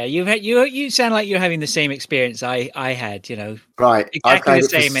 Yeah, you sound like you're having the same experience I had, Right. Exactly I played the it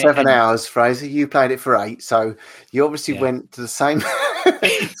for same, 7 hours, Fraser. You played it for 8. So you obviously went to the same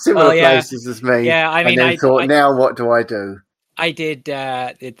similar places as me. Yeah, I mean, I thought, now what do I do? I did.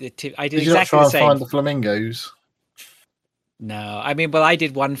 I did Did exactly you not try the and same. find the flamingos? No, I mean, well, I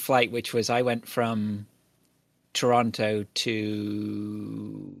did one flight, which was I went from Toronto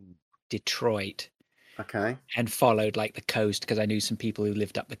to Detroit. Okay. And followed like the coast because I knew some people who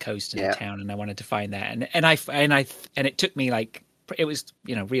lived up the coast in the town, and I wanted to find that. And it took me like it was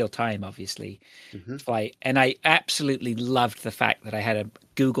real time, obviously, flight. And I absolutely loved the fact that I had a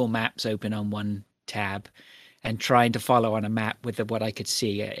Google Maps open on one tab and trying to follow on a map with what I could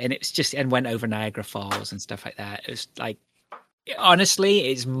see. And it's just went over Niagara Falls and stuff like that. It was like, honestly,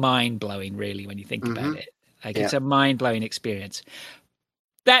 it's mind blowing, really, when you think about it. Like it's a mind blowing experience.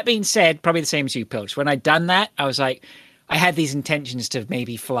 That being said, probably the same as you, Pilch. When I'd done that, I was like, I had these intentions to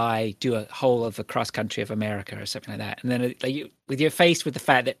maybe do a whole of the cross country of America or something like that. And then you're faced with the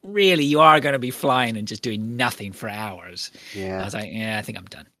fact that really you are going to be flying and just doing nothing for hours. Yeah. I was like, I think I'm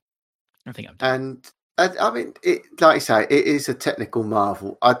done. And I mean, like you say, it is a technical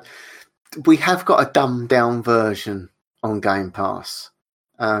marvel. We have got a dumbed down version on Game Pass.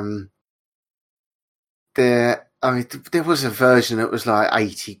 There was a version that was like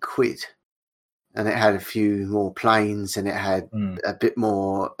 80 quid, and it had a few more planes, and it had a bit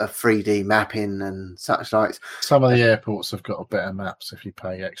more 3D mapping and such like. Some of the airports have got better maps if you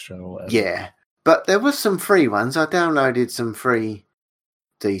pay extra or whatever. Yeah, but there was some free ones. I downloaded some free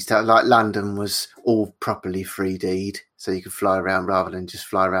stuff. Like London was all properly 3D'd, so you could fly around rather than just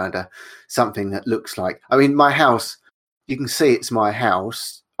fly around something that looks like. I mean, my house, you can see it's my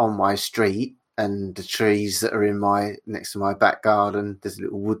house on my street. And the trees that are next to my back garden, there's a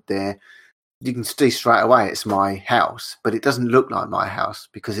little wood there. You can see straight away it's my house, but it doesn't look like my house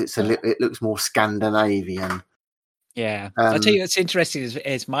because it looks more Scandinavian. Yeah, I'll tell you what's interesting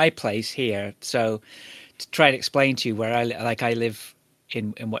is my place here. So to try and explain to you where I live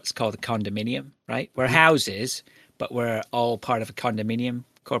in what's called a condominium, right? We're houses, but we're all part of a condominium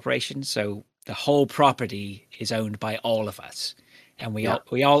corporation. So the whole property is owned by all of us. And we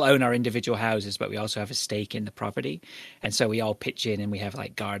all own our individual houses, but we also have a stake in the property. And so we all pitch in and we have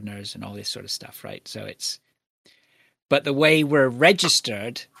like gardeners and all this sort of stuff, right? So but the way we're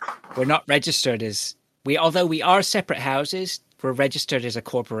registered, we're not registered although we are separate houses, we're registered as a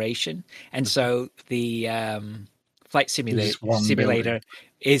corporation. And so the flight simulator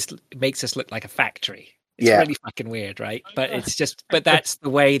makes us look like a factory. It's really fucking weird, right? But but that's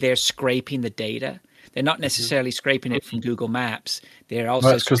the way they're scraping the data. They're not necessarily scraping it from Google Maps. They're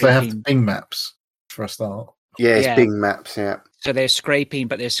also because they have Bing Maps for a start. Yeah, it's Bing Maps, yeah. So they're scraping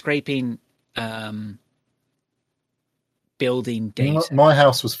building data. My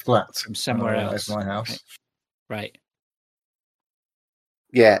house was flat from somewhere else. My house. Right.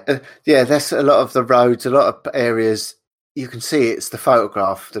 Yeah, that's a lot of the roads, a lot of areas. You can see it's the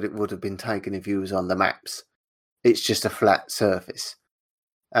photograph that it would have been taken if you was on the maps. It's just a flat surface.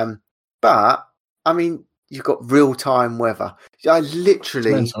 But I mean, you've got real-time weather. I live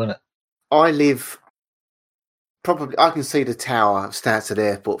probably. I can see the tower of Stansted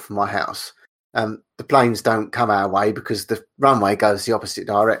Airport from my house. The planes don't come our way because the runway goes the opposite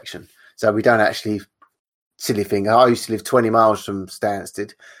direction. So we don't actually. Silly thing. I used to live 20 miles from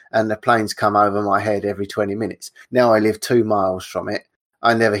Stansted, and the planes come over my head every 20 minutes. Now I live 2 miles from it.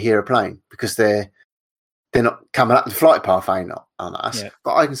 I never hear a plane because they're not coming up the flight path, ain't on us. Yeah.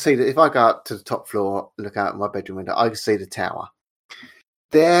 But I can see that if I go up to the top floor, look out my bedroom window, I can see the tower.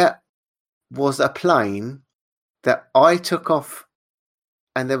 There was a plane that I took off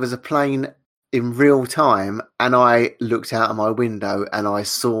and there was a plane in real time, and I looked out of my window and I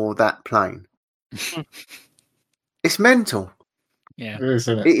saw that plane. It's mental. Yeah,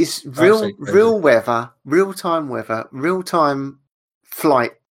 isn't it? It is real weather, real-time weather, real-time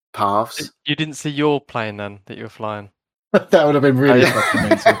flight paths. You didn't see your plane then that you were flying? That would have been really fucking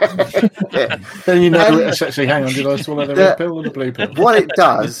mental. Yeah. Then you know, it's actually, hang on, did I swallow the red pill or the blue pill? What it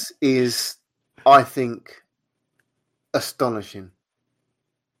does is, I think, astonishing.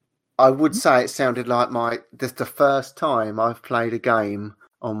 I would say it sounded like this the first time I've played a game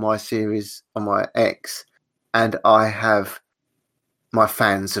on my series, on my X, and my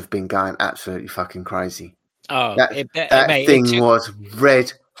fans have been going absolutely fucking crazy. Oh, that thing was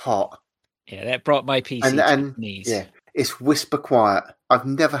red hot. Yeah, that brought my PC to knees. Yeah, it's whisper quiet. I've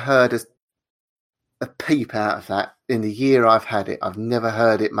never heard a peep out of that in the year I've had it. I've never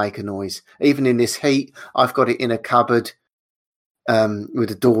heard it make a noise. Even in this heat, I've got it in a cupboard with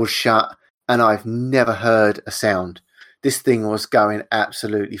the doors shut, and I've never heard a sound. This thing was going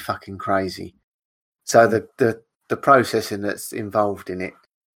absolutely fucking crazy. So the processing that's involved in it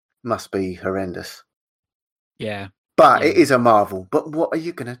must be horrendous. Yeah. But it is a marvel. But what are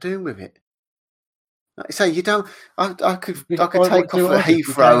you going to do with it? Like I say, you don't. I could take off at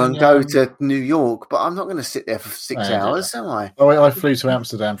Heathrow and go to New York, but I'm not going to sit there for 6 hours, am I? Oh, I flew to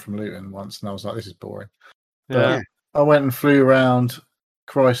Amsterdam from Luton once, and I was like, "This is boring." Yeah. I went and flew around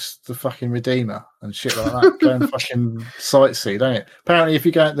Christ the fucking Redeemer and shit like that. Go and fucking sightsee, don't it? Apparently, if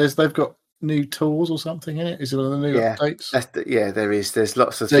you go, they've got new tours or something in it. Is it one of the new updates? There is. There's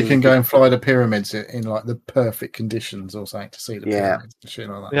lots of. So you can go and fly the pyramids in like the perfect conditions or something to see the pyramids and shit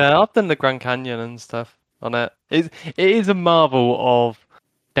like that. Yeah, I've done the Grand Canyon and stuff on it. It is a marvel of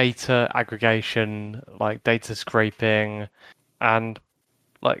data aggregation, like data scraping, and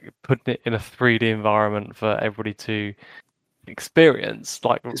like putting it in a 3D environment for everybody to experience.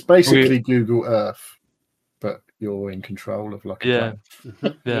 Like it's basically Google Earth, but you're in control of like a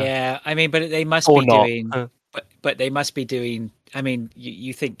plane. Yeah. I mean, but they must be doing. But they must be doing. I mean,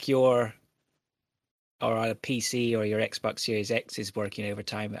 you think your or a PC or your Xbox Series X is working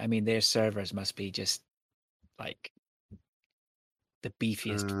overtime. I mean, their servers must be just like the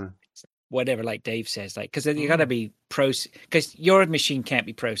beefiest. Whatever, like Dave says, like because you got to be because your machine can't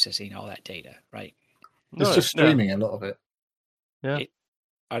be processing all that data, right? It's just streaming a lot of it. Yeah,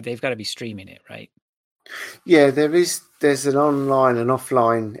 they've got to be streaming it, right? Yeah, there's an online and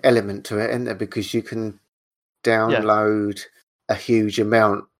offline element to it, isn't there? Because you can download a huge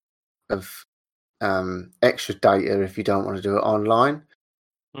amount of extra data if you don't want to do it online.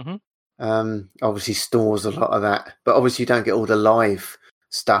 Obviously stores a lot of that, but obviously you don't get all the live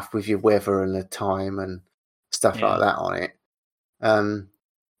stuff with your weather and the time and stuff like that on it.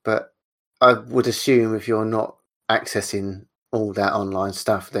 But I would assume if you're not accessing all that online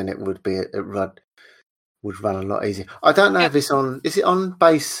stuff, then it would be would run a lot easier. I don't know if it's on. Is it on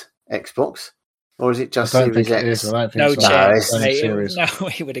base Xbox or is it just Series X? No chance. No,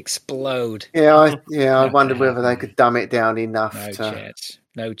 it would explode. I wondered whether they could dumb it down enough.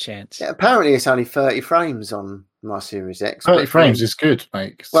 No chance. Yeah, apparently, it's only 30 frames on my Series X. 30 frames is good,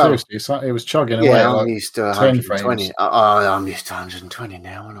 mate. Well, seriously, it was chugging away. Yeah, I'm like used to 120. 10 I'm used to 120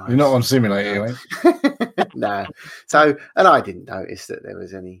 now. Aren't I? You're not on simulator, anyway. No. So, and I didn't notice that there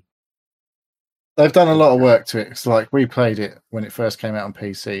was any. They've done a lot of work to it. It's like we played it when it first came out on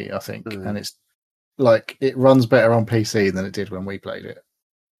PC, I think, and it's like it runs better on PC than it did when we played it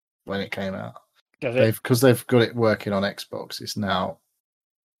when it came out. Because they've got it working on Xbox. It's now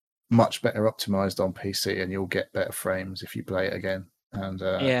much better optimized on PC, and you'll get better frames if you play it again. And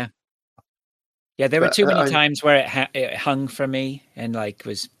there were too many times where it hung for me, and like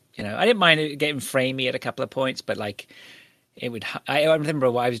was I didn't mind it getting framey at a couple of points, but like it would. I remember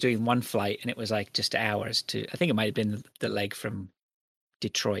I was doing one flight, and it was like just hours to. I think it might have been the leg from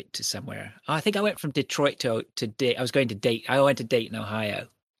Detroit to somewhere. I think I went from Detroit to Dayton. I was going to Dayton. I went to Dayton, Ohio.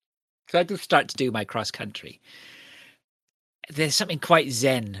 So I could start to do my cross country. There's something quite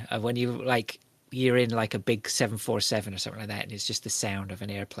zen of when you're in like a big 747 or something like that, and it's just the sound of an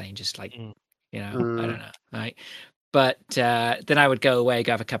airplane, just like I don't know, right? But then I would go away,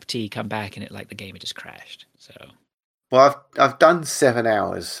 go have a cup of tea, come back, and the game had just crashed. So, well, I've done 7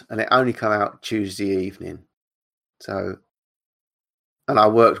 hours, and it only come out Tuesday evening. So, and I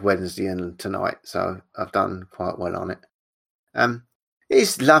worked Wednesday and tonight, so I've done quite well on it.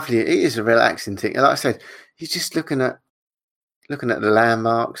 It's lovely. It is a relaxing thing. And like I said, you're just looking at the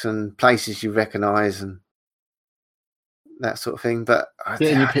landmarks and places you recognise and that sort of thing. But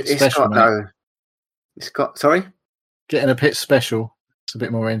getting a pit special. It's a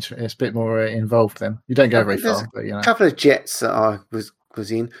bit more involved then. You don't go very far. But, a couple of jets that I was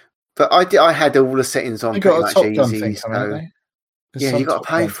was in. But I had all the settings on They pretty got a much Top Gun easy. thing coming, haven't they? There's Yeah, you some got to Top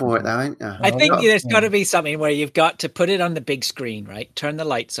pay Gun for it thing though, ain't you? I think yeah. there's got to be something where you've got to put it on the big screen, right? Turn the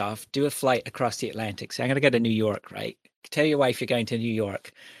lights off, do a flight across the Atlantic. Say, I'm going to go to New York, right? Tell your wife you're going to New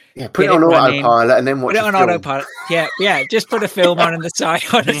York. Yeah, put it on autopilot and then watch it on film. autopilot. Yeah. Just put a film on the side,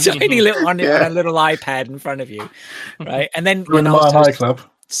 on a tiny little on a little iPad in front of you, right? And then We're in the Mile High Club.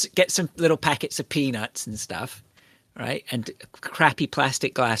 Get some little packets of peanuts and stuff, right? And a crappy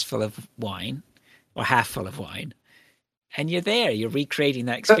plastic glass full of wine, or half full of wine, and you're there. You're recreating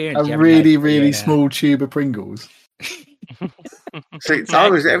that experience. A really small tube of Pringles. See, I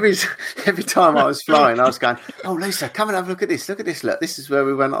was every time I was flying, I was going, "Oh, Lisa, come and have a look at this. Look at this. Look, this is where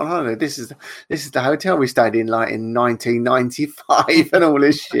we went on holiday. This is the hotel we stayed in, like in 1995, and all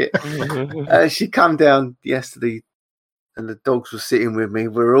this shit." She come down yesterday, and the dogs were sitting with me.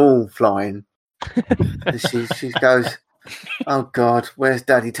 We're all flying. And she goes, "Oh God, where's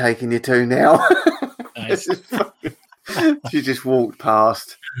Daddy taking you to now?" Nice. She just walked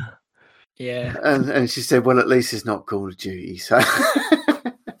past. Yeah. And she said, well, at least it's not Call of Duty. So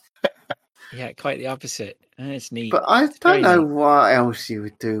yeah, quite the opposite. It's neat. But I don't know what else you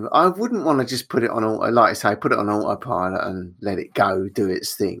would do. I wouldn't want to just put it on auto, like I say, put it on autopilot and let it go, do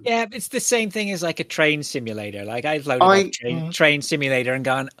its thing. Yeah, it's the same thing as like a train simulator. Like I've loaded up train simulator and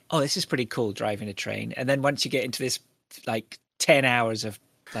gone, oh, this is pretty cool driving a train. And then once you get into this like 10 hours of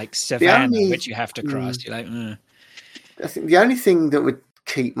like savannah, which you have to cross, you're like, I think the only thing that would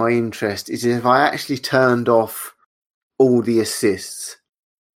keep my interest is if I actually turned off all the assists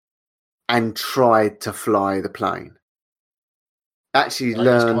and tried to fly the plane. Actually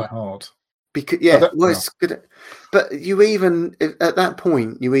learn. Quite hard. Because it's good. But you even at that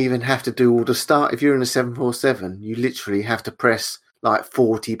point, you even have to do all the start. If you're in a 747, you literally have to press like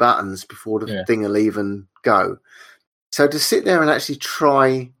 40 buttons before the thing will even go. So to sit there and actually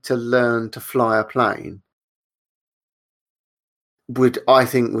try to learn to fly a plane would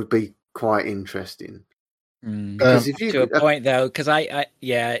be quite interesting. Because if you to a point though, because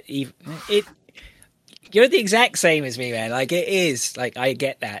you're the exact same as me, man. Like it is, like I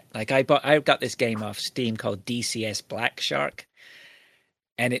get that. Like I got this game off Steam called DCS Black Shark,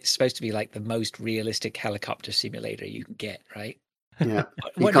 and it's supposed to be like the most realistic helicopter simulator you can get, right? Yeah,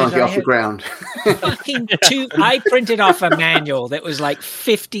 you can't get off the ground. I printed off a manual that was like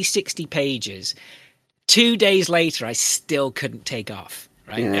 50, 60 pages. 2 days later, I still couldn't take off.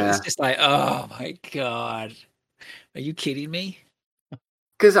 Right? Yeah. It was just like, oh my God, are you kidding me?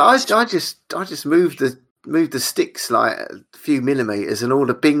 Because I just moved the sticks like a few millimeters, and all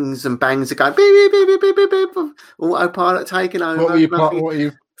the bings and bangs are going beep beep beep beep beep beep. Autopilot taking over. What were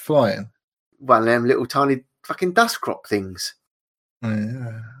you flying? One of them little tiny fucking dust crop things.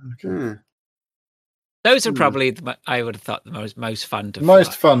 Yeah. Okay. Those are probably I would have thought the most fun to fly.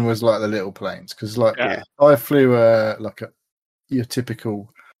 Most fun was like the little planes, because I flew your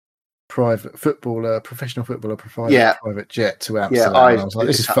typical private footballer, professional footballer, private jet to Amsterdam. Yeah, I was like,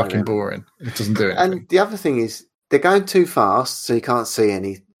 this is fucking boring. It doesn't do anything. And the other thing is, they're going too fast, so you can't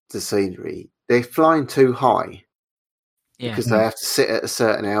see the scenery. They're flying too high because they have to sit at a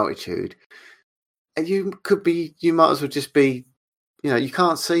certain altitude. And you might as well just be, you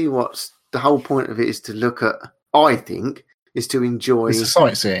can't see what's. The whole point of it is to look at, I think, is to enjoy... It's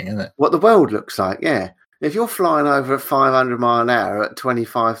sightseeing, isn't it? What the world looks like, yeah. If you're flying over at 500 mile an hour at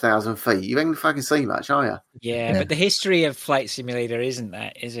 25,000 feet, you ain't going to fucking see much, are you? Yeah, but the history of Flight Simulator isn't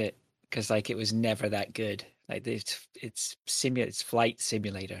that, is it? Because, like, it was never that good. Like, it's Flight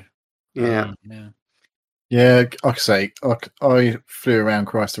Simulator. Yeah. Yeah, like I say, I flew around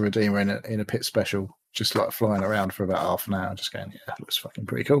Christ the Redeemer in a pit special, just like flying around for about half an hour, just going, that looks fucking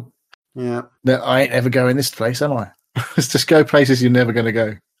pretty cool. Yeah. I ain't ever going this place, am I? Let's just go places you're never going to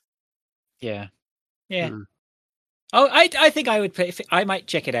go. Yeah. Yeah. Oh, I think I would play. I might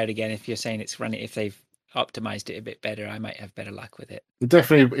check it out again if you're saying it's running. If they've optimized it a bit better, I might have better luck with it. It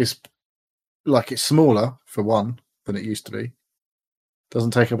definitely is. Like, it's smaller for one than it used to be.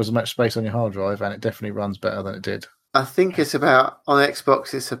 Doesn't take up as much space on your hard drive, and it definitely runs better than it did. I think it's about on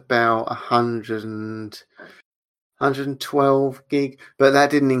Xbox. It's about 112 gig, but that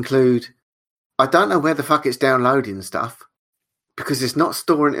didn't include. I don't know where the fuck it's downloading stuff because it's not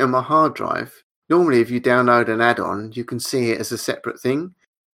storing it on my hard drive. Normally, if you download an add-on, you can see it as a separate thing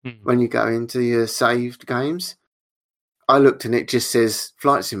when you go into your saved games. I looked and it just says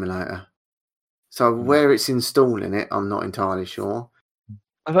Flight Simulator. So where it's installing it, I'm not entirely sure.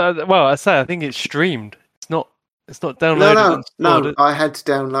 Well, I think it's streamed. It's not downloaded. No. I had to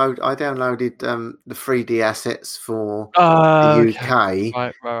download. I downloaded the 3D assets for the UK,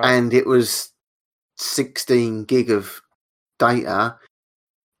 right. and it was 16 gig of data,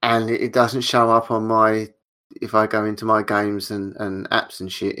 and it doesn't show up on my. If I go into my games and apps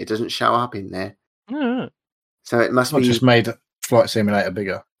and shit, it doesn't show up in there. So it must be just made Flight Simulator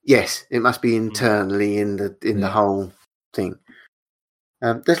bigger. Yes, it must be internally in the whole thing.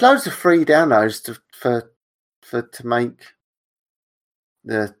 There's loads of free downloads to make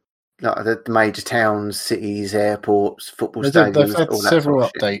the major towns, cities, airports, football stadiums. They've had all that several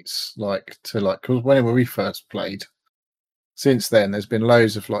sort of updates, because whenever we first played, since then there's been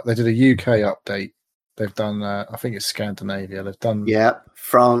loads of they did a UK update. They've done, I think it's Scandinavia. They've done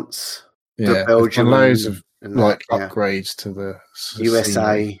France, yeah, Belgium, loads of upgrades to the USA.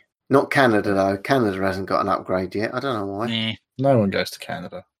 scenery. Not Canada though. Canada hasn't got an upgrade yet. I don't know why. Nah, No one goes to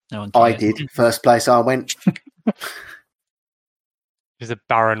Canada. no one cares. I did. First place I went. It's a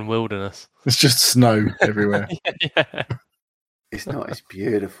barren wilderness. It's just snow everywhere. Yeah. It's not. It's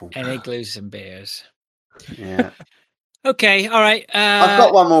beautiful. And igloos and bears. Yeah. Okay, all right. I've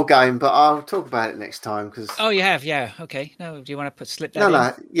got one more game, but I'll talk about it next time. Because Oh, you have? Yeah. Okay. No, do you want to slip that no, in?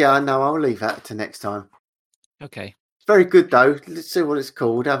 no, yeah, no, I'll leave that to next time. Okay. It's very good though. Let's see what it's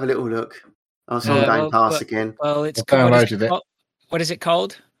called. Have a little look. I was on Game Pass again. Well, it's I downloaded it. What is it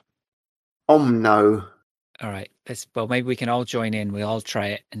called? Omno. All right. Maybe we can all join in. We'll all try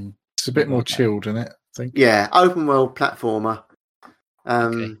it. And It's a bit more chilled, isn't it? I think. Yeah, open world platformer.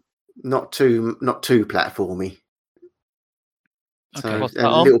 Okay. Not too platformy. So, Okay. What's that and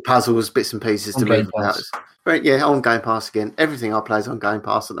on? little puzzles, bits and pieces On to Game move about. Pass. But yeah, on Game Pass again. Everything I play is on Game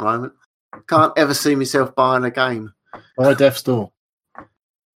Pass at the moment. Can't ever see myself buying a game. By Death's Door.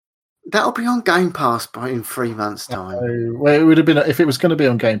 That'll be on Game Pass in 3 months' time. Well, it would have been if it was going to be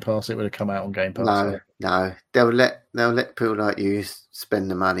on Game Pass. It would have come out on Game Pass. No, they'll let people like you spend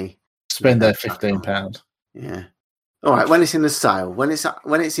the money. Spend their £15. Yeah. All right. When it's in the sale, when it's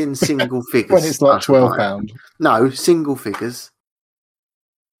in single figures, When it's like £12. No, single figures.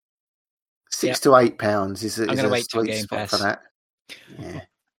 £6 to £8 is I'm a going to wait till sweet Game spot Pass. for that. Yeah.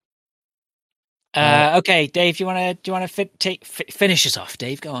 Okay, Dave, do you want to finish us off?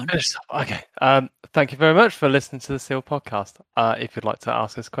 Dave, go on. Okay. Thank you very much for listening to the Seal podcast. If you'd like to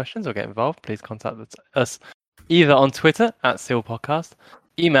ask us questions or get involved, please contact us either on Twitter at Seal Podcast,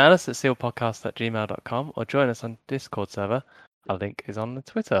 email us at sealpodcast@gmail.com, or join us on Discord server. Our link is on the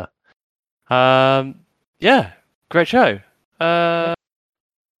Twitter. Yeah, great show.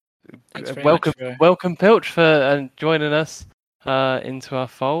 Welcome, Pilch, for joining us into our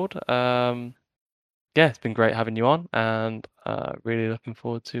fold. Yeah, it's been great having you on, and really looking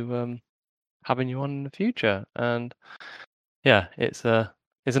forward to having you on in the future. And yeah, it's a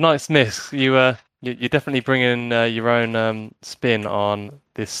nice miss. You're definitely bringing your own spin on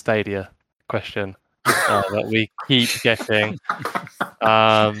this Stadia question that we keep getting.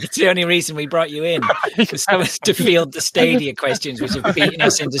 It's the only reason we brought you in, to field the Stadia questions, which have beaten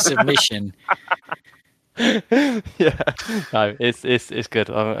us into submission. Yeah, no, it's good.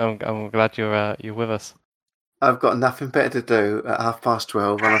 I'm glad you're with us. I've got nothing better to do at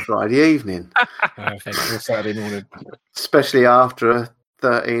 12:30 on a Friday evening. Perfect. Or Saturday morning. Especially after a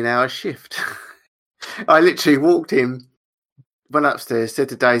 13-hour shift. I literally walked in, went upstairs, said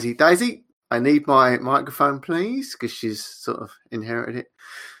to Daisy, I need my microphone, please, because she's sort of inherited it.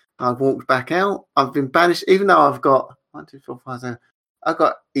 I walked back out. I've been banished, even though I've got 1, 2, 4, 5, 6. I've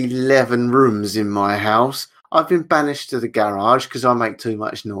got 11 rooms in my house. I've been banished to the garage because I make too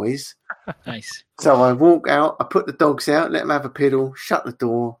much noise. Nice. So I walk out, I put the dogs out, let them have a piddle, shut the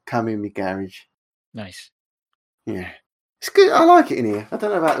door, come in my garage. Nice. Yeah. It's good. I like it in here. I don't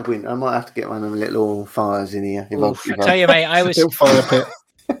know about the winter. I might have to get one of them little fires in here. I tell you, mate, I was Little fire pit.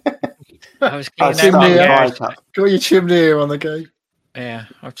 cleaning out my garage. Got your chimney here on the go. Yeah,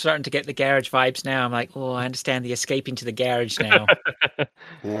 I'm starting to get the garage vibes now. I'm like, I understand the escaping to the garage now.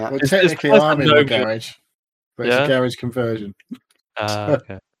 Yeah. Well, technically, I'm in the garage, but it's a garage conversion.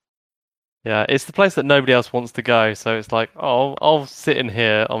 Okay. Yeah, it's the place that nobody else wants to go, so it's like, I'll sit in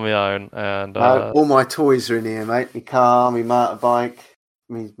here on my own. And all my toys are in here, mate. My car, my motorbike,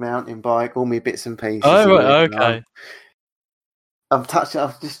 my mountain bike, all my bits and pieces. Oh, right, okay. I'm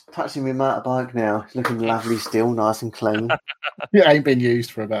just touching my motorbike now. It's looking lovely still, nice and clean. It ain't been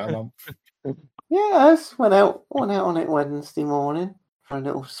used for about a month. Yeah, I just went out on it Wednesday morning for a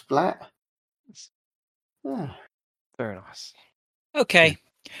little splat. Yeah. Very nice. Okay.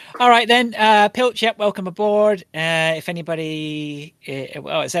 All right then, Pilch, yep, welcome aboard. If anybody,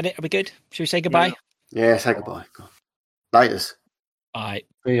 is that it? Are we good? Should we say goodbye? Yeah, say goodbye. Laters. All right.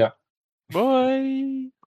 See ya. Bye.